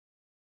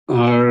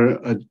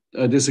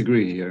 I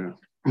disagree here.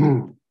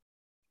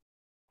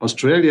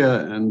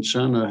 Australia and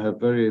China have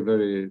very,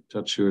 very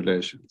touchy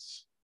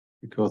relations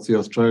because the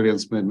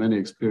Australians made many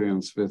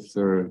experience with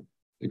their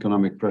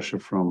economic pressure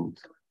from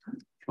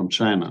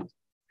China.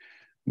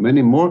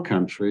 Many more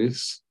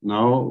countries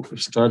now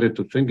started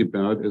to think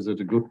about, is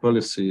it a good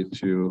policy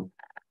to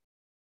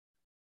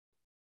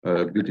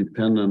be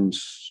dependent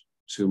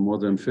to more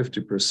than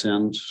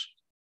 50%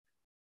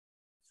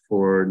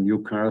 for new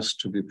cars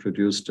to be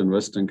produced in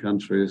Western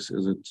countries?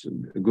 Is it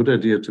a good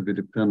idea to be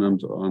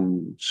dependent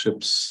on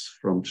chips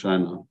from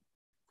China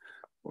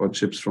or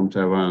chips from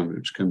Taiwan,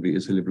 which can be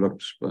easily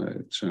blocked by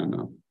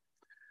China?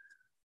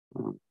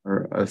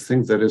 I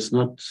think that is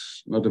not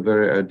a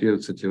very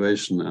ideal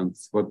situation. And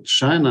what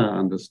China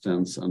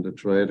understands under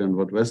trade and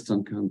what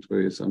Western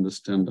countries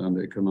understand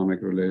under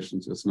economic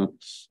relations is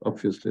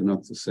obviously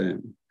not the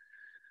same.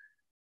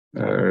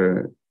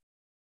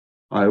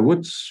 I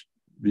would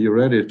be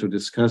ready to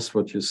discuss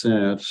what you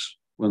said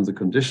when the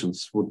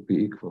conditions would be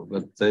equal,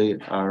 but they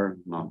are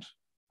not.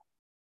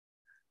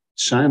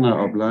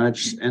 China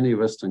obliged any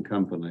Western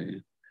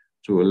company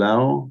to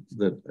allow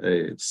that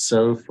a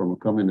cell from a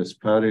communist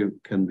party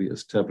can be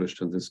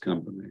established in this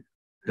company.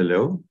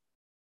 Hello?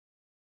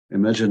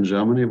 Imagine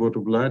Germany would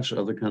oblige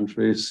other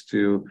countries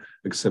to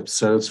accept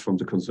cells from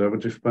the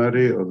Conservative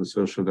Party or the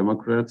Social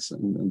Democrats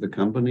in the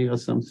company or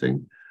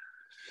something.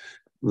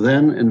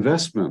 Then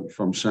investment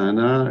from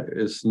China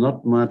is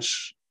not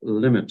much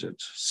limited.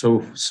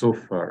 So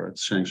far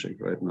it's changing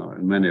right now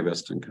in many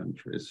Western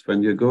countries.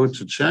 When you go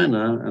to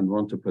China and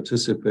want to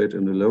participate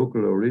in a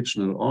local or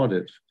regional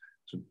audit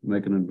to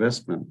make an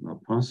investment,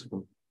 not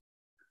possible.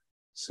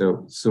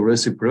 So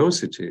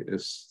reciprocity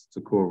is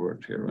the core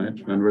word here,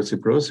 right? When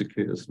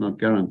reciprocity is not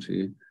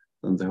guaranteed,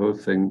 then the whole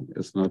thing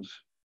is not,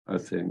 I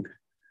think,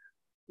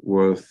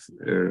 worth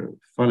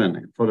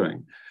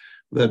following.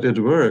 That it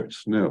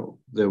worked, no.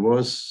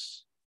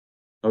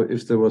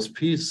 If there was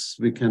peace,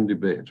 we can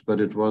debate, but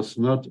it was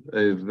not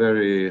a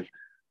very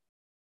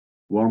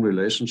warm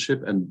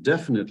relationship, and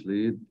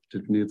definitely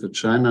did neither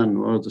China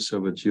nor the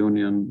Soviet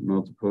Union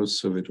nor the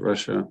post-Soviet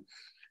Russia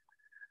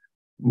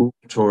move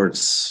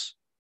towards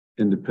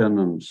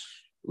independent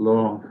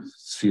law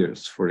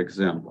spheres, for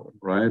example,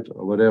 right,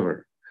 or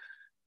whatever.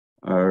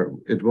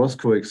 It was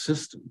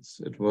coexistence.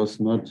 It was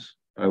not,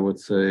 I would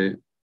say,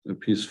 a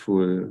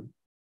peaceful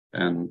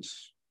and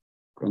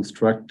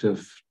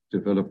constructive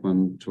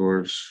development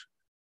towards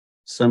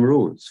some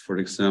rules. For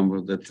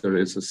example, that there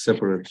is a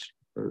separate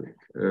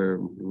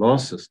law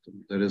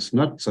system. There is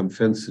not some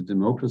fancy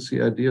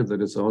democracy idea.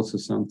 That is also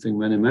something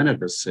many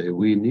managers say.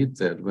 We need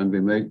that when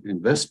we make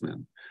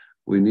investment.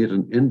 We need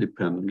an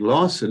independent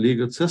law, a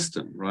legal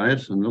system,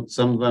 right? And not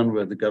someone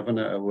where the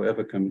governor or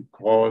whoever can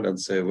call and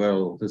say,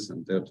 well, this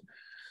and that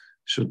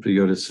should be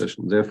your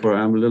decision. Therefore,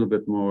 I'm a little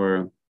bit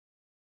more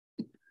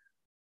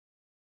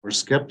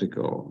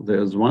skeptical.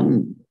 There's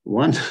one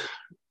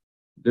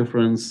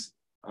difference,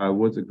 I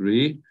would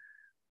agree.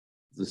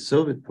 The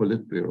Soviet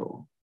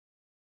Politburo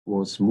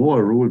was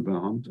more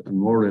rule-bound and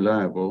more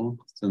reliable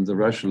than the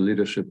Russian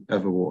leadership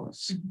ever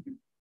was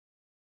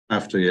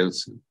after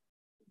Yeltsin.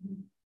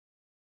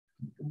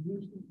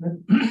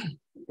 Can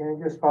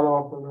I just follow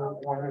up on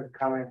one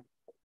comment?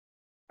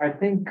 I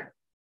think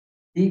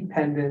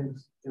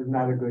dependence is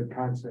not a good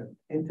concept.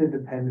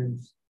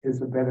 Interdependence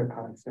is a better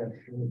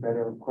concept and a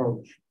better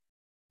approach.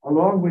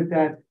 Along with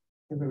that,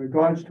 in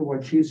regards to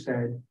what she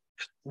said,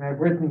 and I've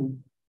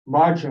written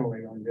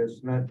marginally on this,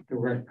 not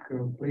direct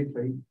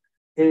completely,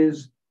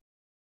 is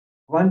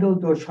Wandel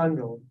durch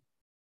Handel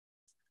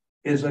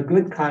is a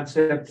good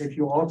concept if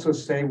you also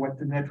say what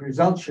the net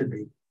result should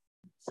be.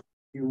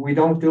 We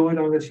don't do it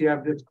unless you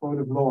have this code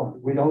of law.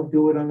 We don't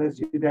do it unless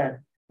you do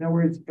that. In other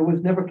words, it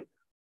was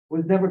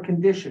never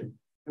conditioned.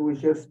 It was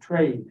just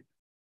trade.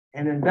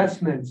 And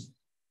investments,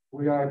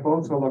 we have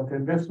also looked at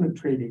investment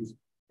treaties.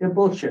 They're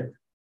bullshit.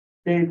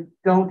 They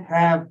don't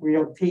have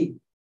real teeth.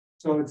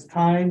 So it's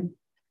time,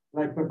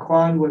 like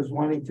Macron was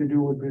wanting to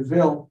do with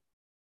Brazil,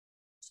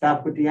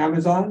 stop with the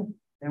Amazon,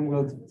 and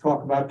we'll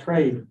talk about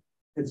trade.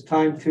 It's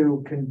time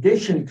to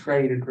condition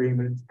trade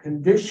agreements,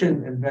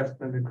 condition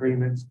investment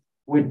agreements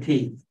with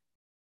teeth.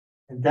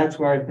 And that's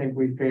where I think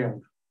we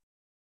failed.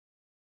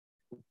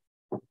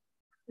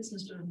 This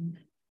is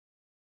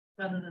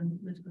rather than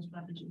political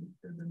strategy.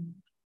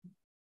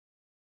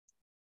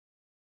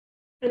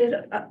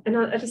 And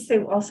I'll just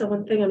say also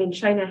one thing. I mean,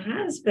 China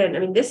has been, I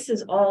mean, this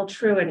is all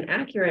true and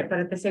accurate, but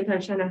at the same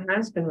time, China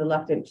has been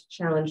reluctant to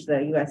challenge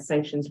the US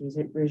sanctions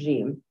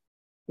regime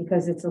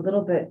because it's a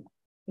little bit,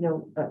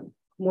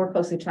 more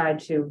closely tied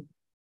to,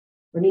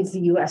 or needs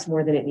the US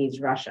more than it needs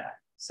Russia.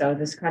 So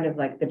this kind of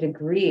like the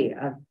degree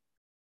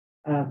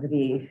of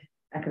the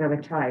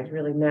economic tide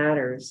really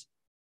matters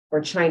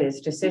for China's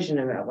decision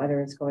about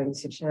whether it's going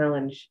to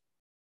challenge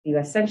the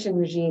US sanction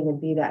regime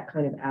and be that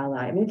kind of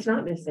ally. I mean, it's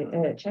not missing.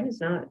 China's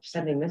not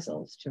sending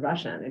missiles to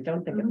Russia, and I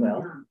don't think it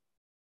will.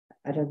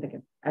 I don't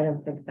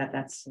think that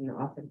that's an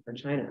offer for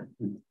China.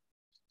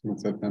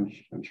 What's that then?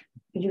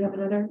 Did you have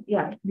another?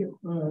 Yeah.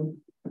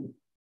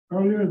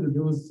 Earlier,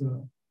 there was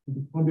at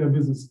the Columbia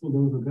Business School.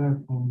 There was a guy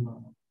from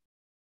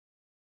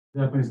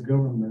the Japanese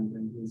government,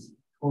 and he was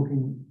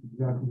talking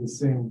exactly the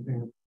same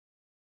thing,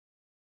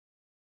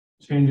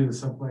 changing the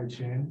supply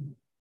chain.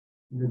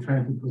 They're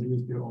trying to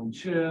produce their own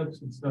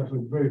chips and stuff.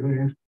 Like very, very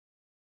interesting.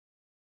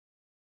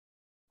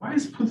 Why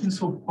is Putin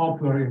so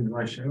popular in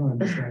Russia? I don't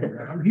understand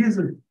that. I mean, he's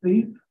a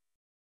thief.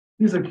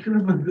 He's a killer,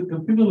 but the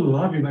people who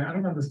love him, I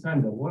don't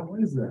understand that. What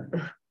is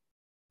that?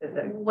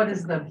 What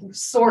is the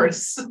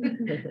source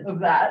of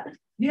that?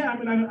 Yeah, I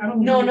mean, I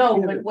don't.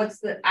 No, but what's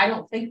the? I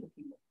don't think the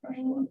people.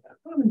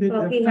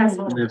 Well, he has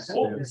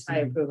high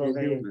approval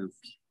rating.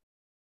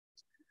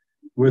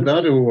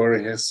 Without a war,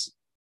 he has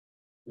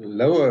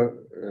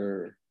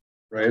lower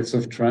rates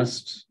of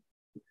trust,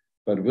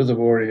 but with a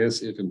war, it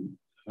is even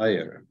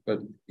higher.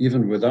 But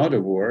even without a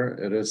war,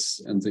 it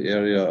is in the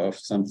area of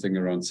something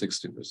around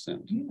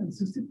 60%. Yeah,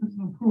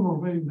 60% approval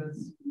rate.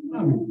 That's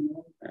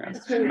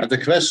And the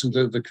question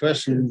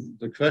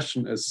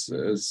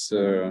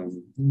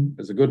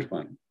is a good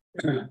one.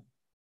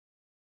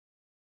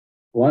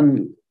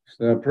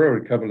 There are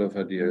probably a couple of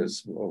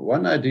ideas.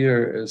 One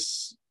idea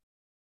is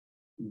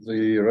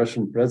the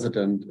Russian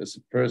president is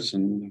a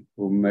person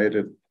who made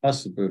it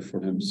possible for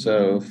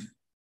himself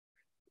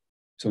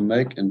to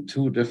make in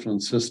two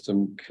different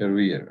system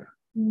career.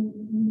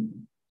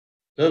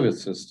 Soviet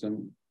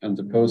system and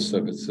the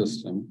post-Soviet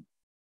system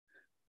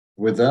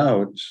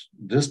without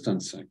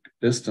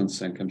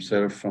distancing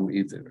himself from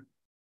either.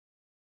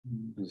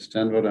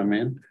 Understand what I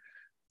mean?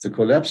 The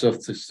collapse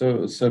of the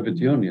Soviet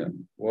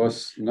Union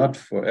was not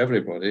for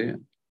everybody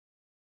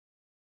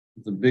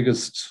the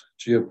biggest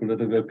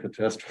geopolitical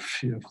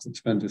catastrophe of the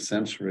 20th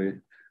century,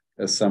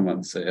 as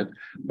someone said,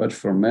 but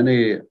for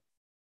many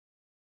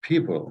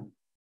people,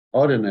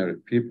 ordinary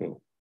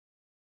people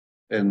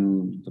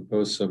in the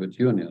post-Soviet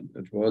Union,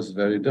 it was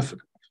very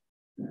difficult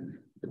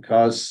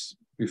because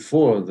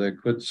before there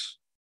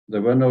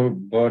were no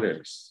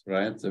borders,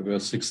 right? There were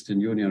 16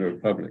 Union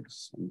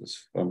republics in this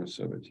former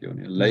Soviet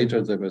Union.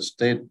 Later, there were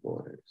state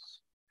borders.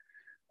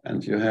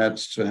 And you had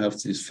to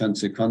have these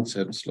fancy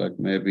concepts like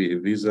maybe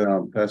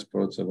visa,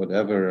 passports, or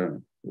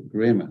whatever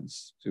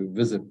agreements to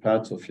visit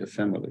parts of your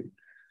family.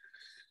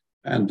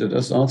 And it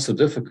is also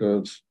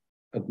difficult,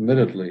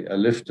 admittedly, I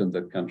lived in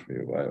that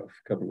country a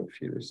couple of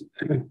years,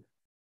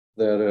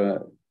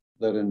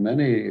 that in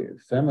many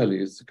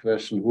families, the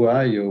question, who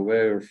are you,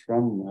 where you're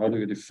from, how do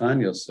you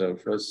define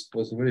yourself,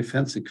 was a very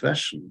fancy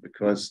question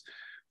because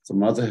the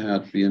mother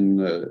had been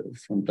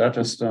from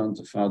Tatarstan,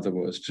 the father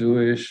was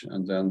Jewish,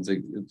 and then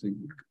the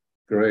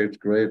great,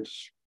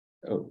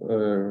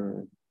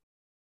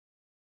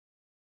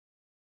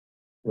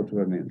 what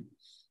do I mean?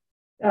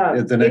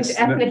 The next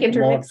ethnic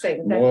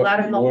intermixing, a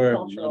lot of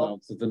multicultural.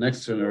 The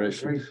next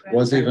generation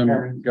was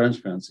even,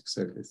 grandparents,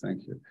 exactly,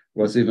 thank you,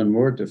 was even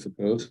more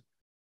difficult.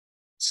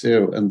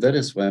 So, and that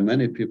is why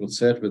many people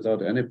said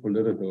without any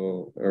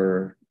political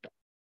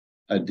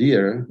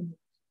idea,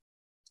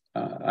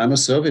 I'm a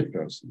Soviet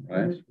person,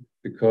 right?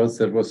 Because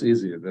that was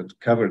easier, that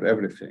covered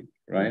everything,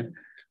 right?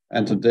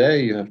 And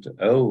today you have to,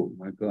 oh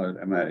my God,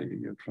 am I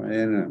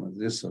Ukrainian, am I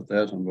this or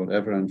that, and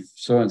whatever, and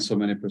so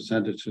many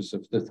percentages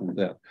of this and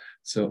that.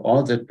 So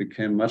all that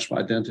became much more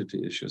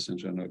identity issues in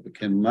general,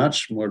 became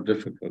much more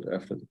difficult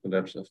after the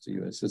collapse of the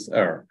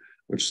USSR,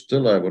 which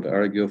still I would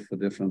argue for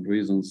different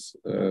reasons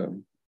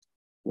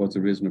was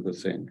a reasonable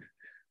thing,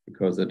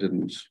 because they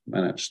didn't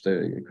manage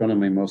the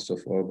economy most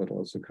of all, but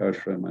also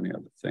culture and many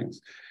other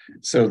things.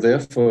 So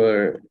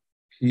therefore,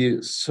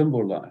 he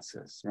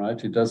symbolizes, right?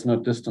 He does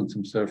not distance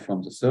himself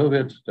from the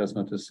Soviet, does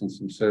not distance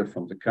himself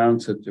from the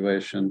current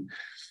situation.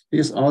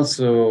 He's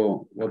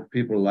also what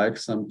people like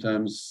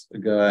sometimes, a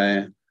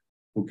guy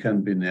who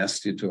can be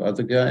nasty to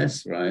other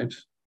guys, right?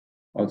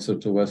 Also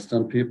to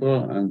Western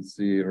people, and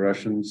the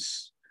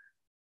Russians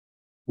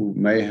who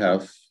may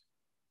have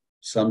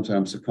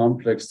sometimes a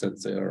complex that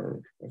they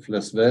are of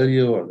less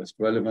value or less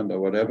relevant or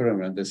whatever, and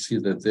when they see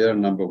that they're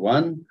number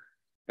one,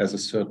 has a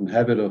certain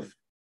habit of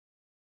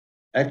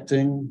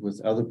acting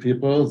with other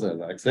people, they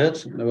like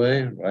that in a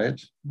way,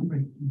 right?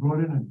 You brought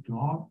in a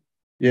dog?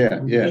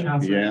 Yeah.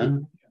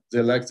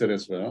 They like that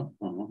as well.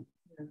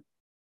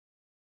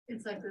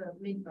 It's like the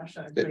make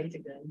Russia great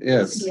again.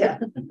 Yes, yeah.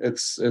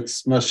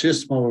 It's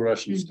machismo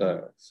Russian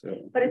style.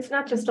 So. But it's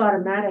not just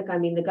automatic. I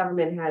mean, the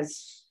government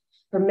has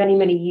for many,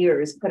 many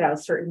years put out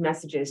certain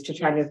messages to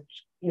try to,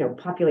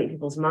 populate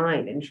people's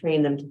mind and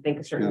train them to think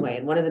a certain way.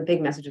 And one of the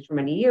big messages for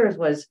many years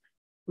was,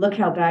 look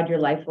how bad your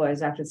life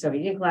was after the Soviet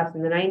Union collapsed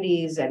in the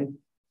 90s, and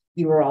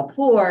you were all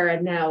poor,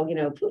 and now,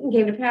 Putin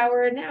came to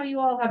power, and now you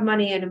all have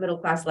money and a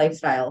middle-class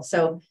lifestyle.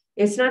 So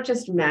it's not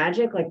just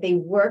magic, like they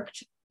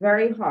worked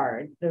very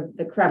hard,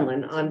 the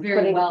Kremlin, on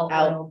putting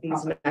out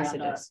these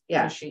messages.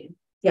 Yeah. Machine.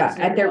 Yeah,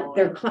 and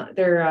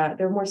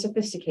they're more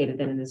sophisticated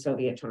than in the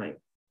Soviet time.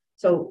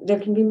 So there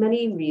can be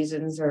many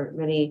reasons or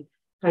many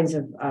kinds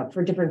of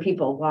for different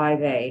people why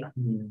they,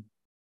 and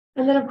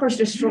then of course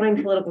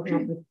destroying political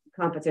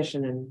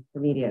competition and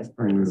the media is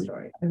part of the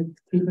story. And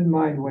keep in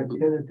mind what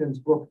Tinnitin's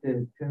book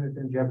did.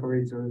 Tinnitin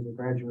Jeffries, who is a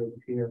graduate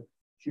here,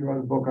 she wrote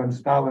a book on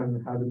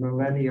Stalin, how the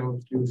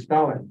millennials do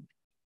Stalin.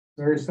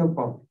 Very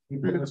simple. He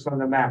put us on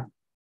the map.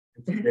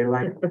 They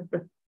like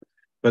it.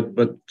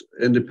 But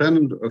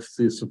independent of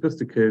the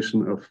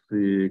sophistication of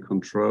the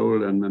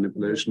control and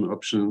manipulation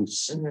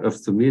options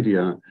of the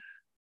media,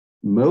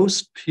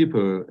 most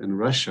people in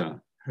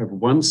Russia have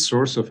one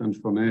source of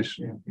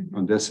information,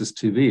 and this is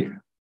TV.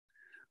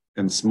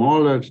 In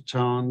smaller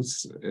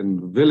towns,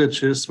 in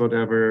villages,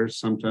 whatever,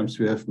 sometimes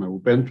we have no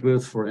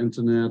bandwidth for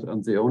internet,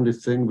 and the only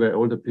thing where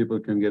older people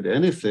can get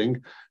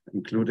anything,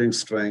 including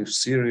strange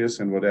series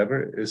and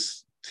whatever,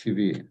 is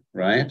TV,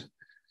 right?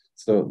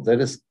 So that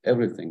is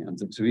everything. And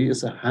the tree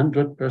is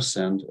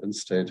 100% in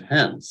state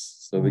hands.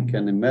 So we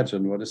can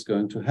imagine what is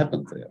going to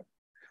happen there.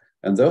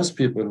 And those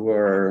people who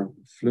are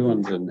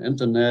fluent in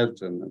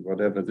internet and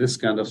whatever, this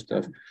kind of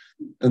stuff,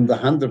 in the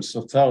hundreds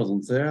of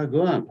thousands, they are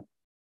gone.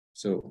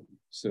 So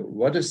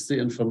what is the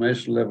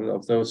information level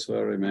of those who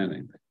are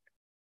remaining?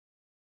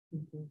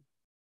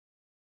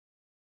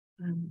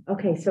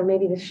 Okay, so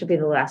maybe this should be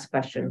the last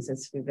question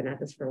since we've been at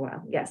this for a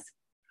while. Yes.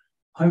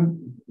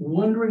 I'm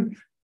wondering,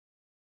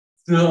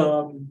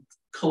 the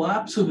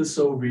collapse of the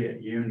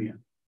Soviet Union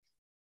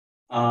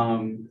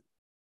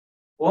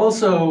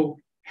also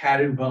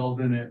had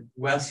involved in it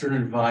Western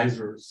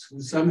advisors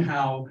who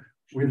somehow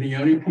were the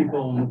only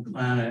people on the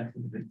planet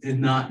that did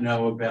not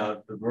know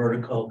about the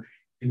vertical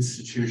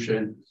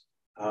institution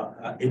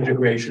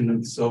integration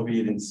of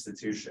Soviet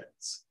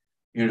institutions.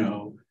 You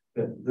know,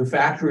 the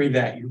factory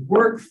that you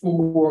work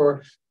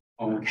for,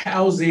 owned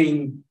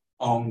housing,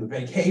 owned the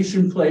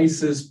vacation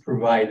places,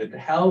 provided the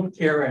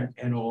healthcare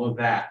and all of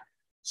that.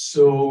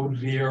 So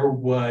there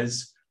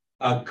was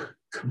a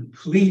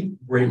complete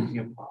breaking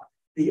apart.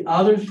 The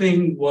other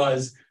thing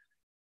was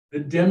the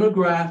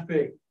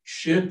demographic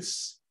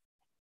shifts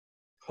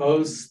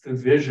post the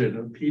vision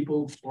of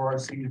people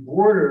crossing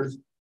borders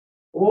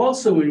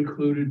also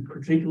included,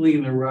 particularly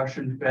in the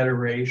Russian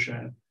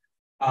Federation,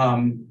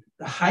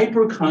 the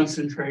hyper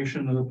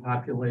concentration of the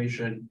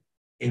population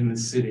in the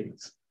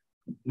cities.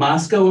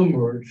 Moscow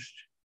emerged,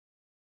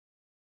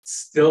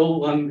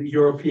 still on the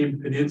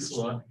European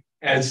peninsula,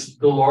 as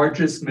the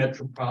largest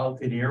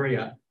metropolitan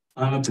area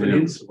on the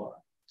peninsula.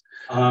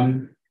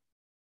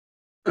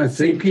 I think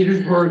St.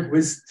 Petersburg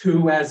was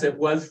too, as it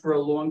was for a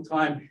long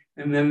time,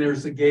 and then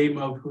there's a game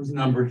of who's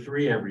number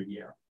 3 every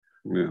year.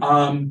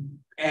 Yeah.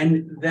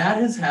 And that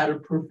has had a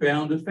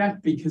profound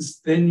effect because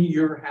then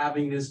you're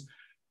having this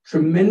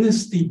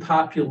tremendous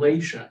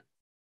depopulation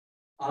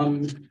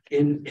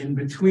in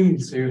between.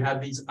 So you have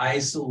these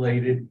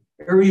isolated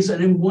areas,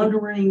 and I'm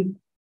wondering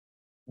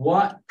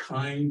what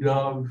kind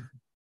of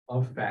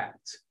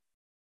effect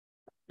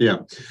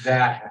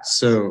that has.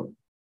 So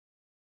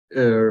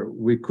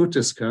we could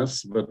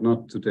discuss, but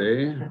not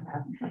today,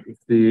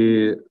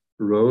 the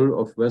role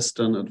of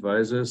Western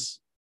advisors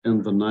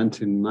in the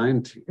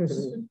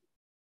 1990s,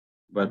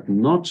 but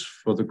not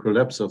for the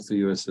collapse of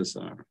the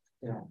USSR.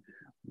 Yeah.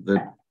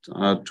 That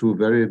are two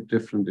very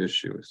different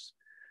issues.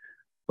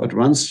 But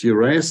once you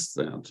raise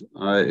that,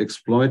 I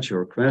exploit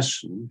your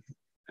question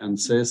and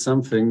say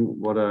something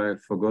what I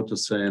forgot to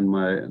say in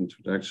my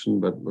introduction,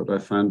 but what I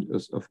find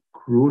is of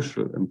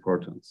crucial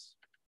importance.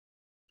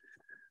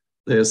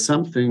 There's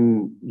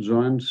something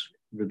joined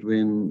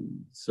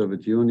between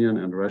Soviet Union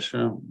and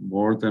Russia,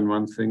 more than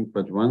one thing,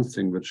 but one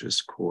thing which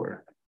is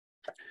core.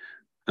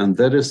 And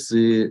that is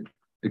the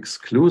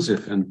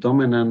exclusive and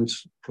dominant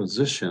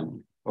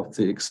position of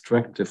the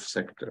extractive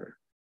sector.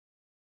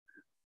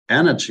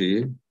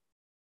 Energy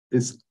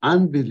is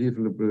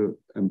unbelievably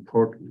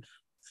important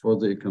for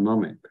the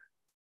economy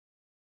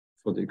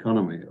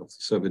of the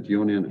Soviet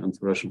Union and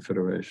the Russian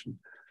Federation,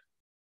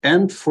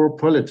 and for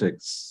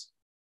politics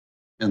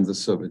in the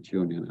Soviet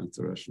Union and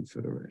the Russian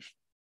Federation.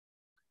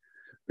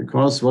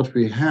 Because what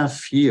we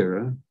have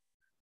here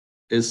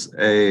is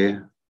a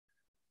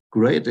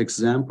great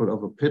example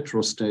of a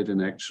petrostate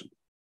in action.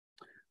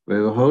 We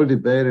have a whole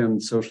debate in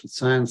social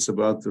science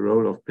about the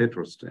role of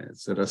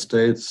petrostates, that are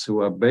states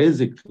who are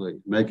basically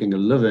making a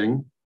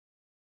living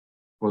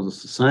for the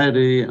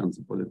society and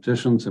the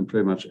politicians and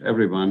pretty much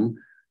everyone,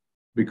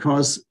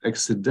 because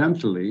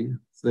accidentally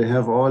they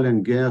have oil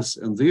and gas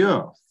in the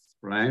earth,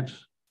 right?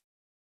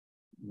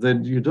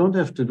 Then you don't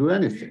have to do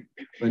anything.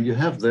 When you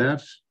have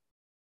that,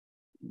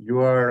 you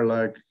are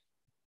like,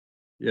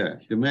 yeah,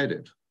 you made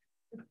it.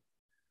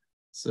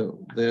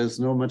 So there's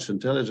no much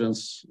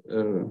intelligence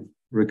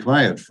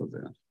required for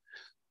that.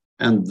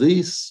 And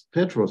these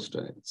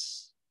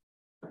petrostates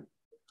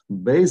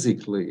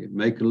basically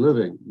make a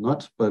living,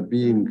 not by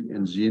being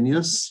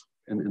ingenious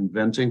and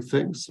inventing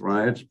things,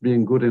 right?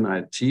 Being good in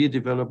IT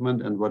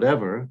development and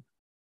whatever.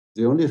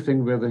 The only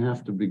thing where they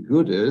have to be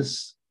good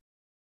is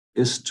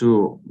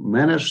to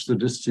manage the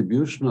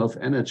distribution of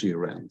energy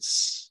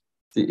rents.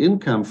 The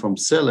income from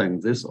selling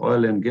this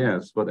oil and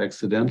gas, what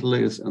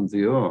accidentally is in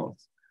the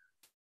earth,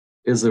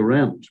 is a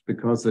rent,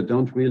 because they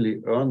don't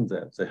really earn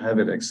that. They have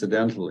it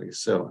accidentally.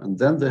 So, and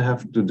then they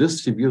have to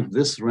distribute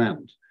this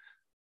rent.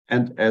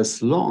 And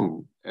as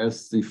long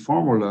as the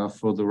formula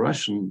for the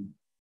Russian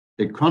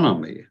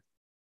economy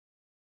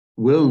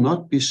will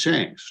not be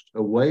changed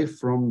away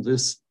from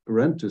this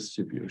rent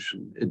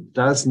distribution, it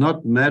does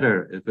not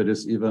matter if it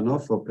is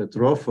Ivanov or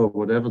Petrov or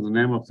whatever the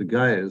name of the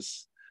guy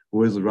is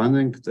who is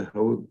running the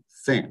whole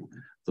thing.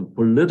 The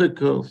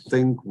political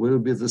thing will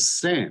be the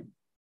same.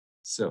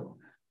 So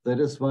that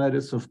is why it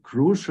is of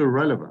crucial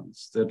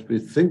relevance that we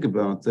think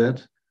about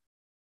that.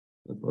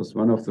 That was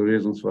one of the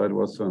reasons why it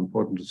was so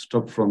important to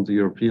stop from the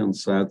European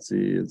side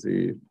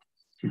the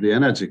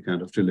energy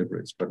kind of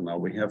deliveries. But now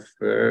we have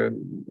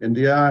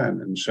India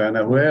and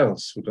China, who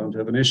else, who don't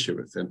have an issue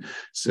with it.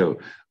 So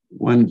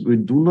when we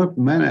do not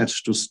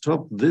manage to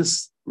stop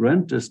this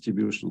rent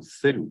distribution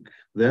think,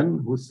 then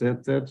who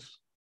said that?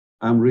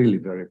 I'm really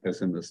very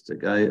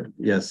pessimistic.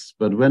 Yes,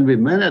 but when we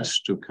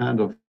manage to kind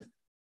of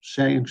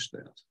change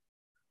that,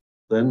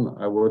 then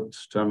I would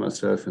turn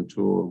myself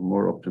into a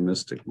more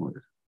optimistic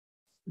mode.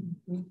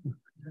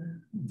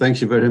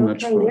 Thank you very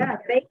much. Yeah,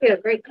 thank you.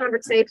 Great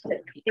conversation.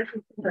 Thank you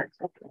so much.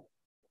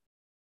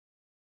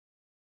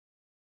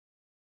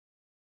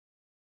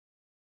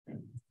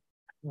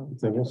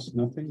 There was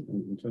nothing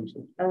in terms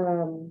of.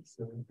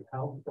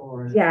 How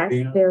far? Yes,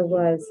 there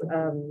was.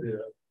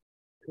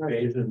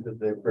 Invasion did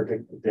they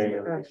predict the day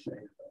of the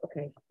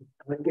Okay.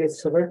 I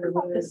guess so.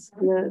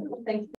 Yeah. Thank you.